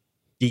Initial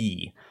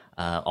D,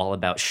 all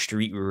about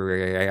street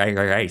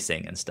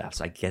racing and stuff.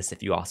 So I guess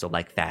if you also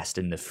like Fast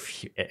and the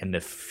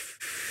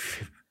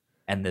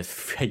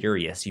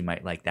Furious, you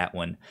might like that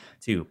one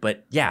too.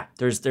 But yeah,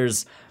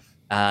 there's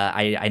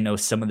I know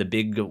some of the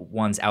big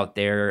ones out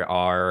there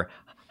are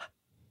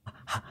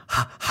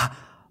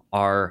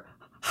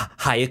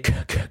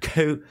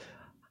Haiku,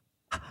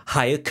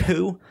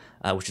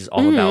 which is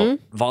all about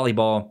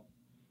volleyball.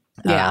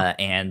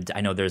 And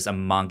I know there's a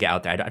manga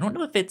out there. I don't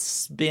know if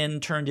it's been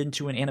turned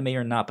into an anime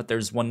or not, but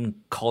there's one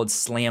called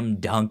Slam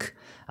Dunk,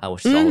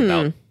 which is all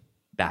about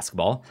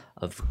basketball,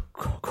 of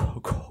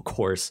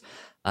course.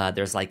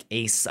 There's like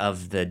Ace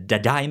of the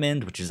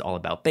Diamond, which is all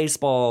about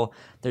baseball.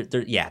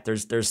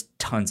 There's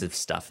tons of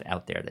stuff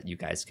out there that you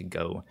guys can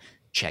go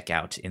check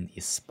out in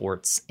the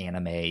sports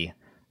anime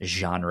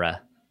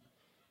genre.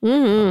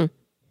 Mm-hmm. There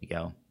you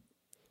go.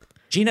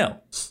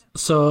 Gino.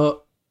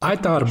 So I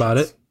thought about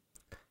it,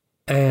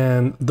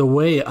 and the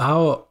way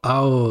I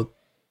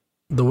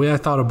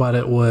thought about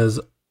it was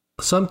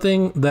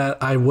something that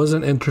I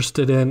wasn't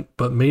interested in,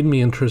 but made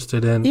me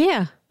interested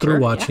in through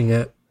watching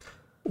it.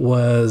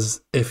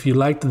 Was, if you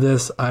liked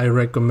this, I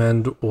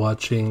recommend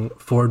watching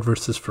Ford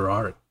versus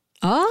Ferrari.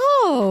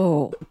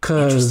 Oh,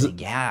 because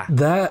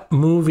that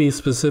movie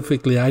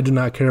specifically, I do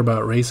not care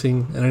about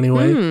racing in any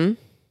way.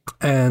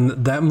 And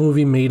that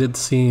movie made it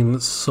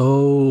seem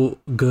so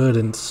good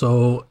and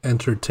so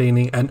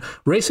entertaining. And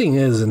racing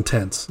is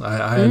intense.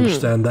 I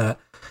understand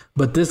that.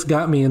 But this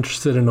got me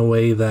interested in a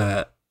way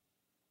that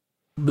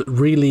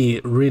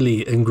really,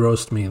 really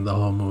engrossed me in the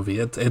whole movie.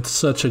 It's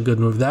such a good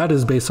movie. That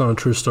is based on a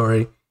true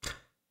story.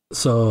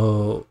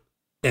 So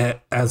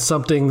as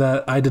something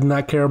that I did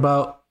not care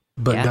about,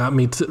 but got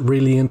me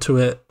really into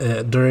it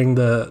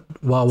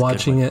while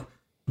watching it,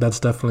 that's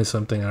definitely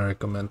something I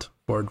recommend.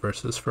 Ford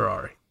versus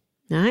Ferrari.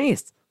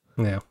 Nice.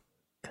 Yeah.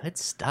 Good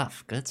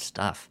stuff. Good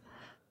stuff.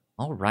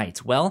 All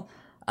right. Well,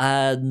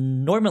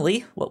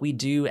 normally what we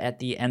do at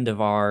the end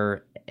of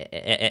our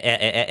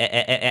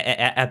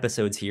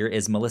episodes here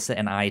is Melissa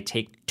and I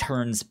take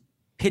turns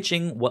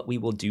pitching what we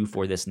will do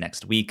for this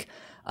next week.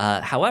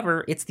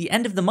 However, it's the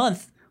end of the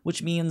month,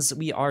 which means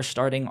we are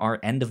starting our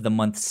end of the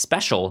month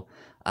special,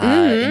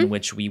 in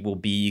which we will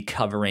be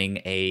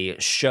covering a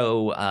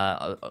show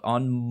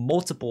on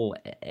multiple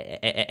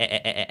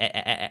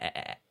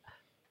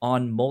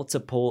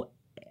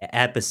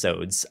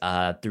episodes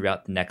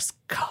throughout the next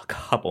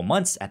couple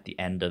months at the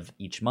end of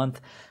each month.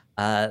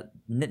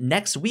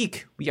 Next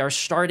week, we are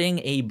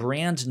starting a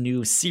brand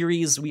new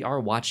series. We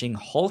are watching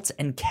 *Halt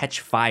and Catch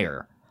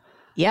Fire*.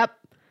 Yep.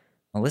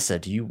 Melissa,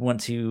 do you want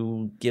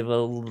to give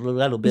a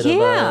little bit of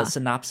a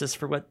synopsis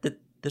for what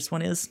this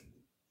one is?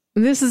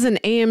 This is an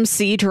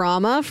AMC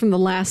drama from the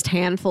last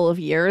handful of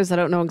years. I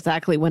don't know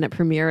exactly when it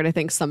premiered. I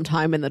think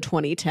sometime in the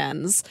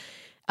 2010s.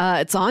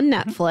 It's on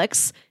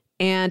Netflix,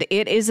 and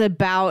it is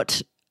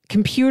about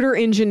computer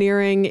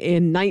engineering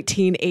in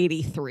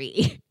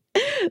 1983.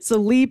 So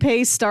Lee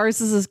Pace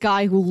stars as this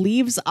guy who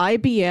leaves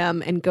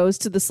IBM and goes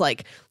to this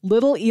like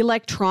little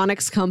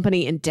electronics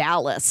company in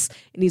Dallas.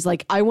 And he's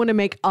like, I want to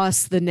make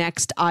us the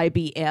next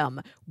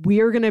IBM.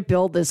 We're going to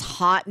build this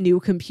hot new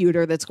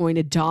computer that's going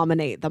to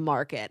dominate the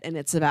market. And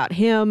it's about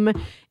him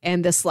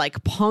and this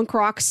like punk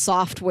rock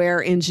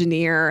software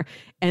engineer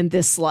and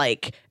this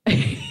like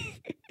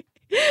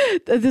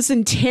this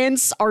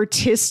intense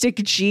artistic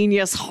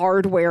genius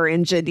hardware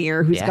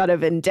engineer who's got a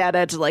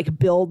vendetta to like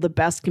build the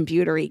best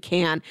computer he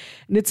can.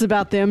 And it's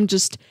about them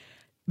just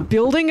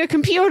building a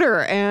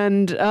computer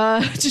and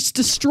just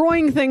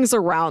destroying things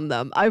around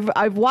them.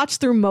 I've watched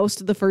through most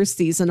of the first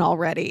season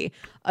already,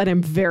 and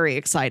I'm very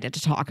excited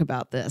to talk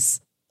about this.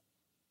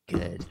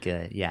 Good.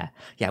 Yeah.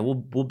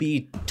 We'll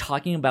be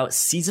talking about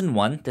season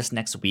 1 this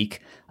next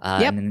week.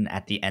 And then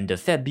at the end of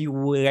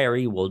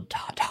February, we'll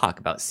talk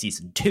about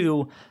season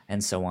 2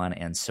 and so on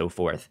and so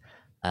forth.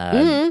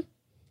 Yeah,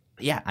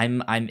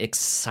 I'm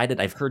excited.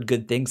 I've heard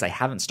good things. I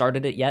haven't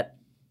started it yet.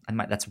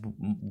 That's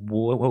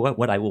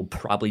what I will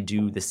probably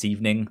do this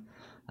evening,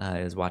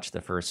 is watch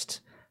the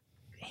first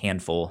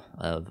handful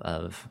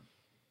of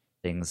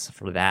things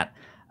for that.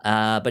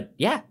 But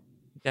yeah.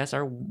 You guys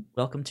are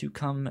welcome to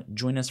come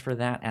join us for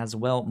that as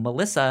well.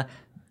 Melissa.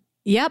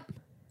 Yep.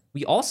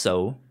 We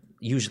also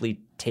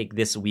usually take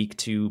this week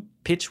to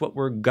pitch what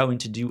we're going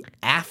to do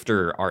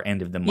after our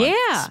end of the month.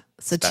 Yeah.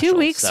 So special. 2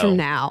 weeks from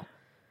now.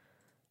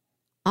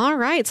 All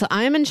right. So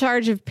I'm in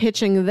charge of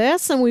pitching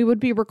this, and we would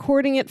be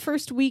recording it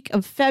first week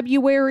of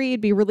February.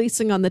 It'd be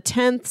releasing on the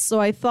 10th. So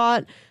I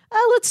thought,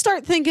 let's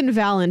start thinking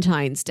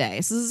Valentine's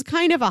Day. So this is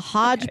kind of a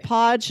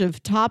hodgepodge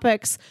of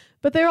topics,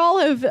 but they all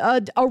have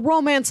a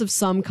romance of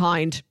some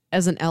kind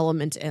as an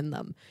element in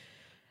them.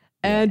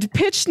 And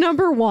pitch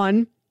number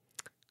 1,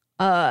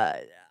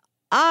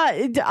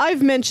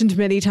 I've mentioned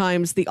many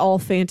times the All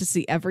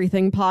Fantasy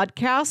Everything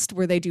podcast,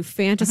 where they do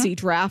fantasy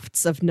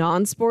drafts of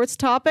non-sports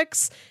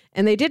topics.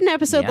 And they did an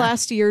episode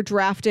last year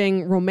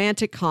drafting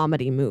romantic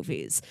comedy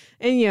movies.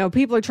 And, you know,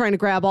 people are trying to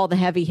grab all the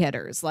heavy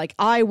hitters. Like,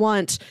 I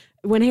want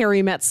When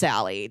Harry Met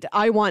Sally.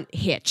 I want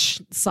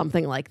Hitch,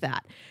 something like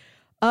that.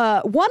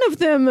 One of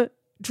them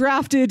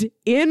drafted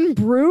In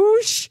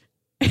Bruges,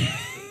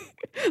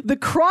 the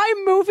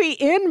crime movie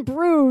In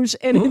Bruges,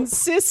 and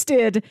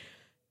insisted,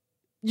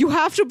 you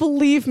have to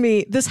believe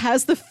me, this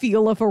has the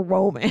feel of a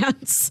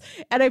romance.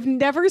 And I've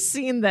never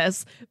seen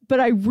this, but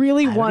I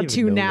really want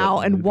to now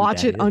and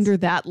watch it under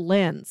that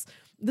lens.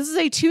 This is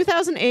a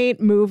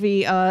 2008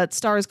 movie. It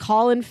stars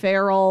Colin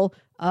Farrell,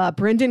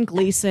 Brendan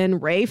Gleeson,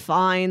 Ray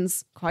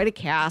Fiennes, quite a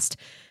cast.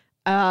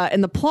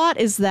 And the plot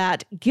is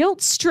that,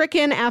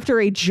 guilt-stricken after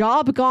a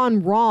job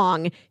gone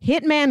wrong,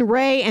 hitman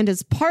Ray and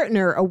his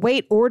partner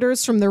await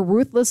orders from their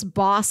ruthless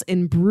boss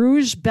in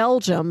Bruges,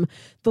 Belgium,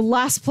 the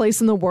last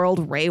place in the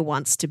world Ray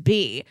wants to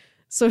be.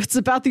 So it's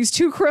about these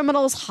two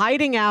criminals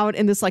hiding out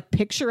in this like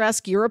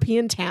picturesque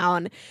European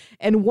town.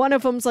 And one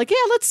of them's like, yeah,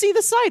 let's see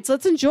the sights.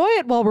 Let's enjoy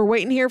it while we're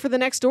waiting here for the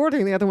next order.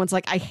 And the other one's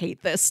like, I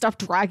hate this. Stop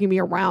dragging me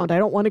around. I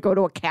don't want to go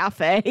to a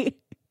cafe.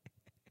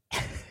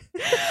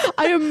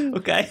 I am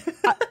Okay.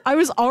 I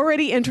was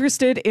already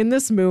interested in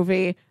this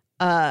movie.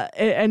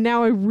 And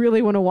now I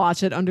really want to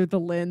watch it under the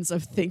lens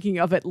of thinking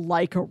of it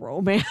like a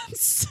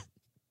romance.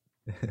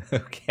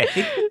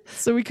 Okay.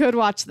 So we could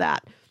watch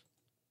that.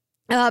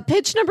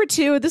 Pitch number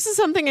 2. This is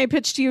something I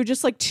pitched to you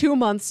just like 2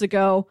 months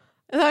ago.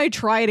 And I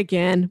try it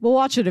again. We'll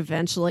watch it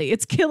eventually.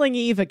 It's Killing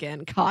Eve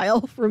again,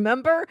 Kyle.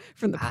 Remember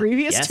from the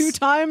previous yes. 2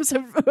 times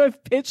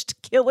I've pitched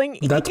Killing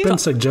Eve? That's been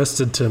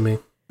suggested to me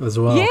as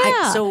well.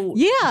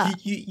 Yeah.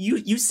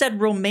 You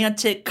said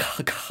romantic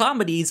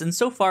comedies, and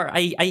so far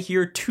I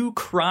hear 2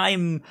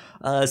 crime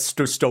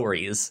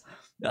stories.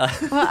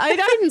 I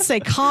didn't say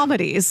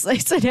comedies. I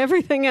said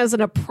everything has an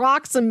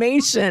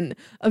approximation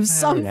of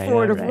some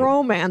sort of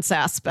romance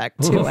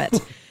aspect to it.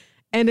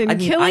 And in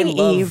Killing I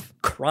love Eve,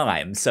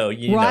 crime, so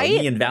you know,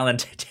 me and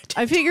Valentine.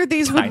 I figured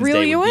these would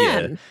reel you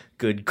in.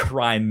 Good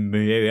crime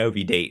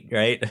movie date,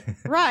 right?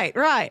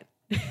 Right.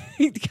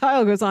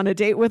 Kyle goes on a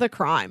date with a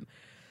crime.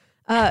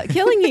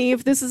 Killing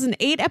Eve. This is an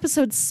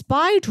 8-episode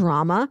spy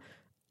drama.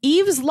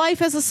 Eve's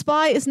life as a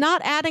spy is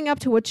not adding up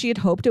to what she had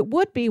hoped it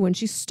would be when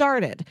she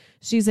started.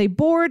 She's a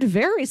bored,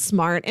 very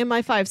smart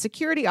MI5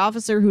 security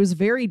officer who's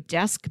very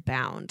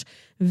desk-bound.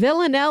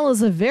 Villanelle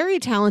is a very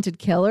talented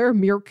killer,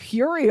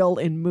 mercurial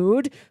in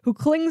mood, who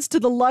clings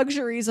to the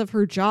luxuries of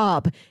her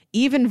job.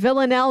 Eve and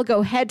Villanelle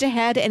go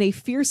head-to-head in a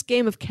fierce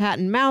game of cat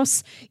and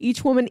mouse,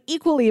 each woman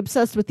equally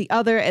obsessed with the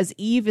other as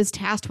Eve is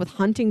tasked with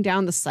hunting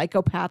down the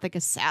psychopathic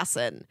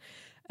assassin.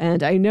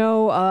 And I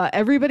know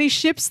everybody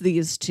ships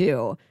these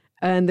two.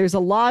 And there's a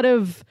lot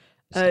of,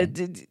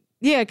 kind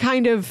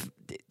of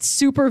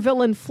super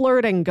villain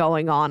flirting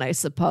going on, I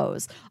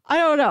suppose. I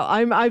don't know.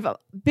 I've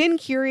been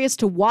curious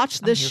to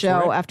watch this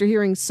show after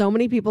hearing so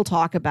many people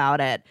talk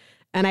about it.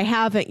 And I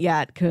haven't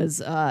yet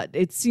because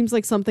it seems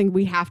like something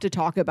we have to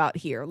talk about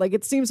here. Like,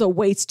 it seems a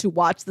waste to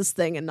watch this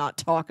thing and not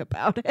talk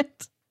about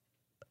it.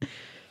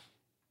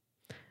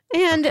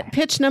 And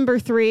pitch number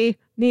 3,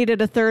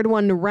 needed a third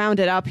one to round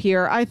it up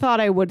here. I thought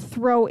I would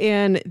throw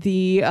in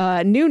the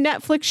new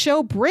Netflix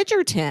show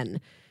Bridgerton.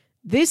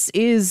 This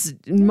is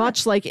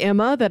much like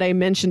Emma that I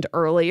mentioned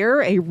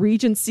earlier, a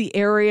Regency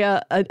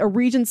era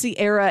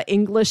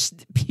English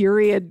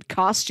period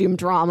costume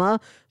drama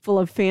full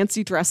of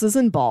fancy dresses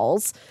and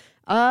balls.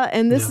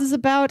 And this is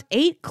about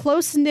 8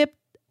 close-knit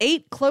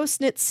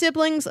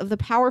siblings of the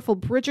powerful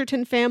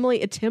Bridgerton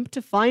family attempt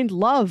to find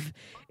love.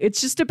 It's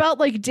just about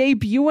like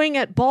debuting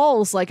at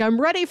balls. Like,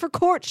 I'm ready for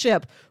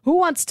courtship. Who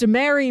wants to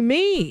marry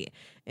me?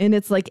 And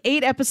it's like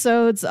 8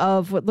 episodes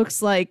of what looks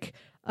like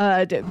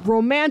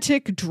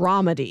romantic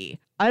dramedy.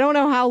 I don't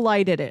know how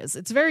light it is.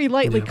 It's very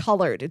lightly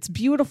colored. It's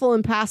beautiful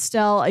in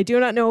pastel. I do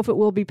not know if it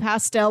will be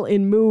pastel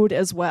in mood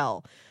as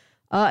well.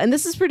 And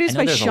this is produced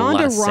by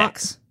Shonda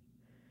Rhimes.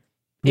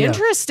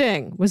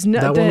 Interesting.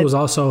 That one was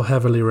also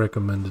heavily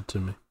recommended to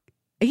me.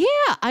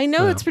 Yeah, I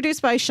know it's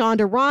produced by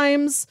Shonda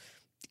Rhimes,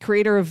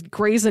 creator of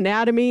Grey's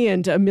Anatomy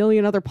and a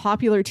million other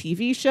popular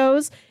TV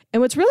shows.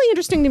 And what's really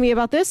interesting to me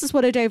about this is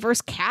what a diverse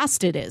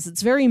cast it is.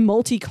 It's very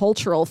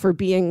multicultural for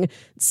being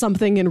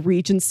something in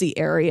Regency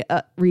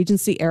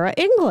era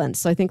England.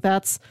 So I think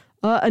that's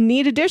a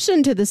neat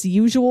addition to this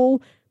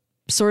usual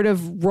sort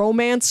of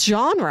romance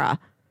genre.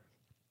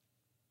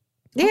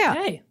 Yeah.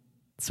 Okay.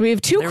 So we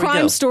have 2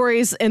 crime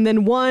stories and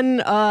then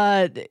one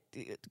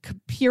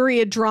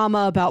period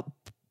drama about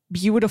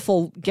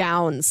beautiful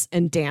gowns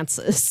and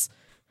dances.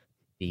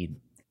 Indeed.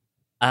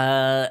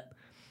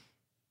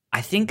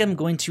 I think I'm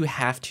going to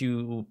have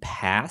to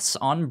pass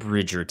on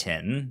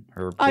Bridgerton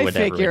or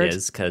whatever it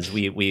is, because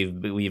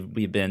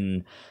we've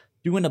been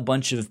doing a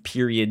bunch of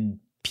period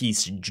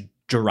piece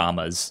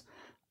dramas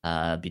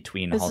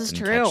between *Halt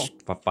and Catch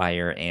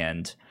Fire*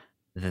 and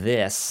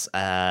this,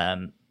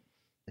 The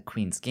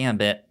Queen's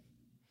Gambit,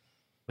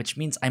 which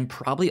means I'm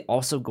probably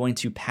also going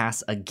to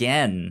pass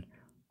again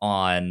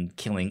on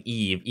Killing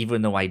Eve,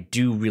 even though I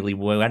do really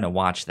want to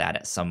watch that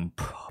at some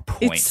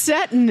point. It's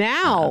set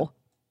now.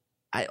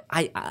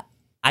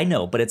 I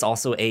know, but it's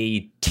also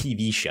a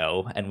TV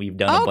show, and we've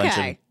done a bunch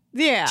of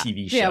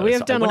TV shows. Yeah, we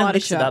have so done a lot of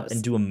mix shows. it up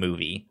and do a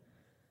movie.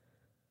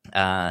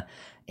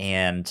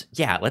 And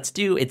yeah, let's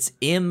do. It's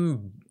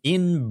in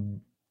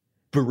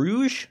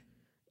Bruges.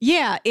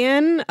 Yeah,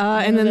 and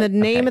then the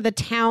name of the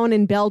town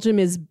in Belgium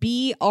is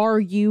Bruges,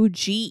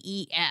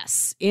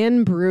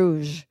 in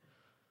Bruges.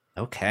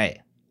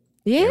 Okay.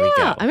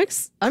 Yeah, I'm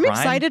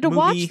excited to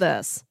watch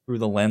this through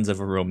the lens of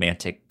a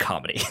romantic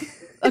comedy.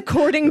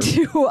 According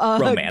to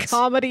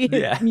comedy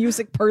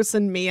music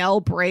person Miel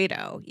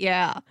Brado.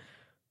 Yeah.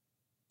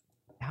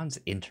 Sounds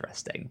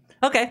interesting.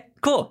 Okay,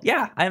 cool.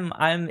 Yeah,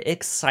 I'm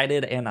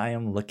excited and I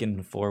am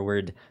looking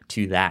forward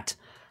to that.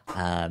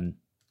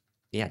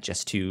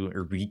 Just to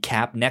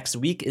recap, next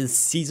week is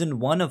season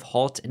 1 of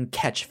 *Halt and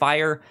Catch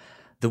Fire*.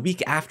 The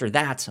week after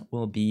that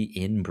will be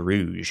 *In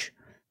Bruges*.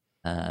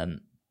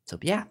 So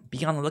yeah,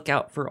 be on the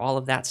lookout for all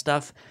of that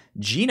stuff.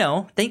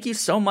 Gino, thank you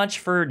so much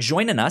for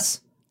joining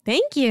us.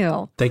 Thank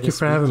you. Thank you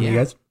for having me,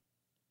 guys.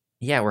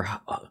 Yeah, we're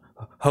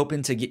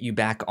hoping to get you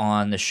back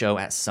on the show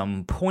at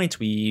some point.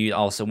 We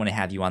also want to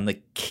have you on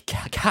the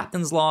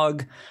Captain's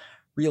Log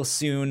real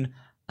soon.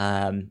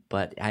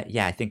 But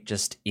I think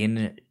just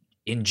in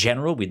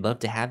general, we'd love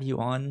to have you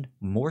on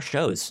more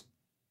shows.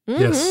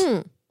 Yes.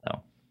 So,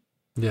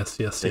 yes.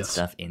 Good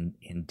stuff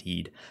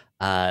indeed.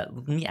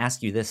 Let me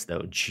ask you this,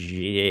 though,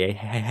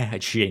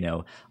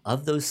 Gino.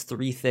 Of those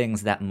three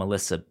things that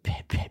Melissa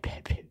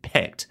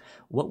picked,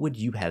 what would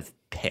you have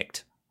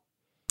picked?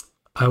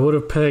 I would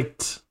have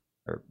picked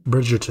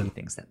Bridgerton.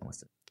 Things that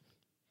Melissa.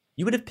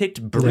 You would have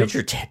picked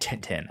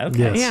Bridgerton. Okay.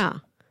 Yes. Yeah.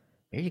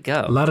 There you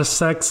go. A lot of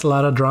sex, a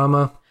lot of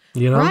drama.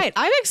 You know? Right.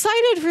 I'm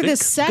excited for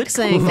this sex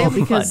thing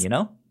because fun, you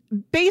know?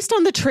 based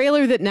on the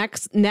trailer that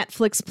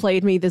Netflix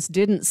played me, this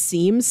didn't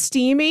seem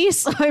steamy.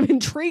 So I'm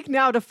intrigued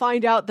now to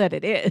find out that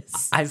it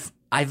is. I've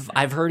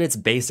heard it's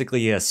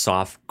basically a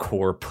soft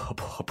core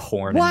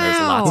porn, Wow. and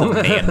there's lots of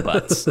man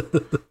butts.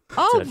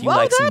 Oh, So if you well,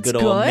 like some that's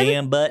good old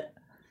man butt,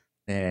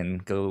 then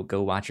go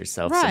watch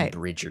yourself Right.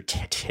 some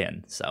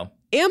Bridgerton. So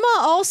Emma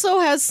also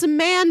has some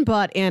man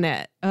butt in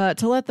it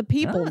to let the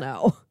people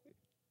know.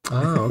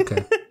 Oh,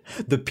 okay.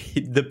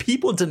 the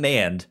people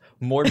demand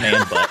more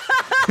man butt.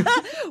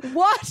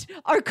 What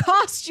are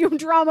costume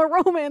drama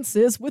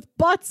romances with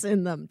butts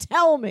in them?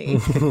 Tell me.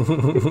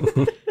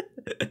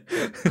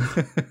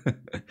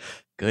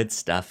 Good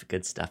stuff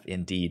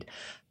indeed.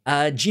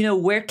 Gino,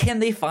 where can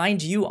they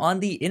find you on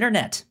the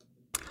internet?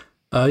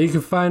 You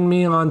can find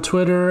me on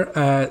Twitter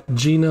at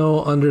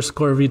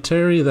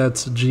Gino_Viteri.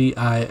 That's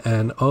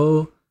GINO_VITERI.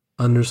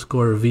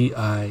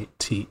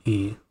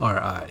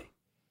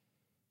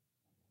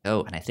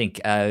 Oh, and I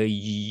think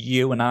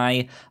you and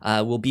I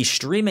will be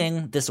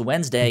streaming this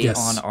Wednesday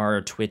on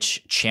our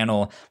Twitch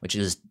channel, which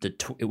is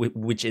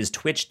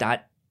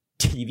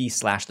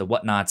twitch.tv/the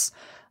Whatnots.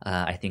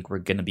 I think we're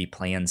going to be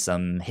playing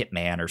some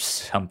Hitman or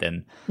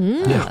something.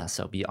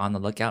 So be on the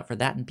lookout for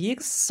that and be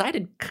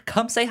excited.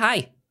 Come say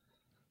hi.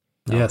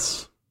 So,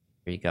 yes.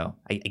 There you go.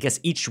 I guess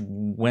each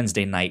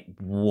Wednesday night,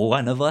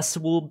 one of us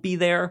will be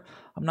there.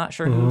 I'm not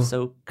sure who,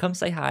 so come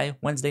say hi.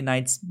 Wednesday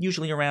nights,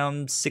 usually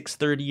around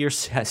 6:30 or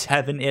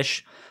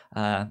 7-ish.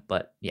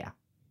 But yeah,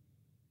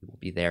 we'll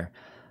be there.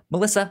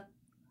 Melissa,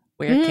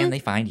 where can they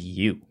find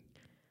you?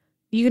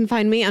 You can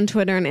find me on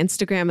Twitter and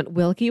Instagram at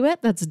Wilkywit.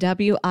 That's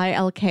WILKYWIT.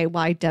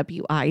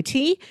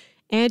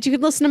 And you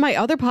can listen to my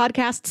other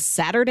podcast,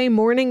 Saturday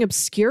Morning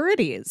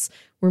Obscurities,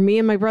 where me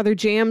and my brother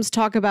James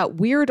talk about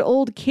weird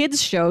old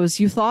kids shows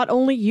you thought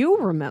only you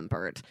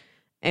remembered.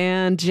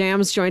 And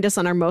Jams joined us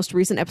on our most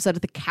recent episode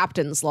of The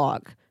Captain's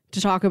Log to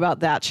talk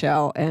about that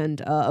show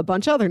and a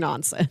bunch of other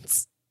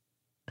nonsense.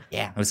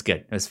 Yeah, it was good.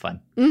 It was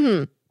fun.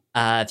 Mm-hmm.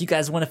 If you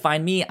guys want to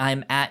find me,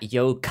 I'm at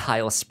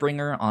Kyle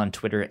Springer on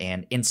Twitter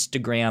and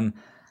Instagram.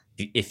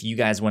 If you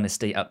guys want to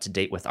stay up to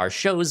date with our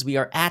shows, we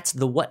are at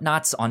The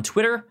Whatnots on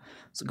Twitter.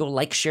 So go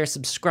like, share,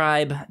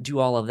 subscribe, do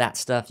all of that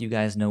stuff. You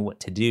guys know what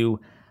to do.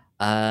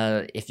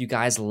 If you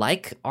guys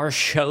like our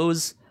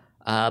shows,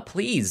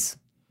 please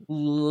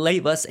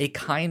leave us a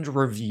kind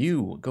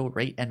review. Go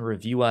rate and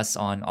review us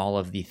on all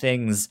of the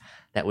things.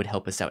 That would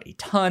help us out a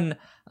ton,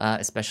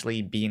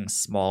 especially being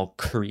small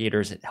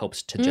creators. It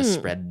helps to just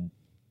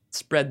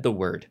spread the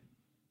word.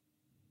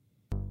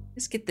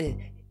 Just get the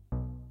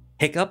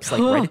hiccups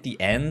like right at the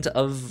end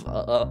of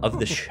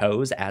the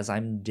shows as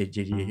I'm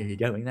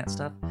doing that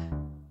stuff.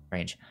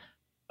 Strange.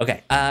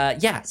 Okay,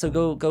 so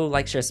go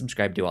like, share,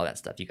 subscribe, do all that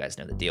stuff. You guys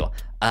know the deal.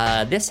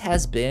 This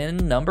has been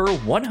number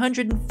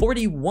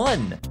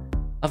 141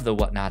 of the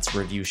Whatnots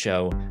review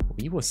show.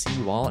 We will see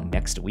you all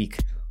next week.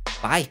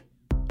 Bye.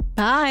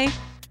 Bye.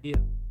 Yeah.